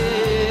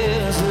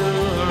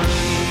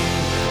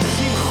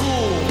 Simchu,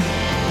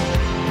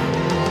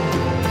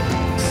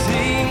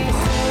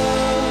 Simchu,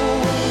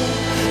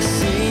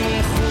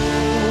 Simchu,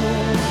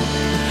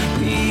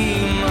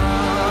 Emmanuel,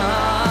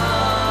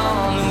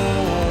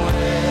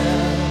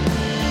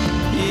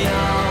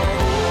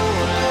 Yahovlechem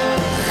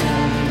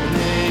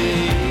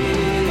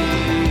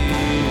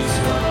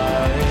Israel.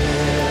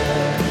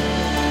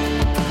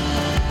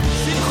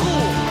 Simchu,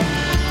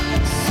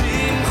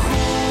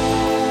 Simchu,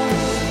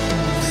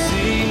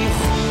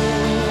 Simchu,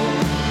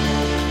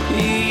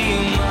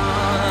 Emmanuel,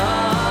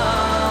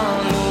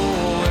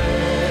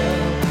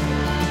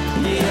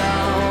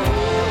 Yahovlechem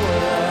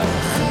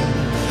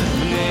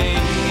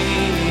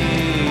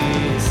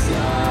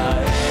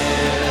Israel.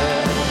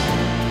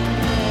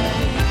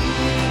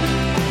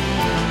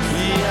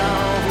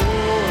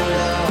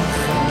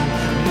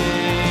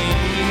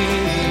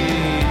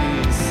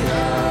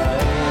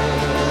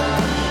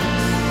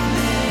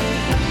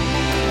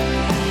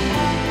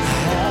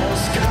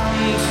 Has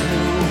come to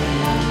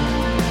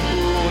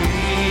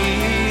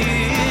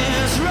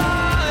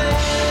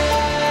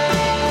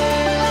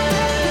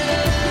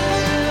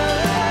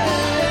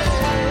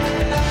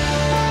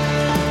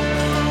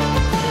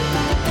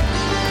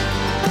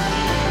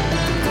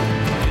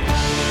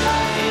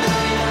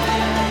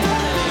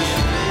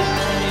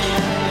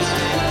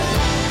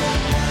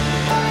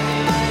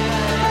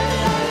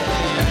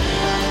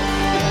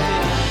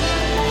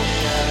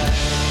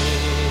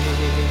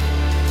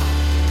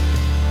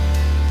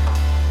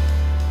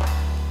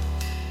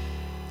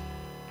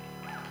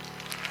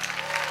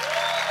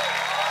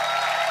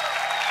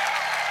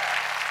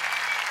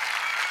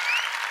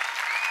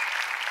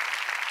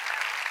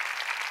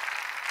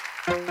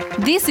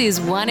This is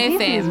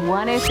 1FM.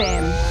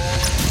 1FM.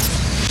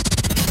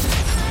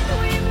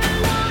 We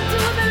belong to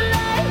the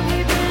light, we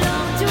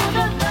belong to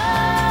the light.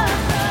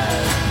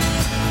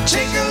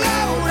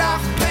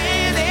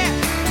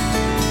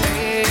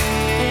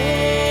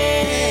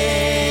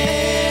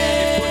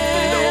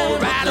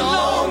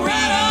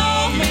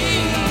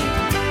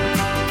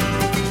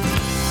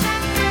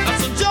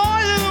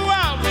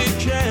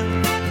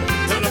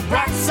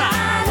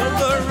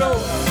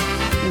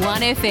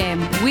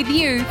 1FM, with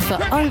you for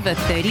over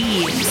 30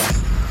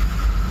 years.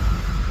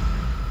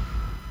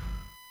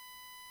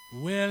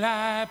 Well,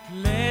 I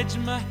pledge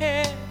my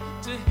head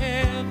to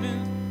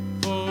heaven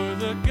for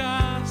the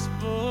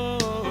gospel,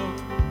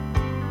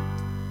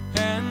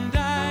 and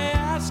I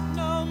ask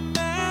no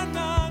man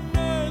on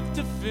earth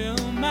to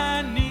fill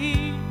my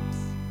needs.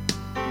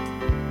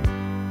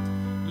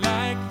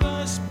 Like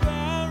the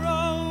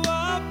sparrow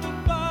up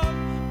above,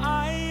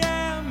 I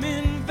am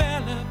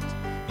enveloped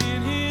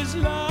in his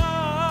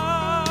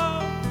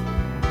love,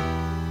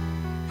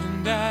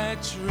 and I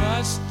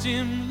trust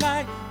him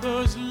like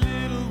those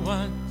little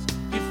ones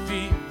he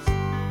feeds.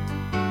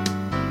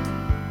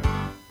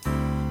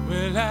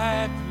 Well,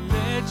 I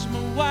pledge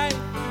my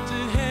wife to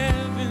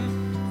heaven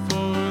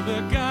for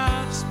the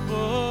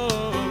gospel,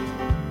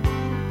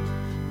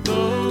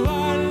 though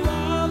our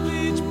love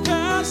each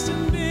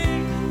passing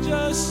day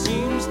just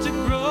seems to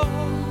grow.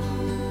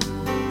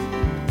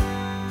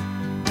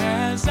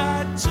 As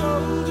I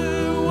told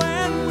her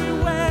when we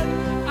wed,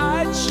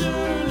 I'd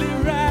surely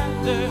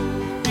rather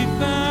be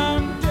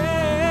found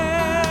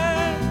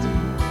dead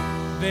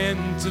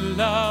than to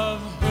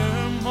love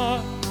her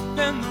more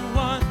than the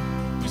one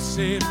who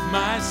saved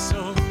my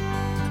soul.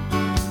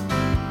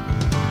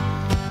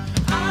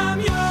 I'm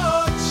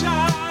your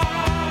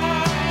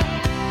child,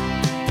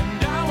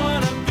 and I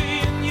wanna be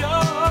in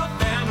your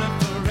family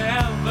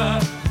forever.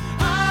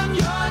 I'm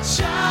your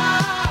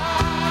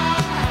child,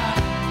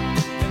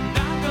 and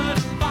I'm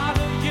gonna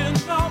follow you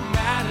no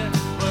matter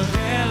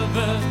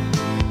whatever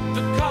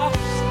the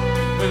cost.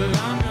 Well,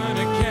 I'm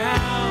gonna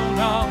count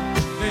all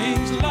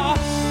things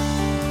lost.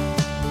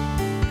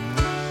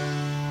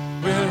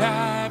 Well,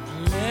 I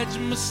pledge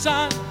my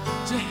son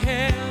to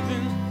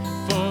heaven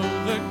for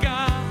the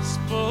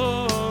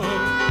gospel,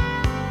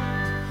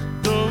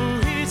 though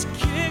he's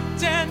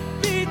kicked and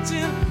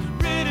beaten,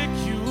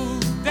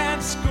 ridiculed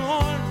and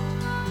scorned.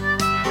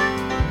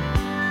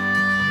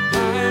 I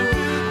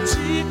will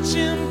teach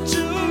him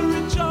to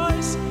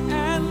rejoice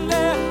and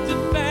lift a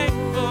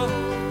thankful,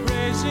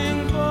 praising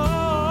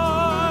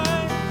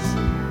voice,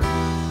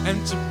 and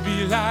to be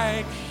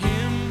like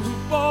him who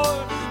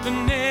bore the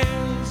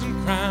nails and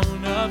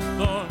crown of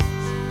thorns.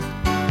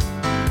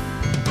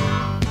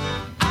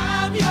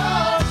 I'm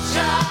your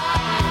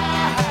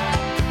child,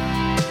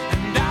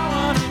 and I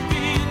wanna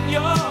be in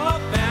your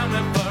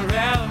family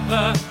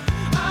forever.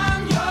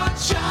 I'm your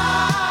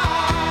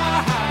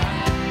child,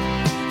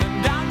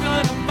 and I'm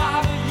gonna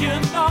follow you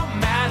no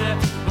matter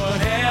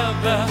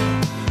whatever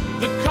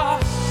the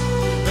cost.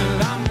 Well,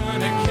 I'm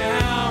gonna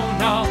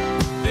count all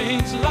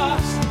things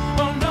lost.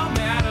 Oh, no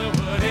matter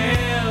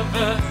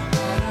whatever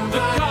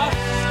the cost.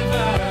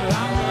 Well,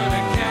 I'm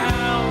gonna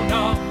count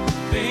all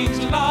things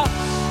lost.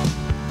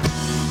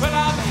 Well,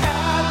 I've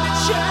had the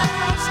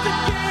chance to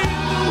gain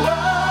the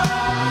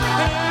world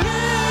and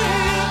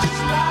live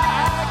just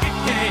like a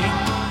king,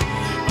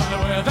 but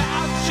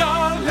without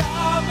your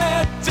love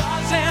it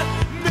doesn't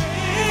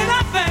mean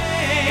a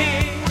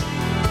thing.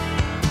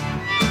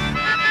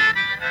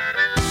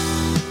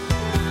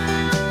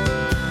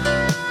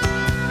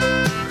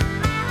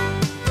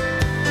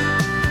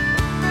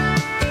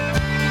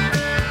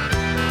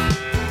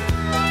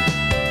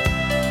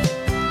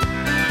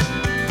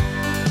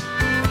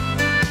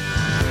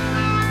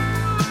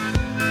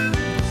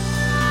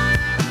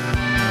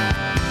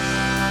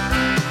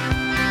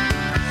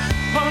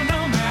 Oh,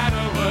 no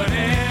matter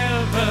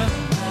whatever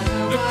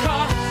the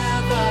cost,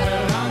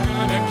 well, I'm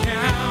gonna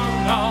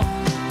count all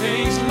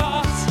things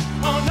lost.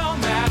 Oh, no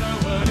matter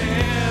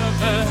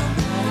whatever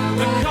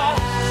the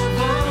cost,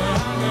 well,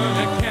 I'm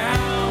gonna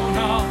count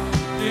all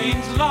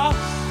things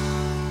lost.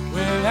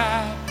 Well,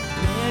 I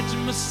pledge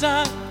my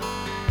son,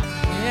 I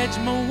pledge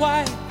my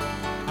wife,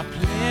 I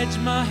pledge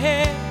my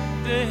head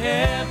to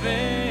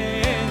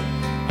heaven.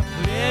 I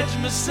pledge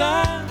my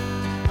son,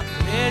 I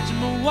pledge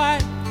my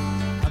wife,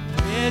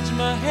 pledge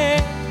my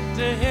head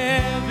to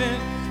heaven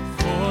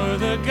for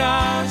the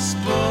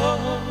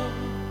gospel.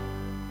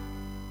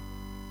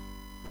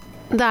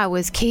 That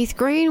was Keith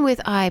Green with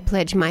I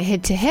Pledge My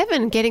Head to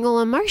Heaven, getting all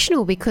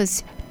emotional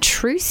because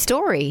true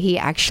story, he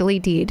actually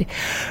did.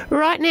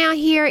 Right now,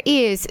 here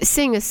is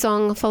Sing a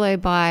Song,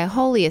 followed by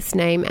Holiest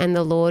Name and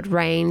The Lord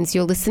Reigns.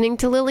 You're listening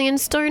to Lillian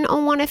Stone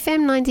on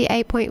 1FM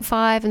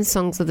 98.5 and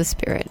Songs of the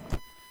Spirit.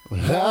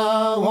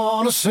 Well, I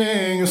want to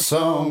sing a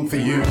song for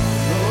you.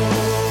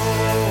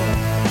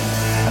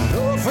 And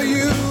oh, for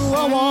you,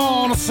 I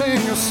want to sing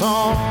a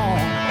song.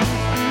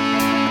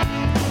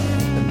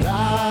 And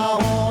I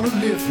want to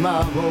lift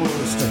my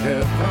voice to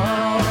heaven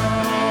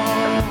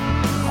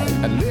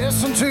and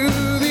listen to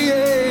the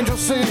angels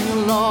sing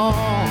along.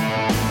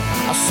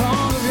 A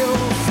song of your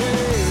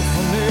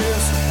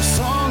faithfulness, a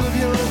song of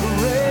your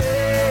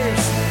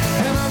grace,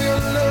 and of your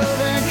love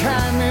and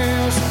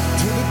kindness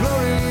to the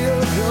glory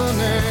of your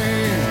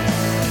name.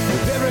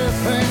 With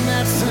everything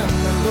that's in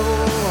me,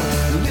 Lord,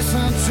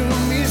 listen to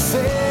me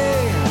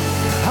say,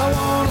 I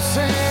want to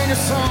sing a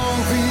song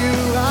for you.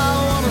 I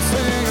want to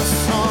sing a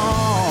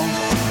song.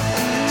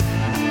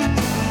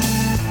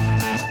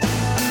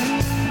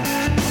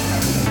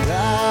 And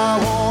I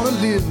want to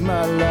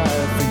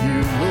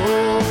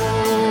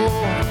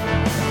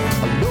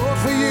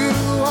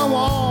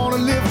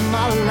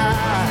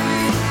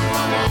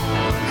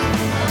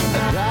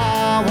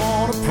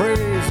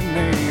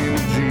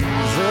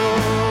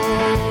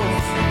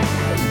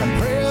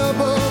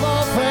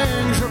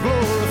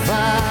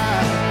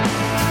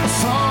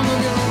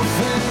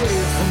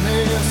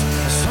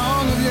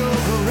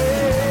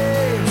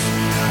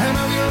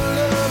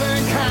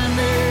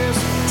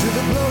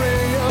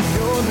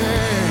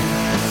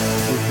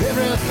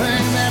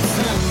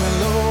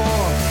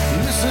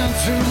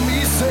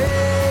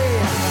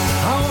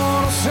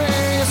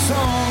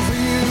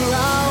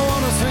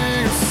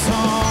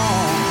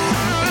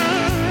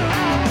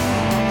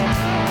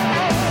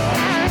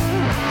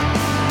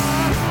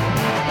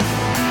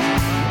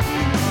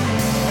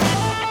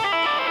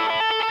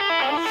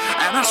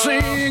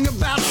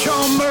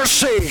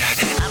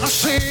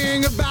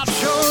sing about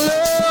your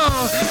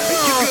love,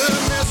 your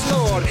goodness,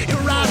 Lord,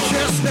 your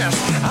righteousness.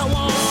 I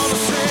want to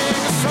sing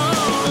a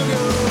song of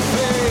your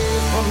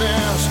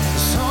faithfulness,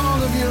 a song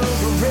of your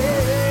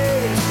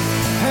grace,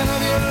 and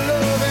of your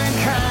love and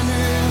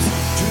kindness,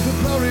 to the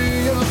glory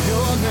of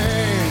your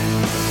name.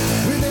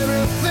 With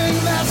everything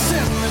that's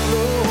in me,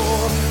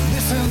 Lord,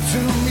 listen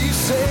to me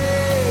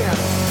say,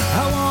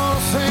 I want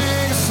to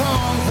sing a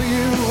song for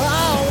you.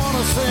 I want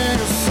to sing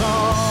a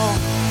song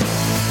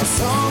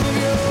of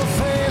your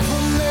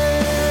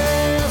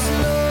faithfulness.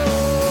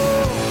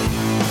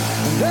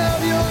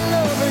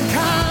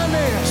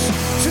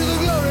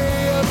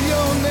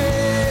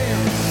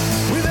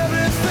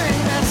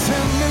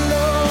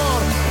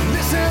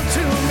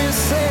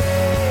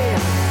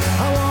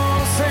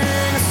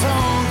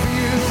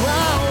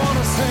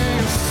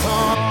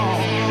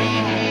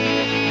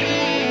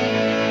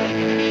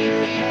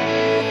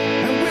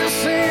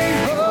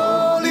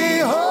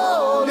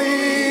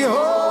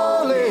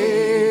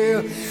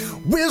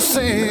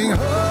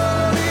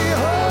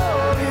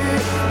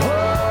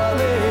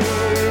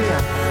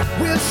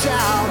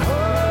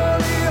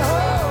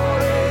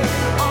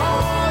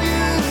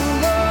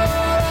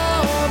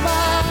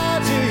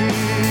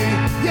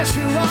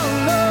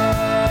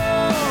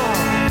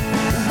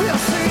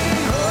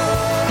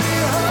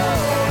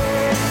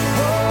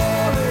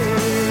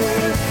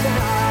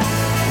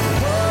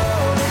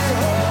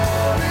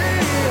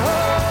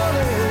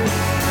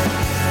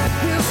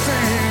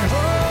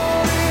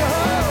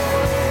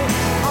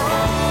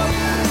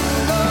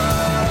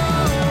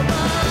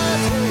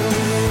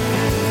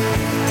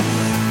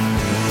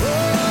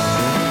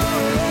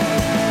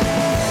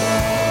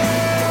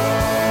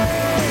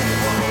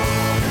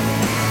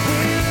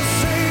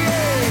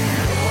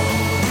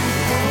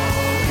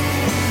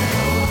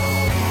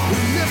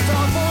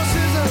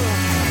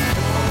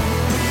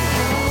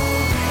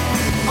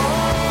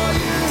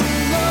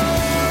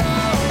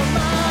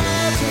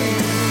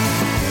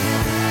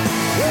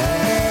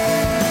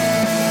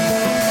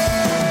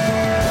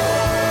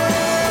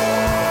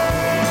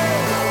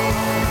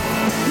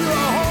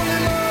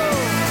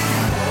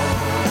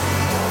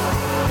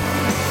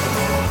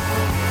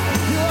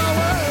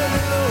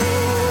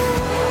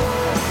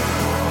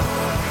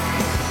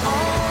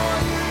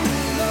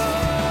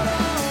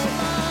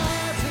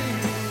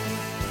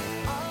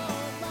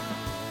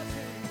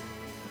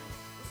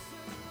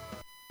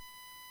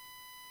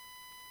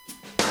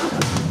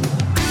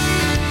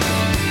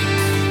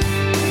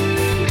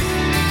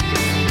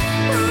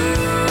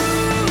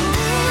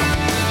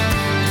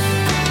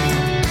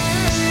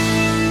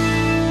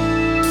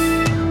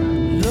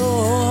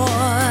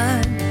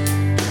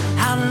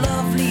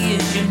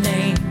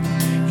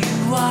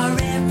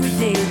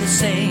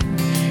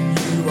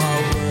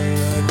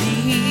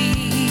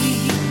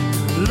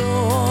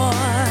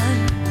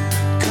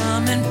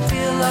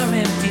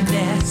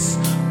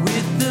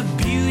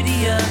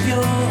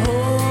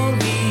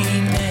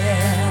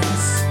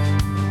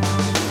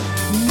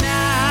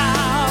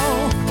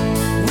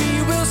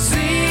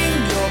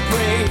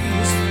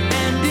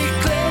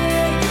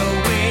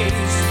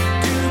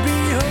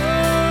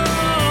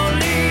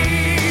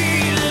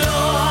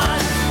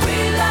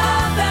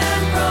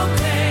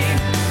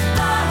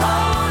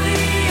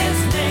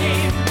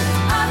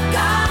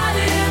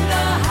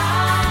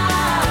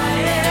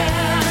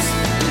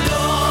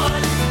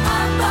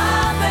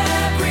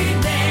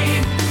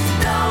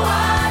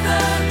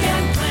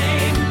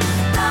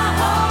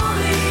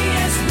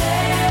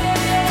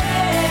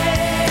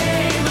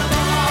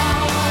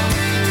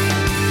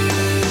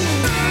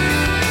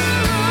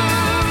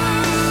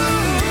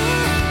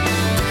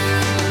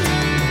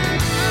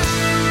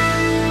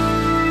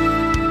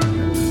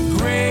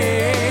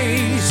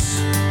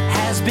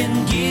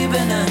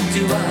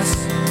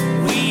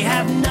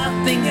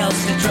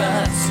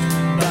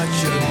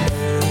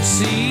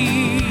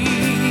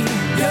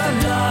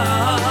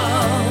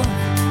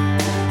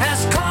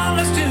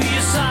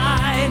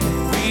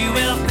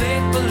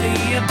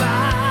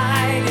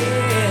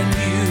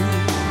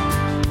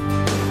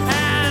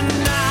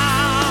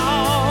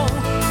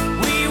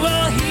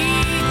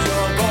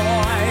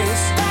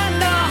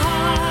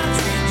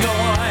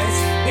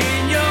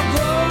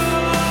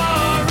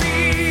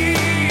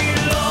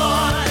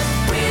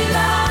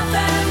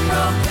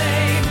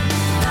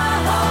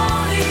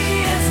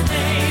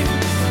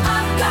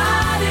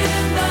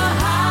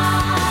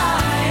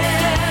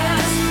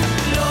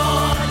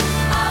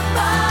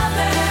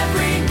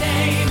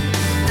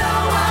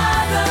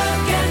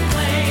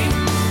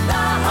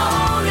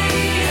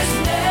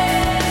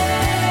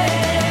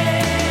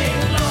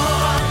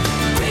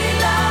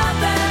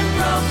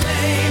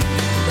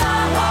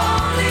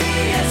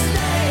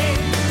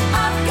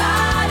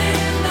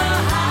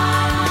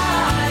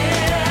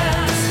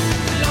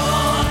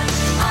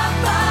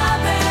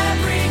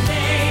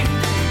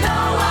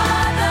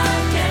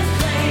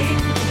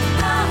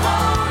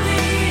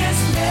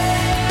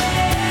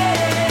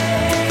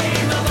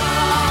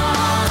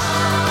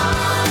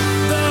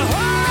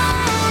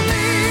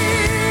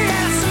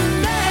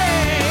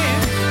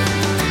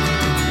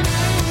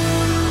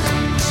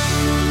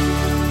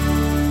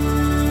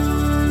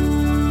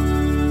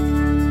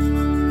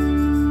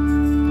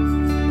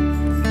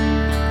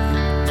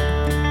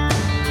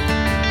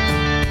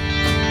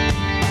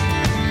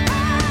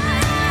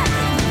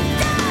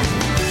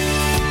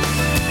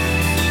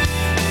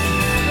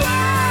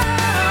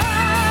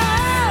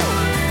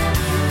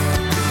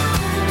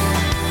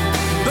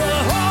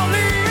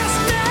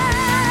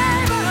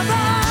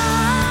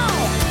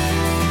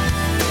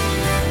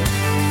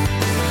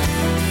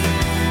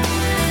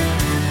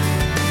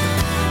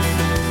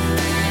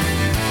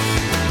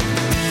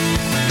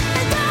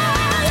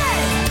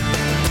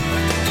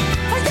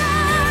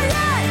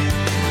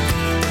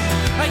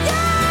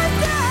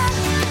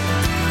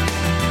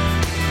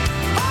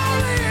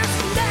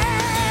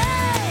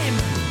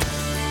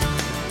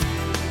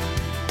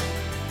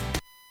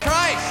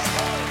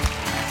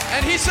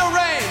 shall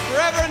reign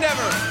forever and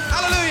ever.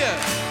 Hallelujah.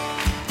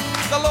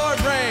 The Lord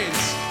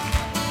reigns.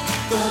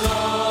 The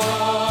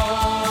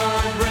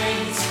Lord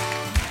reigns.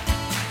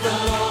 The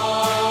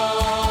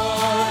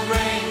Lord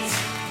reigns.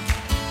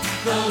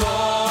 The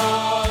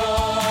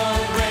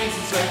Lord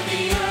reigns. Let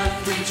the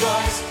earth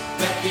rejoice.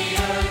 Let the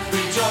earth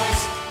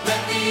rejoice.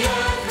 Let the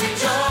earth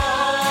rejoice.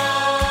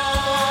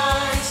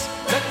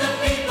 Let the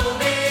people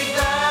be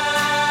glad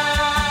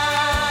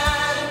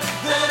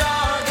that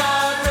our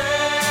God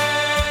reigns.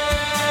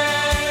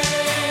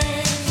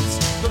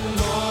 The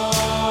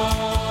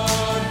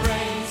Lord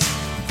reigns.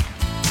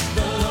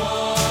 The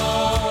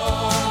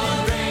Lord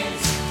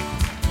reigns.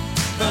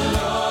 The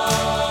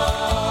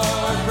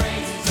Lord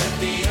reigns. Let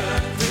the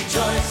earth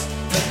rejoice.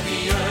 Let the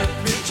earth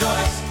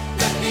rejoice.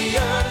 Let the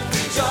earth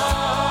rejoice.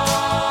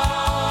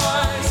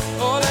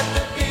 Oh, let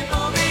the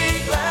people be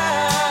glad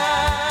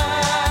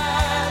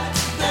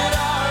that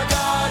our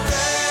God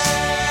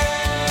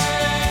reigns.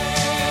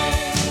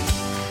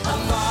 A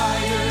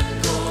fire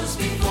goes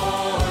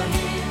before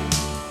him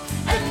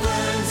and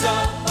burns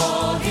up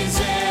all his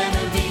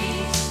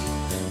enemies.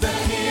 The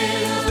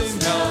hills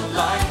melt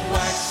like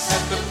wax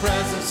at the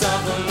presence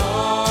of the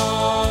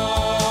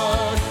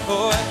Lord.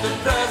 Oh, at the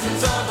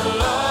presence of the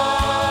Lord.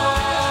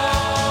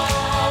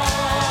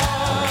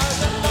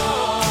 The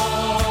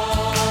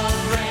Lord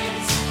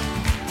reigns.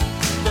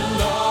 The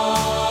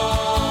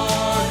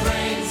Lord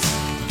reigns.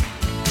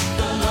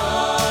 The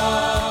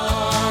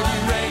Lord he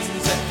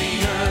reigns. Let the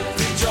earth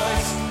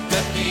rejoice.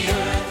 Let the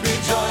earth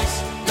rejoice.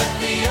 Let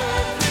the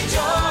earth rejoice.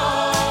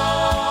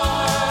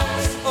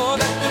 Oh,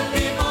 let the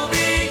people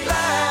be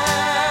glad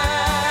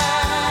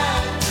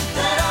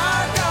that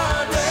our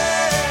God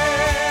reigns.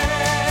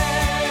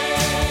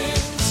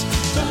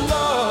 The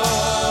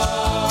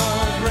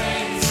Lord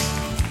reigns.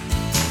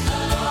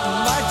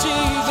 My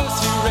Jesus,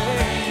 he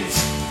reigns.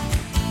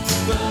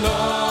 The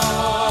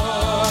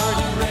Lord,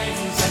 he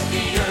reigns. Let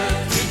the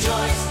earth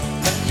rejoice.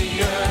 Let the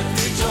earth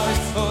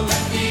rejoice. Oh,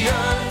 let the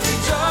earth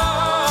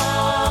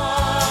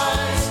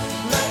rejoice.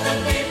 Let the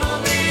people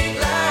be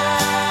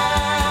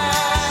glad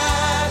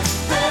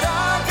that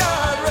our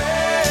God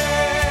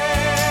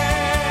reigns.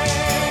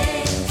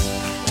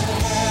 The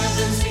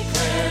heavens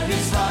declare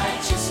his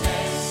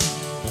righteousness.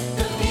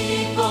 The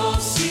people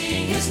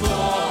sing his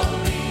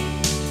glory.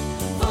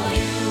 For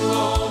you, O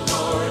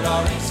Lord,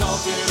 are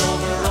exalted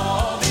over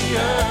all the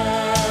earth.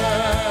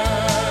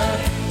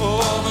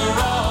 Over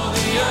all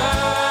the earth.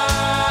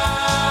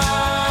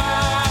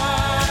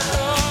 Oh,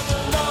 the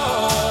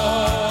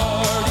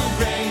Lord, he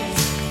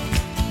reigns.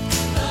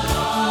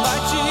 My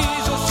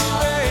Jesus, he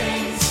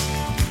reigns.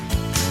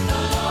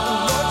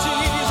 Lord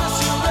Jesus,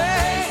 you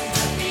reign.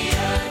 Let the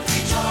earth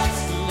rejoice.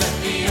 Let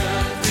the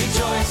earth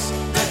rejoice.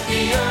 Let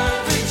the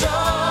earth rejoice.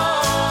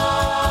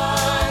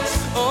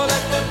 Oh,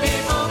 let the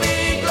people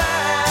be glad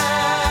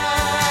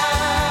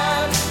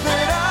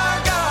that our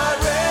God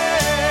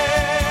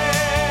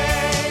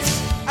reigns.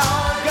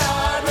 Our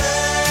God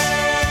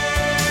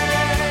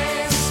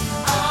reigns.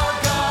 Our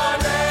God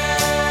reigns.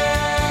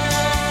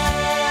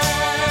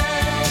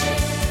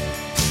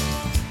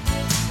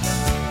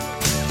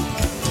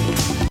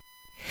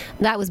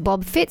 That was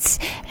Bob Fitz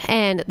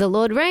and The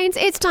Lord Reigns.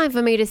 It's time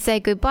for me to say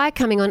goodbye.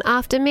 Coming on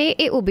after me,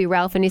 it will be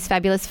Ralph and his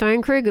fabulous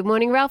phone crew. Good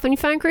morning, Ralph and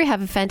your phone crew.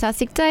 Have a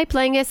fantastic day.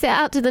 Playing us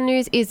out to the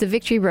news is The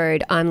Victory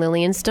Road. I'm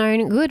Lillian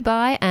Stone.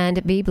 Goodbye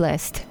and be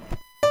blessed.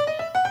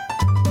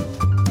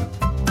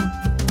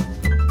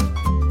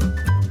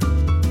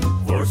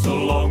 For so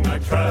long I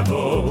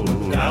traveled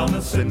down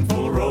the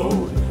sinful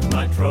road.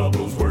 My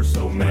troubles were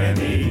so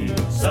many,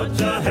 such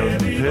a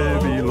heavy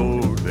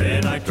load.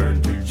 Then I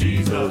turned to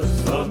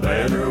Jesus, a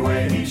better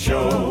way he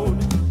showed.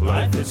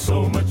 Life is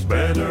so much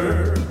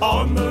better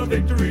on the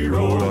victory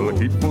road. I'll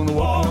keep on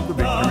walking the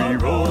victory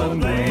road. I'm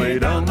gonna lay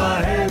down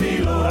my heavy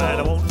load.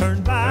 I won't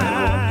turn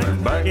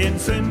back, in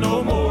sin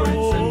no more.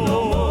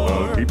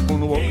 I'll keep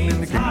on walking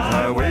in the King's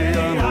Highway.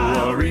 I know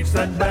I'll reach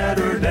that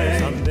better day.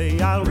 Someday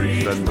I'll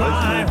reach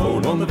my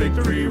home on the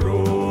victory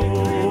road.